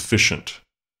it sufficient.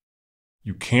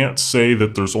 You can't say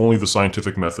that there's only the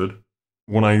scientific method.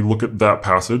 When I look at that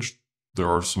passage, there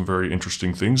are some very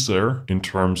interesting things there in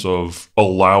terms of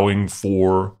allowing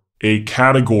for a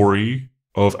category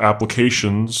of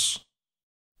applications,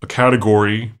 a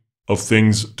category of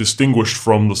things distinguished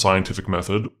from the scientific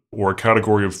method, or a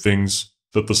category of things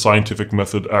that the scientific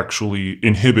method actually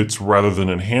inhibits rather than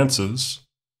enhances.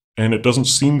 And it doesn't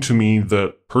seem to me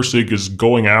that Pirsig is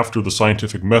going after the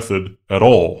scientific method at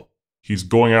all. He's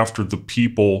going after the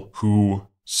people who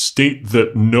state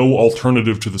that no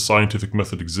alternative to the scientific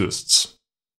method exists.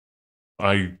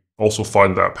 I also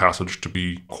find that passage to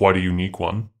be quite a unique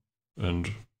one,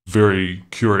 and very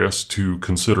curious to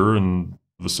consider in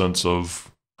the sense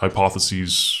of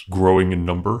hypotheses growing in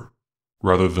number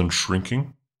rather than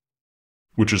shrinking,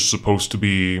 which is supposed to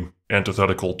be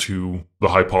antithetical to the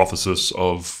hypothesis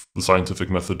of the scientific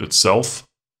method itself,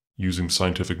 using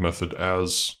scientific method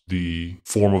as the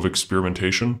form of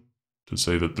experimentation, to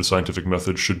say that the scientific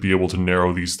method should be able to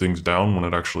narrow these things down when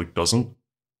it actually doesn't.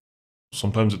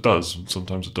 Sometimes it does, and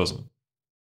sometimes it doesn't.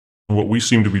 And what we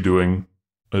seem to be doing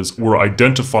is we're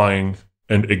identifying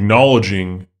and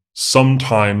acknowledging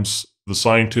sometimes the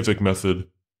scientific method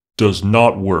does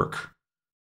not work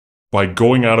by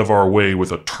going out of our way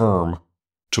with a term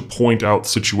to point out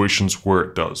situations where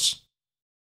it does.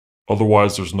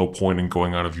 Otherwise, there's no point in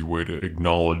going out of your way to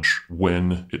acknowledge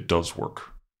when it does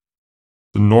work.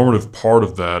 The normative part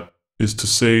of that is to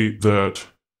say that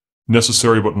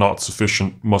necessary but not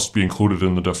sufficient must be included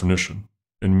in the definition,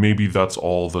 and maybe that's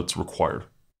all that's required.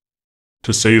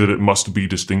 To say that it must be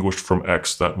distinguished from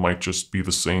X, that might just be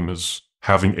the same as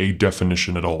having a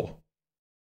definition at all.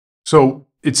 So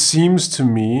It seems to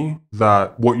me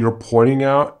that what you're pointing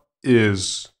out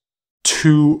is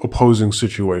two opposing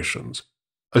situations.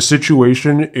 A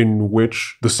situation in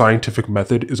which the scientific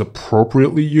method is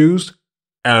appropriately used,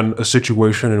 and a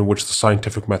situation in which the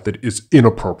scientific method is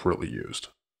inappropriately used.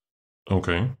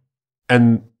 Okay.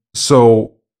 And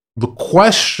so the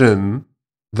question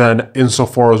then,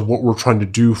 insofar as what we're trying to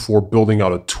do for building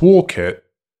out a toolkit,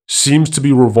 seems to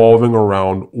be revolving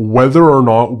around whether or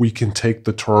not we can take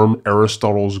the term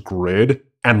Aristotle's grid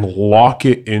and lock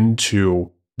it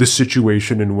into the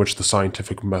situation in which the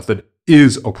scientific method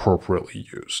is appropriately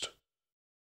used.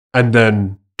 And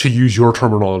then, to use your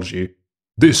terminology,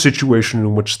 the situation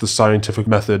in which the scientific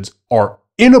methods are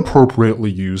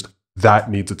inappropriately used, that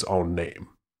needs its own name.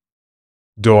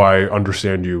 Do I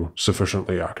understand you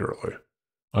sufficiently accurately?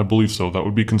 I believe so. That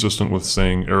would be consistent with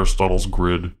saying Aristotle's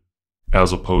grid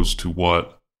as opposed to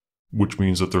what, which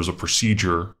means that there's a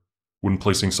procedure when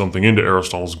placing something into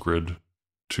Aristotle's grid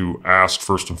to ask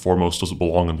first and foremost, does it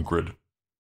belong in the grid?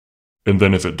 And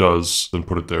then if it does, then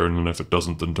put it there, and then if it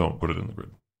doesn't, then don't put it in the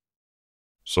grid.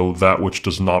 So that which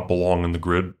does not belong in the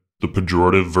grid, the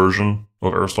pejorative version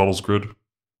of Aristotle's grid,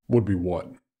 Would be what?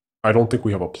 I don't think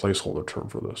we have a placeholder term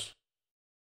for this.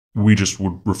 we just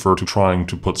would refer to trying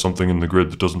to put something in the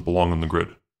grid that doesn't belong in the grid.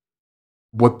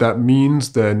 What that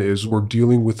means then is we're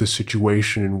dealing with a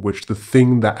situation in which the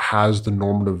thing that has the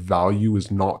normative value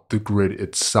is not the grid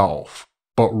itself,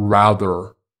 but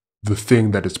rather the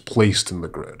thing that is placed in the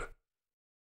grid.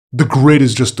 The grid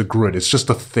is just the grid. It's just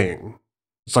a thing.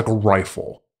 It's like a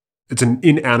rifle. It's an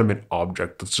inanimate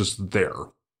object that's just there.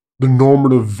 The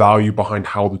normative value behind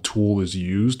how the tool is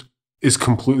used is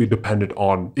completely dependent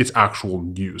on its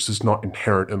actual use. It's not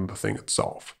inherent in the thing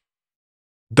itself.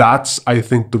 That's, I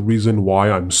think, the reason why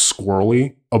I'm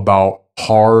squirrely about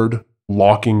hard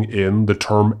locking in the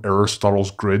term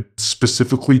Aristotle's grid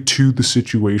specifically to the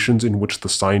situations in which the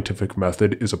scientific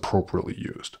method is appropriately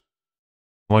used.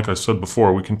 Like I said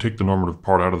before, we can take the normative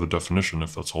part out of the definition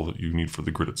if that's all that you need for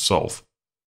the grid itself.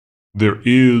 There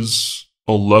is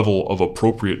a level of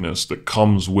appropriateness that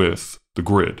comes with the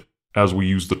grid as we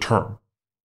use the term.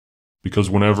 Because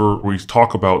whenever we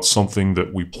talk about something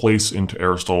that we place into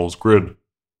Aristotle's grid,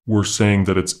 we're saying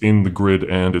that it's in the grid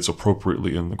and it's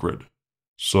appropriately in the grid.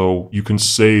 So you can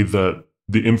say that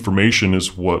the information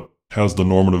is what has the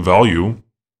normative value.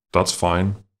 That's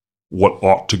fine. What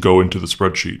ought to go into the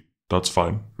spreadsheet. That's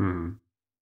fine.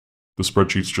 The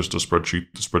spreadsheet's just a spreadsheet.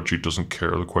 The spreadsheet doesn't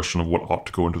care. The question of what ought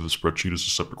to go into the spreadsheet is a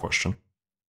separate question.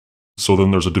 So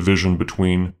then there's a division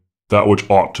between that which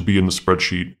ought to be in the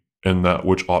spreadsheet and that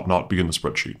which ought not be in the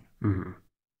spreadsheet.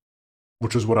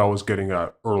 Which is what I was getting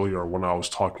at earlier when I was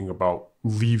talking about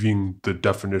leaving the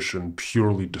definition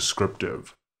purely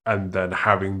descriptive and then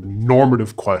having the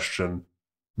normative question,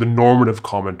 the normative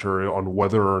commentary on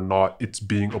whether or not it's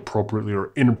being appropriately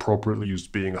or inappropriately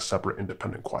used being a separate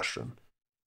independent question.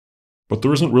 But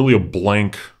there isn't really a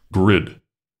blank grid.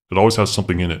 It always has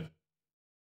something in it.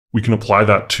 We can apply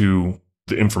that to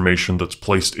the information that's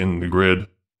placed in the grid.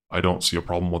 I don't see a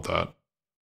problem with that.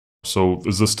 So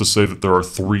is this to say that there are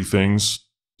three things?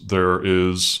 There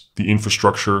is the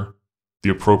infrastructure, the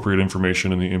appropriate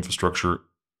information in the infrastructure,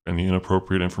 and the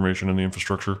inappropriate information in the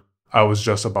infrastructure? I was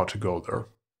just about to go there.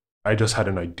 I just had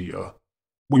an idea.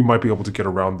 We might be able to get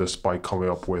around this by coming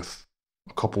up with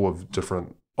a couple of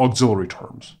different auxiliary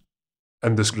terms.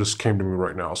 And this just came to me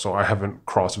right now, so I haven't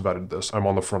cross-vetted this. I'm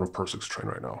on the front of Persig's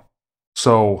train right now.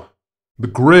 So the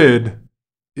grid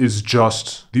is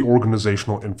just the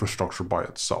organizational infrastructure by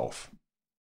itself.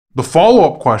 The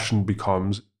follow-up question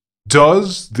becomes,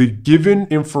 does the given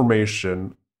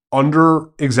information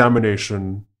under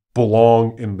examination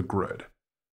belong in the grid?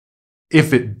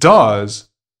 If it does,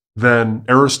 then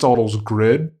Aristotle's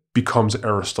grid becomes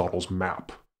Aristotle's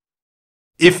map.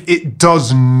 If it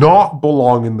does not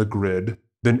belong in the grid,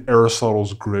 then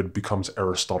Aristotle's grid becomes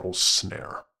Aristotle's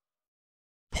snare.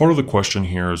 Part of the question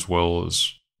here as well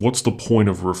is, what's the point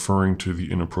of referring to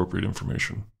the inappropriate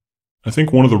information? I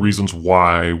think one of the reasons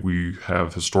why we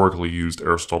have historically used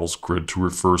Aristotle's grid to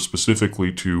refer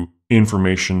specifically to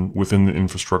information within the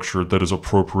infrastructure that is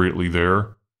appropriately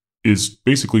there is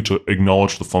basically to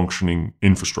acknowledge the functioning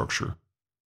infrastructure.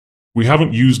 We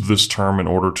haven't used this term in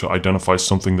order to identify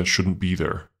something that shouldn't be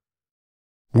there.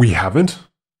 We haven't?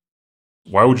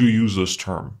 Why would you use this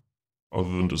term other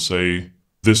than to say,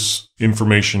 this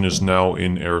information is now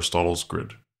in Aristotle's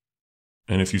grid?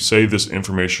 And if you say this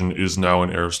information is now in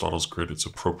Aristotle's grid, it's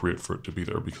appropriate for it to be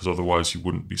there, because otherwise you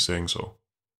wouldn't be saying so.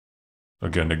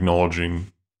 Again,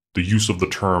 acknowledging the use of the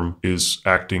term is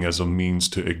acting as a means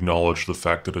to acknowledge the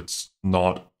fact that it's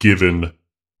not given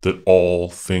that all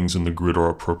things in the grid are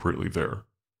appropriately there.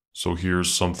 So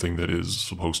here's something that is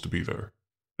supposed to be there.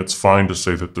 It's fine to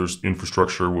say that there's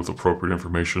infrastructure with appropriate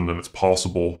information, and it's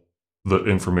possible that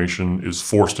information is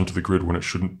forced into the grid when it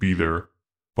shouldn't be there.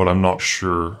 But I'm not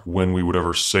sure when we would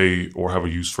ever say or have a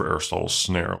use for Aristotle's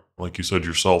snare. Like you said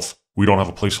yourself, we don't have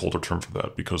a placeholder term for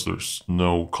that because there's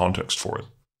no context for it.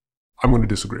 I'm going to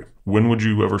disagree. When would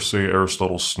you ever say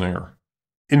Aristotle's snare?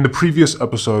 In the previous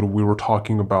episode, we were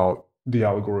talking about the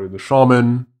allegory of the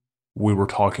shaman. We were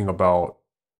talking about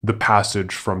the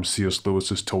passage from C.S.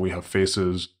 Lewis's Till We Have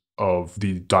Faces of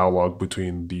the dialogue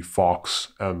between the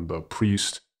fox and the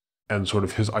priest, and sort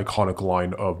of his iconic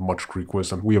line of much Greek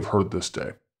wisdom we have heard this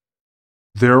day.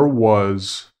 There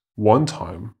was one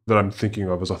time that I'm thinking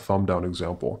of as a thumb down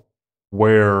example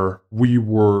where we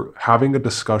were having a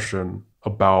discussion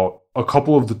about a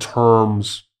couple of the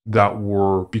terms that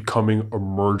were becoming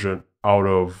emergent out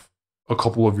of a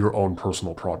couple of your own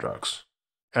personal projects.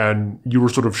 And you were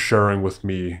sort of sharing with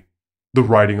me the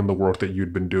writing and the work that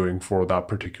you'd been doing for that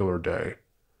particular day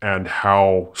and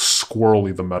how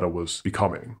squirrely the meta was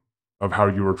becoming, of how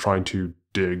you were trying to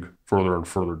dig further and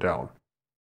further down.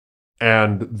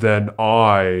 And then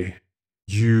I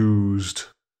used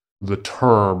the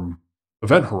term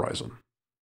event horizon.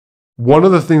 One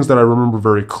of the things that I remember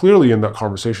very clearly in that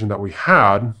conversation that we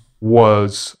had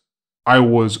was I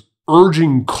was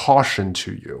urging caution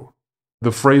to you.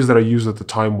 The phrase that I used at the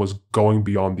time was going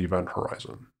beyond the event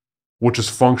horizon, which is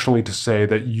functionally to say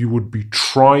that you would be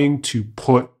trying to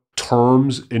put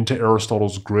terms into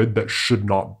Aristotle's grid that should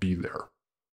not be there.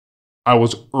 I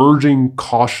was urging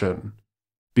caution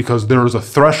because there is a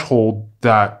threshold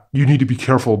that you need to be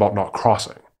careful about not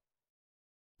crossing.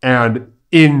 And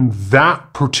in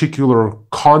that particular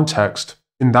context,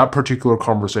 in that particular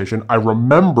conversation, I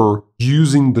remember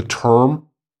using the term,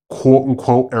 quote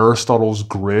unquote, Aristotle's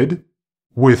grid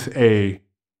with a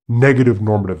negative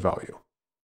normative value.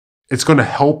 It's going to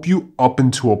help you up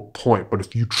into a point, but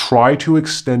if you try to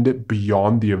extend it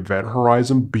beyond the event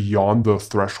horizon, beyond the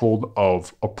threshold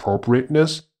of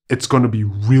appropriateness, it's going to be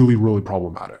really, really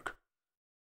problematic.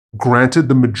 Granted,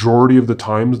 the majority of the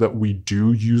times that we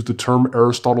do use the term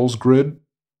Aristotle's grid,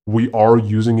 we are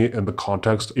using it in the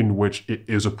context in which it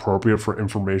is appropriate for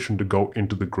information to go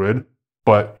into the grid.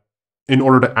 But in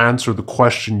order to answer the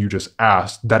question you just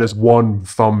asked, that is one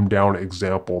thumb down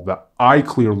example that I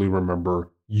clearly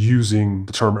remember using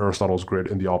the term Aristotle's grid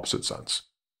in the opposite sense.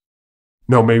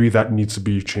 Now, maybe that needs to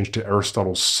be changed to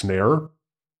Aristotle's snare.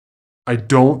 I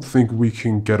don't think we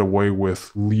can get away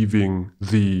with leaving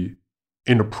the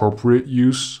inappropriate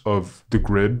use of the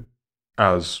grid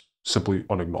as simply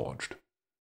unacknowledged.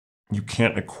 You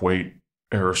can't equate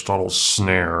Aristotle's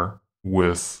snare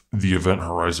with the event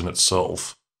horizon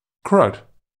itself. Correct.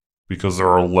 Because there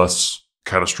are less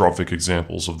catastrophic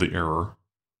examples of the error,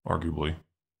 arguably.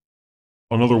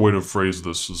 Another way to phrase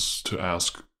this is to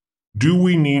ask, do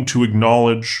we need to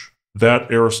acknowledge that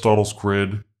Aristotle's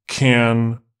grid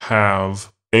can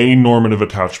have a normative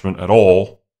attachment at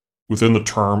all within the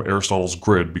term Aristotle's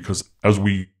grid? Because as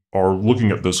we are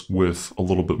looking at this with a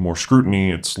little bit more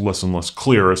scrutiny, it's less and less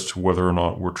clear as to whether or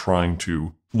not we're trying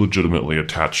to legitimately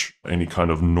attach any kind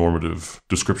of normative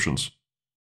descriptions.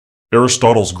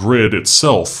 Aristotle's grid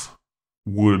itself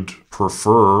would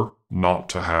prefer not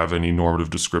to have any normative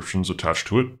descriptions attached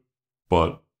to it,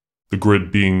 but the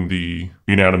grid being the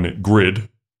inanimate grid,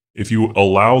 if you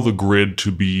allow the grid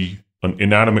to be an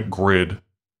inanimate grid,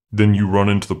 then you run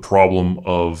into the problem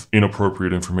of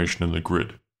inappropriate information in the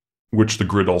grid, which the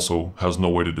grid also has no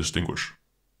way to distinguish.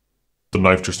 The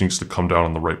knife just needs to come down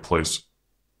in the right place.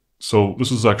 So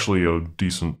this is actually a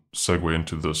decent segue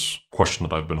into this question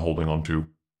that I've been holding on to,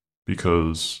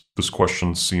 because this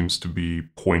question seems to be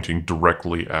pointing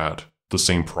directly at the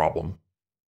same problem.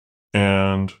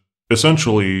 And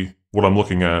essentially, what I'm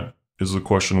looking at is a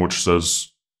question which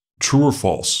says, true or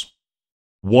false,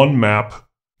 one map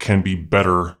can be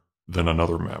better than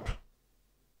another map.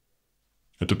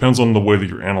 It depends on the way that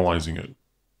you're analyzing it,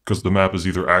 because the map is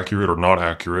either accurate or not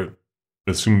accurate.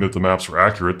 Assuming that the maps are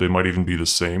accurate, they might even be the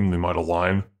same, they might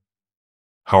align.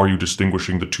 How are you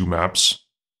distinguishing the two maps?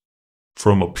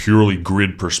 From a purely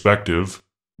grid perspective,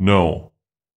 no.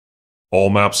 All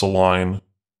maps align,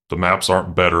 the maps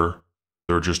aren't better,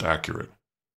 they're just accurate.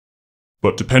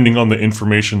 But depending on the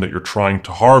information that you're trying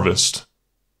to harvest,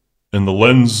 and the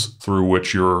lens through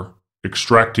which you're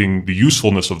extracting the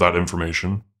usefulness of that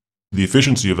information, the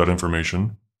efficiency of that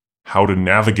information, how to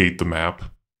navigate the map,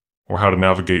 or how to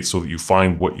navigate so that you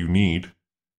find what you need,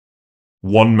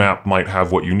 one map might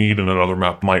have what you need and another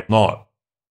map might not.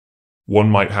 One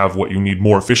might have what you need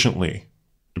more efficiently,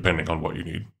 depending on what you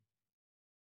need.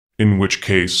 In which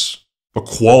case, a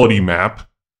quality map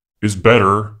is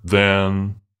better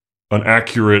than an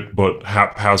accurate but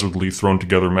haphazardly thrown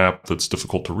together map that's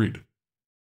difficult to read.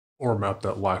 Or a map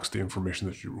that lacks the information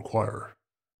that you require.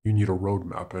 You need a road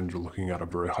map, and you're looking at a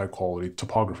very high-quality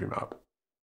topography map.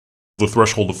 The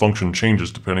threshold of function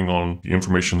changes depending on the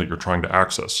information that you're trying to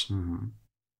access. Mm-hmm.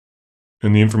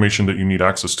 And the information that you need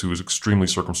access to is extremely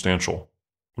circumstantial,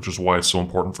 which is why it's so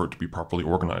important for it to be properly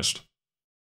organized.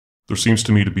 There seems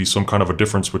to me to be some kind of a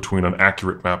difference between an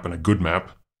accurate map and a good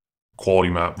map, quality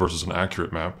map versus an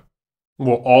accurate map.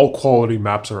 Well, all quality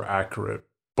maps are accurate,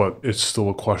 but it's still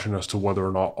a question as to whether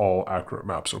or not all accurate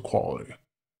maps are quality.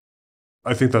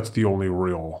 I think that's the only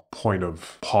real point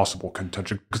of possible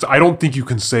contention, because I don't think you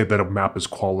can say that a map is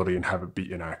quality and have it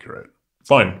be inaccurate.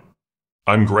 Fine.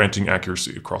 I'm granting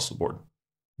accuracy across the board,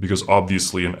 because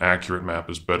obviously an accurate map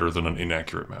is better than an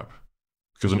inaccurate map,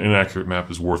 because an inaccurate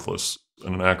map is worthless,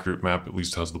 and an accurate map at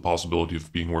least has the possibility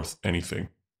of being worth anything.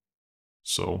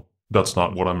 So that's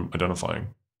not what I'm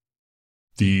identifying.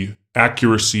 The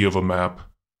accuracy of a map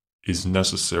is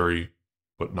necessary,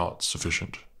 but not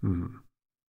sufficient. Mm-hmm.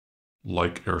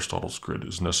 Like Aristotle's grid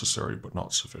is necessary, but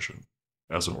not sufficient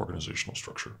as an organizational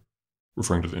structure,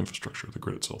 referring to the infrastructure, the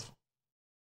grid itself.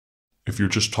 If you're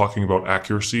just talking about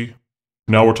accuracy,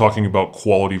 now we're talking about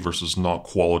quality versus not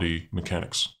quality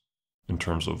mechanics in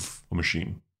terms of a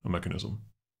machine, a mechanism.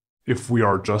 If we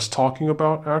are just talking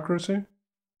about accuracy,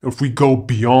 if we go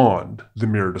beyond the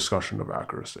mere discussion of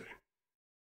accuracy,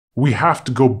 we have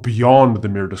to go beyond the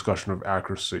mere discussion of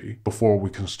accuracy before we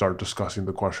can start discussing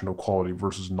the question of quality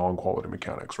versus non-quality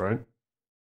mechanics, right?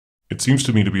 It seems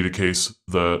to me to be the case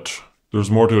that there's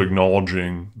more to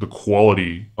acknowledging the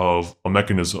quality of a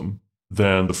mechanism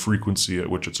than the frequency at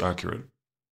which it's accurate.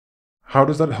 How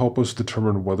does that help us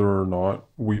determine whether or not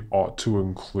we ought to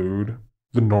include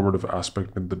the normative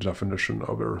aspect in the definition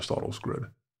of Aristotle's grid?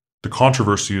 The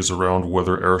controversy is around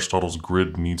whether Aristotle's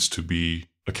grid needs to be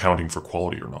accounting for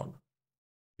quality or not.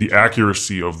 The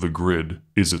accuracy of the grid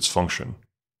is its function.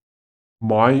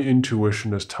 My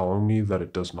intuition is telling me that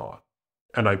it does not.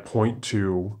 And I point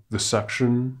to the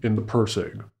section in the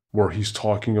Persig where he's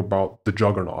talking about the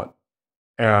juggernaut.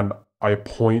 And I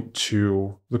point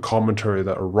to the commentary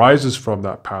that arises from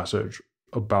that passage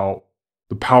about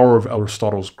the power of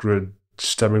Aristotle's grid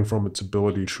stemming from its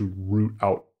ability to root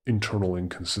out internal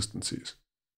inconsistencies.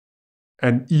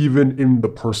 And even in the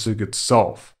Persig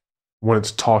itself, when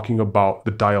it's talking about the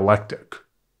dialectic,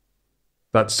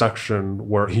 that section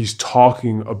where he's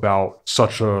talking about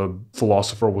such a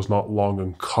philosopher was not long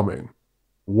in coming,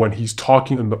 when he's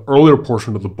talking in the earlier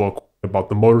portion of the book about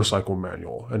the motorcycle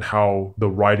manual and how the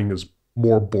writing is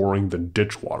more boring than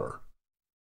ditch water,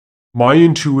 my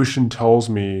intuition tells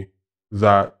me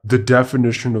that the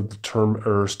definition of the term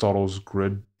Aristotle's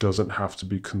grid doesn't have to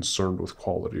be concerned with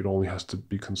quality. It only has to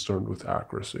be concerned with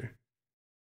accuracy.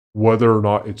 Whether or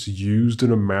not it's used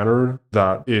in a manner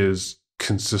that is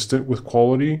consistent with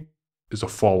quality is a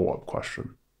follow-up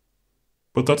question.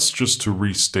 But that's just to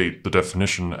restate the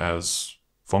definition as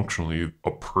functionally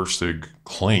a Persig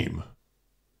claim,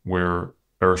 where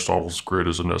Aristotle's grid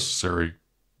is a necessary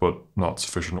but not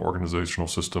sufficient organizational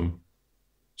system,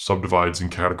 subdivides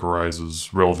and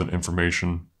categorizes relevant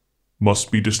information,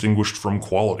 must be distinguished from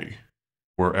quality,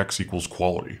 where X equals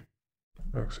quality.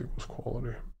 X equals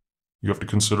quality. You have to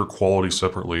consider quality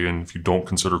separately, and if you don't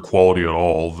consider quality at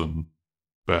all, then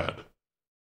bad.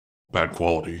 Bad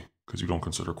quality, because you don't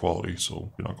consider quality,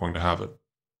 so you're not going to have it.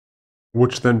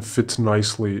 Which then fits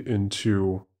nicely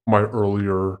into my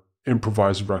earlier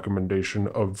improvised recommendation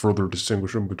of further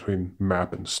distinguishing between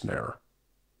map and snare.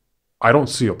 I don't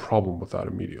see a problem with that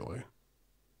immediately.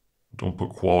 Don't put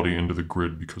quality into the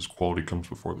grid because quality comes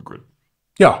before the grid.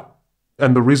 Yeah.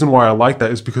 And the reason why I like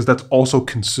that is because that's also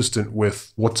consistent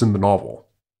with what's in the novel.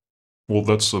 Well,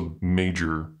 that's a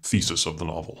major thesis of the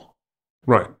novel.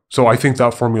 Right. So I think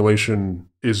that formulation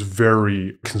is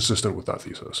very consistent with that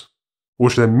thesis.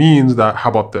 Which then means that, how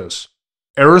about this?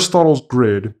 Aristotle's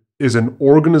grid is an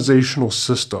organizational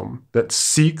system that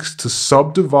seeks to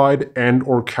subdivide and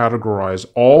or categorize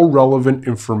all relevant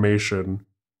information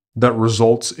that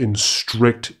results in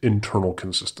strict internal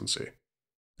consistency.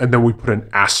 And then we put an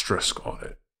asterisk on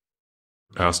it.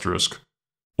 Asterisk.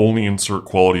 Only insert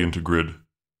quality into grid.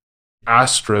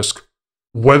 Asterisk.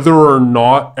 Whether or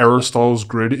not Aristotle's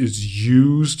grid is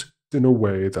used in a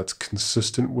way that's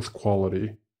consistent with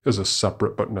quality is a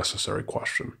separate but necessary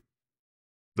question.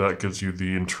 That gives you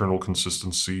the internal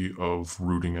consistency of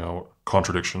rooting out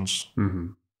contradictions,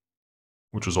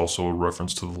 which is also a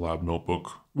reference to the lab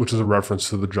notebook. Which is a reference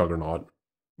to the juggernaut.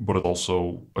 But it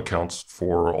also accounts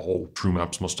for all true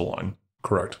maps must align.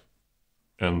 Correct.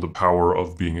 And the power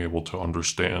of being able to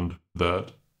understand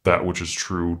that that which is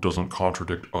true doesn't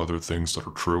contradict other things that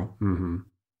are true,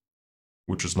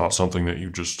 which is not something that you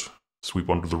just sweep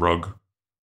under the rug.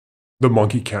 The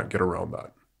monkey can't get around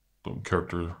that. The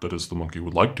character that is the monkey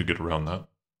would like to get around that,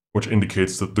 which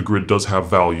indicates that the grid does have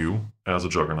value as a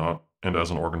juggernaut and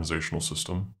as an organizational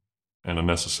system, and a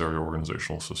necessary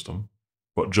organizational system.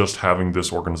 But just having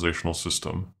this organizational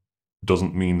system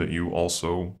doesn't mean that you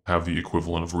also have the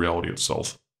equivalent of reality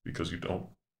itself, because you don't.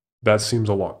 That seems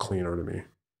a lot cleaner to me.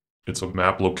 It's a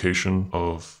map location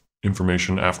of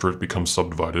information after it becomes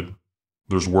subdivided.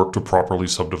 There's work to properly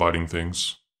subdividing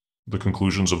things. The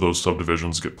conclusions of those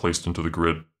subdivisions get placed into the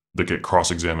grid that get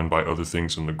cross-examined by other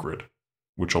things in the grid,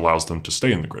 which allows them to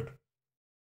stay in the grid.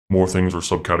 More things are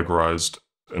subcategorized,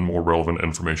 and more relevant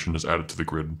information is added to the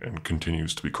grid and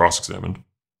continues to be cross-examined.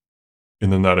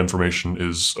 And then that information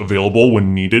is available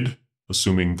when needed,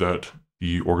 assuming that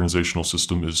the organizational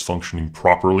system is functioning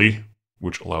properly,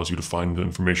 which allows you to find the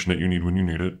information that you need when you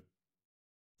need it.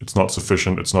 It's not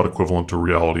sufficient, it's not equivalent to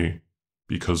reality,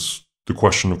 because the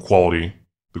question of quality,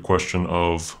 the question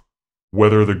of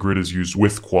whether the grid is used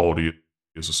with quality,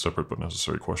 is a separate but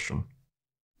necessary question.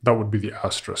 That would be the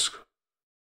asterisk.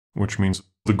 Which means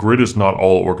the grid is not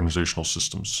all organizational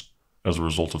systems as a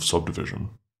result of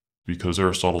subdivision, because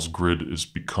Aristotle's grid is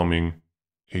becoming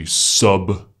a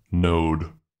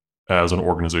sub-node as an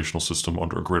organizational system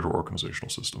under a greater organizational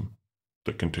system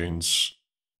that contains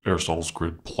Aristotle's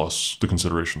grid plus the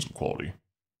considerations of quality.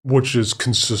 Which is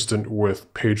consistent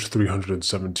with page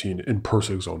 317 in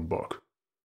Persig's own book.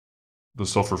 The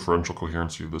self-referential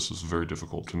coherency of this is very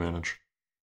difficult to manage.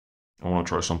 I want to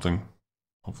try something.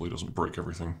 Hopefully it doesn't break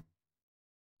everything.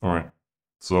 Alright,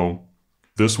 so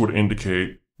this would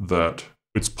indicate that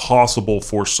it's possible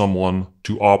for someone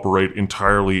to operate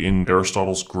entirely in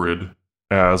Aristotle's grid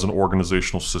as an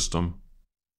organizational system,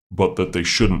 but that they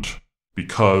shouldn't,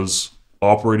 because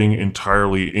operating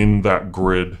entirely in that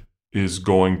grid is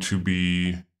going to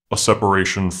be a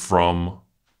separation from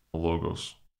the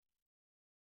logos.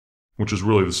 Which is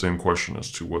really the same question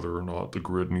as to whether or not the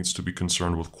grid needs to be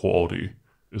concerned with quality,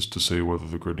 is to say whether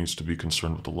the grid needs to be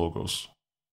concerned with the logos.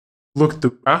 Look at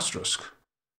the asterisk,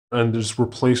 and just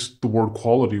replace the word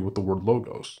quality with the word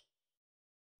logos.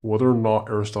 Whether or not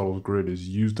Aristotle's grid is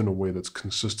used in a way that's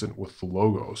consistent with the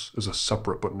logos is a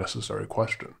separate but necessary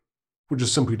question, which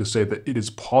is simply to say that it is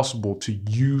possible to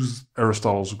use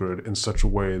Aristotle's grid in such a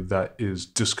way that is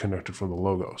disconnected from the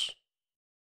logos,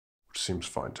 which seems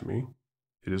fine to me.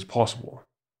 It is possible.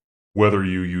 Whether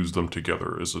you use them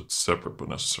together is a separate but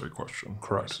necessary question.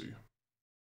 Correct.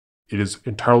 It is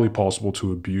entirely possible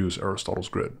to abuse Aristotle's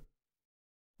grid.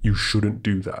 You shouldn't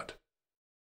do that.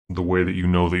 The way that you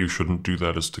know that you shouldn't do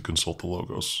that is to consult the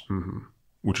logos,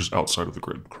 which is outside of the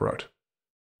grid. Correct.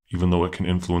 Even though it can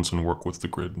influence and work with the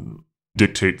grid and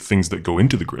dictate things that go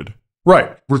into the grid.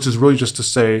 Right, which is really just to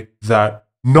say that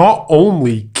not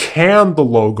only can the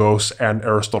logos and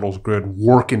Aristotle's grid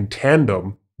work in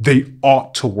tandem, they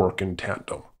ought to work in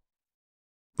tandem.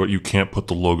 But you can't put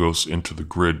the logos into the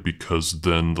grid, because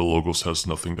then the logos has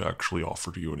nothing to actually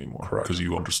offer to you anymore. Correct. Because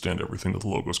you understand everything that the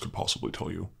logos could possibly tell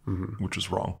you, which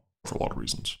is wrong for a lot of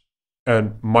reasons.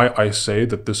 And might I say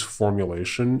that this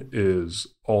formulation is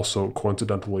also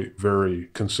coincidentally very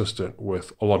consistent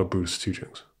with a lot of Buddhist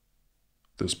teachings.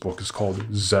 This book is called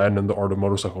Zen and the Art of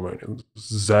Motorcycle Maintenance.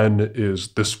 Zen is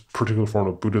this particular form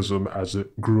of Buddhism as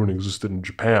it grew and existed in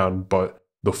Japan, but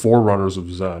the forerunners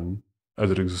of Zen,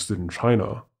 as it existed in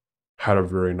China, had a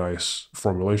very nice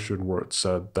formulation where it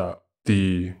said that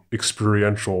the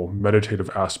experiential, meditative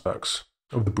aspects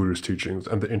of the Buddhist teachings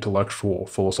and the intellectual,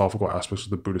 philosophical aspects of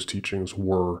the Buddhist teachings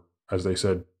were, as they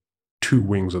said, two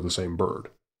wings of the same bird.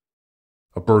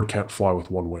 A bird can't fly with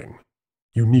one wing.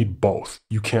 You need both.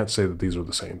 You can't say that these are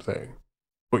the same thing.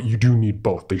 But you do need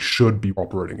both. They should be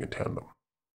operating in tandem.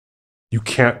 You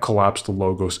can't collapse the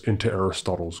logos into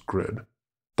Aristotle's grid.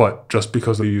 But just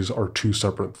because these are two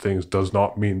separate things does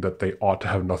not mean that they ought to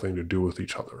have nothing to do with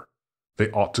each other. They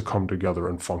ought to come together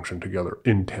and function together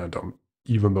in tandem,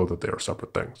 even though that they are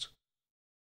separate things.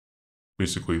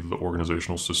 Basically, the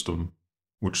organizational system,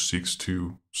 which seeks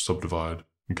to subdivide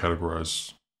and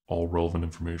categorize all relevant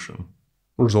information.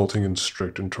 Resulting in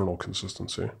strict internal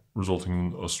consistency.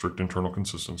 Resulting in a strict internal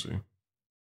consistency,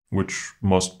 which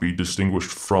must be distinguished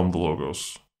from the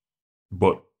logos,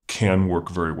 but can work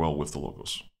very well with the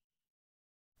logos.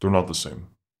 They're not the same.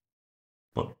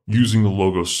 But using the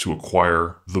logos to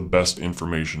acquire the best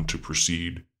information to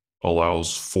proceed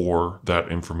allows for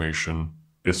that information,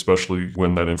 especially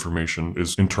when that information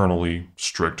is internally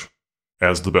strict,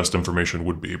 as the best information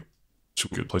would be, to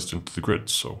get placed into the grid.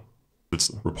 So it's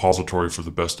the repository for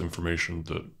the best information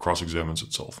that cross-examines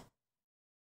itself.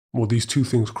 Well, these two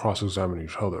things cross-examine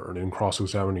each other, and in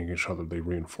cross-examining each other, they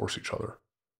reinforce each other.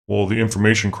 Well, the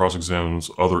information cross-examines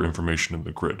other information in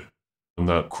the grid, and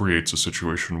that creates a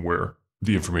situation where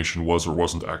the information was or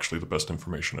wasn't actually the best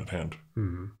information at hand.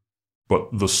 Mm-hmm. But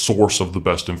the source of the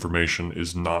best information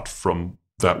is not from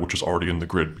that which is already in the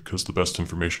grid, because the best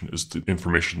information is the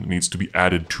information that needs to be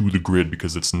added to the grid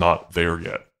because it's not there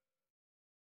yet.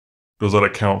 Does that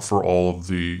account for all of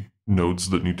the nodes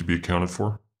that need to be accounted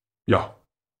for? Yeah.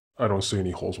 I don't see any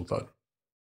holes with that.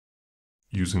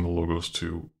 Using the logos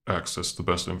to access the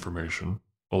best information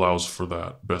allows for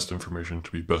that best information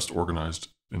to be best organized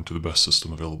into the best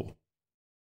system available.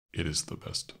 It is the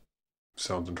best.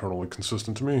 Sounds internally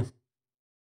consistent to me.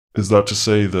 Is that to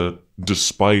say that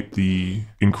despite the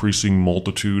increasing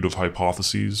multitude of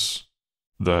hypotheses,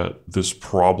 that this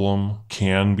problem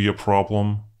can be a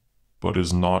problem, but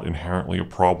is not inherently a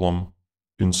problem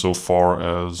insofar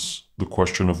as the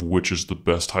question of which is the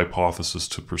best hypothesis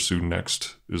to pursue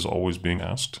next is always being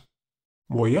asked?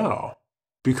 Well, yeah,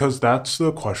 because that's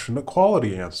the question that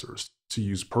quality answers, to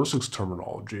use Persig's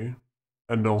terminology.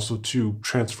 And also to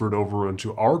transfer it over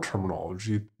into our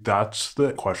terminology, that's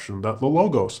the question that the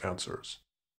logos answers.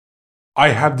 I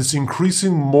have this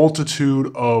increasing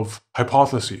multitude of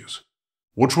hypotheses.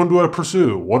 Which one do I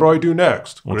pursue? What do I do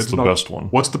next? What's the best one?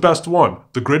 What's the best one?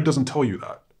 The grid doesn't tell you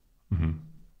that. Mm-hmm.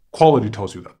 Quality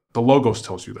tells you that. The logos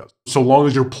tells you that. So long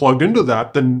as you're plugged into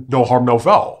that, then no harm, no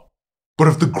foul. But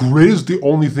if the grid is the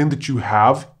only thing that you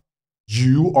have,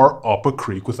 you are up a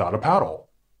creek without a paddle.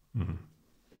 Mm-hmm.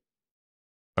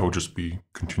 I would just be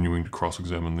continuing to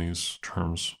cross-examine these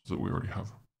terms that we already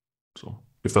have. So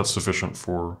if that's sufficient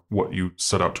for what you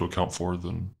set out to account for,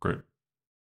 then great.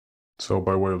 So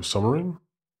by way of summary,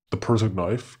 the Persig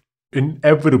knife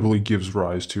inevitably gives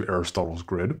rise to Aristotle's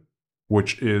grid,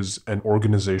 which is an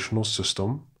organizational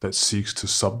system that seeks to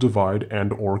subdivide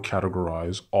and or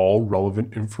categorize all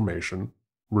relevant information,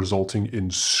 resulting in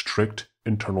strict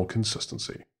internal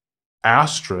consistency.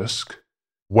 Asterisk,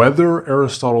 whether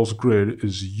Aristotle's grid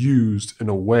is used in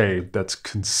a way that's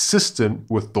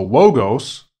consistent with the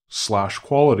logos /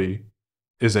 quality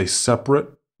is a separate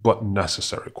but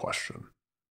necessary question.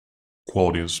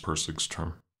 Quality is Persig's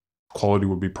term. Quality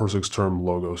would be Persig's term,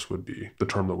 logos would be the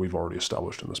term that we've already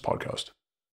established in this podcast.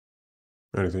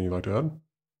 Anything you'd like to add?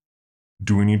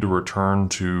 Do we need to return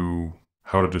to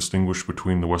how to distinguish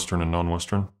between the Western and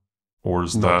non-Western? Or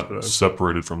is that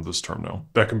separated from this term now?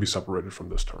 That can be separated from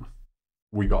this term.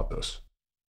 We got this.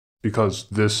 Because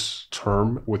this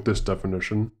term, with this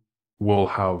definition, will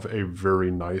have a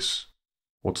very nice,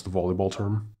 what's the volleyball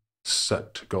term?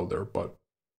 Set to go there, but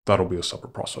that'll be a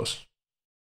separate process.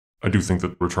 I do think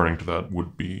that returning to that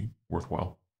would be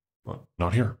worthwhile, but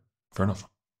not here. Fair enough.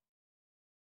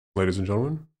 Ladies and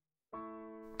gentlemen,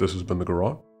 this has been the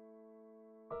Garrote.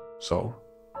 So,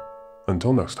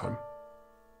 until next time,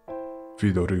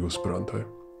 Fido Rigo Sperante.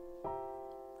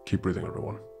 Keep breathing,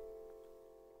 everyone.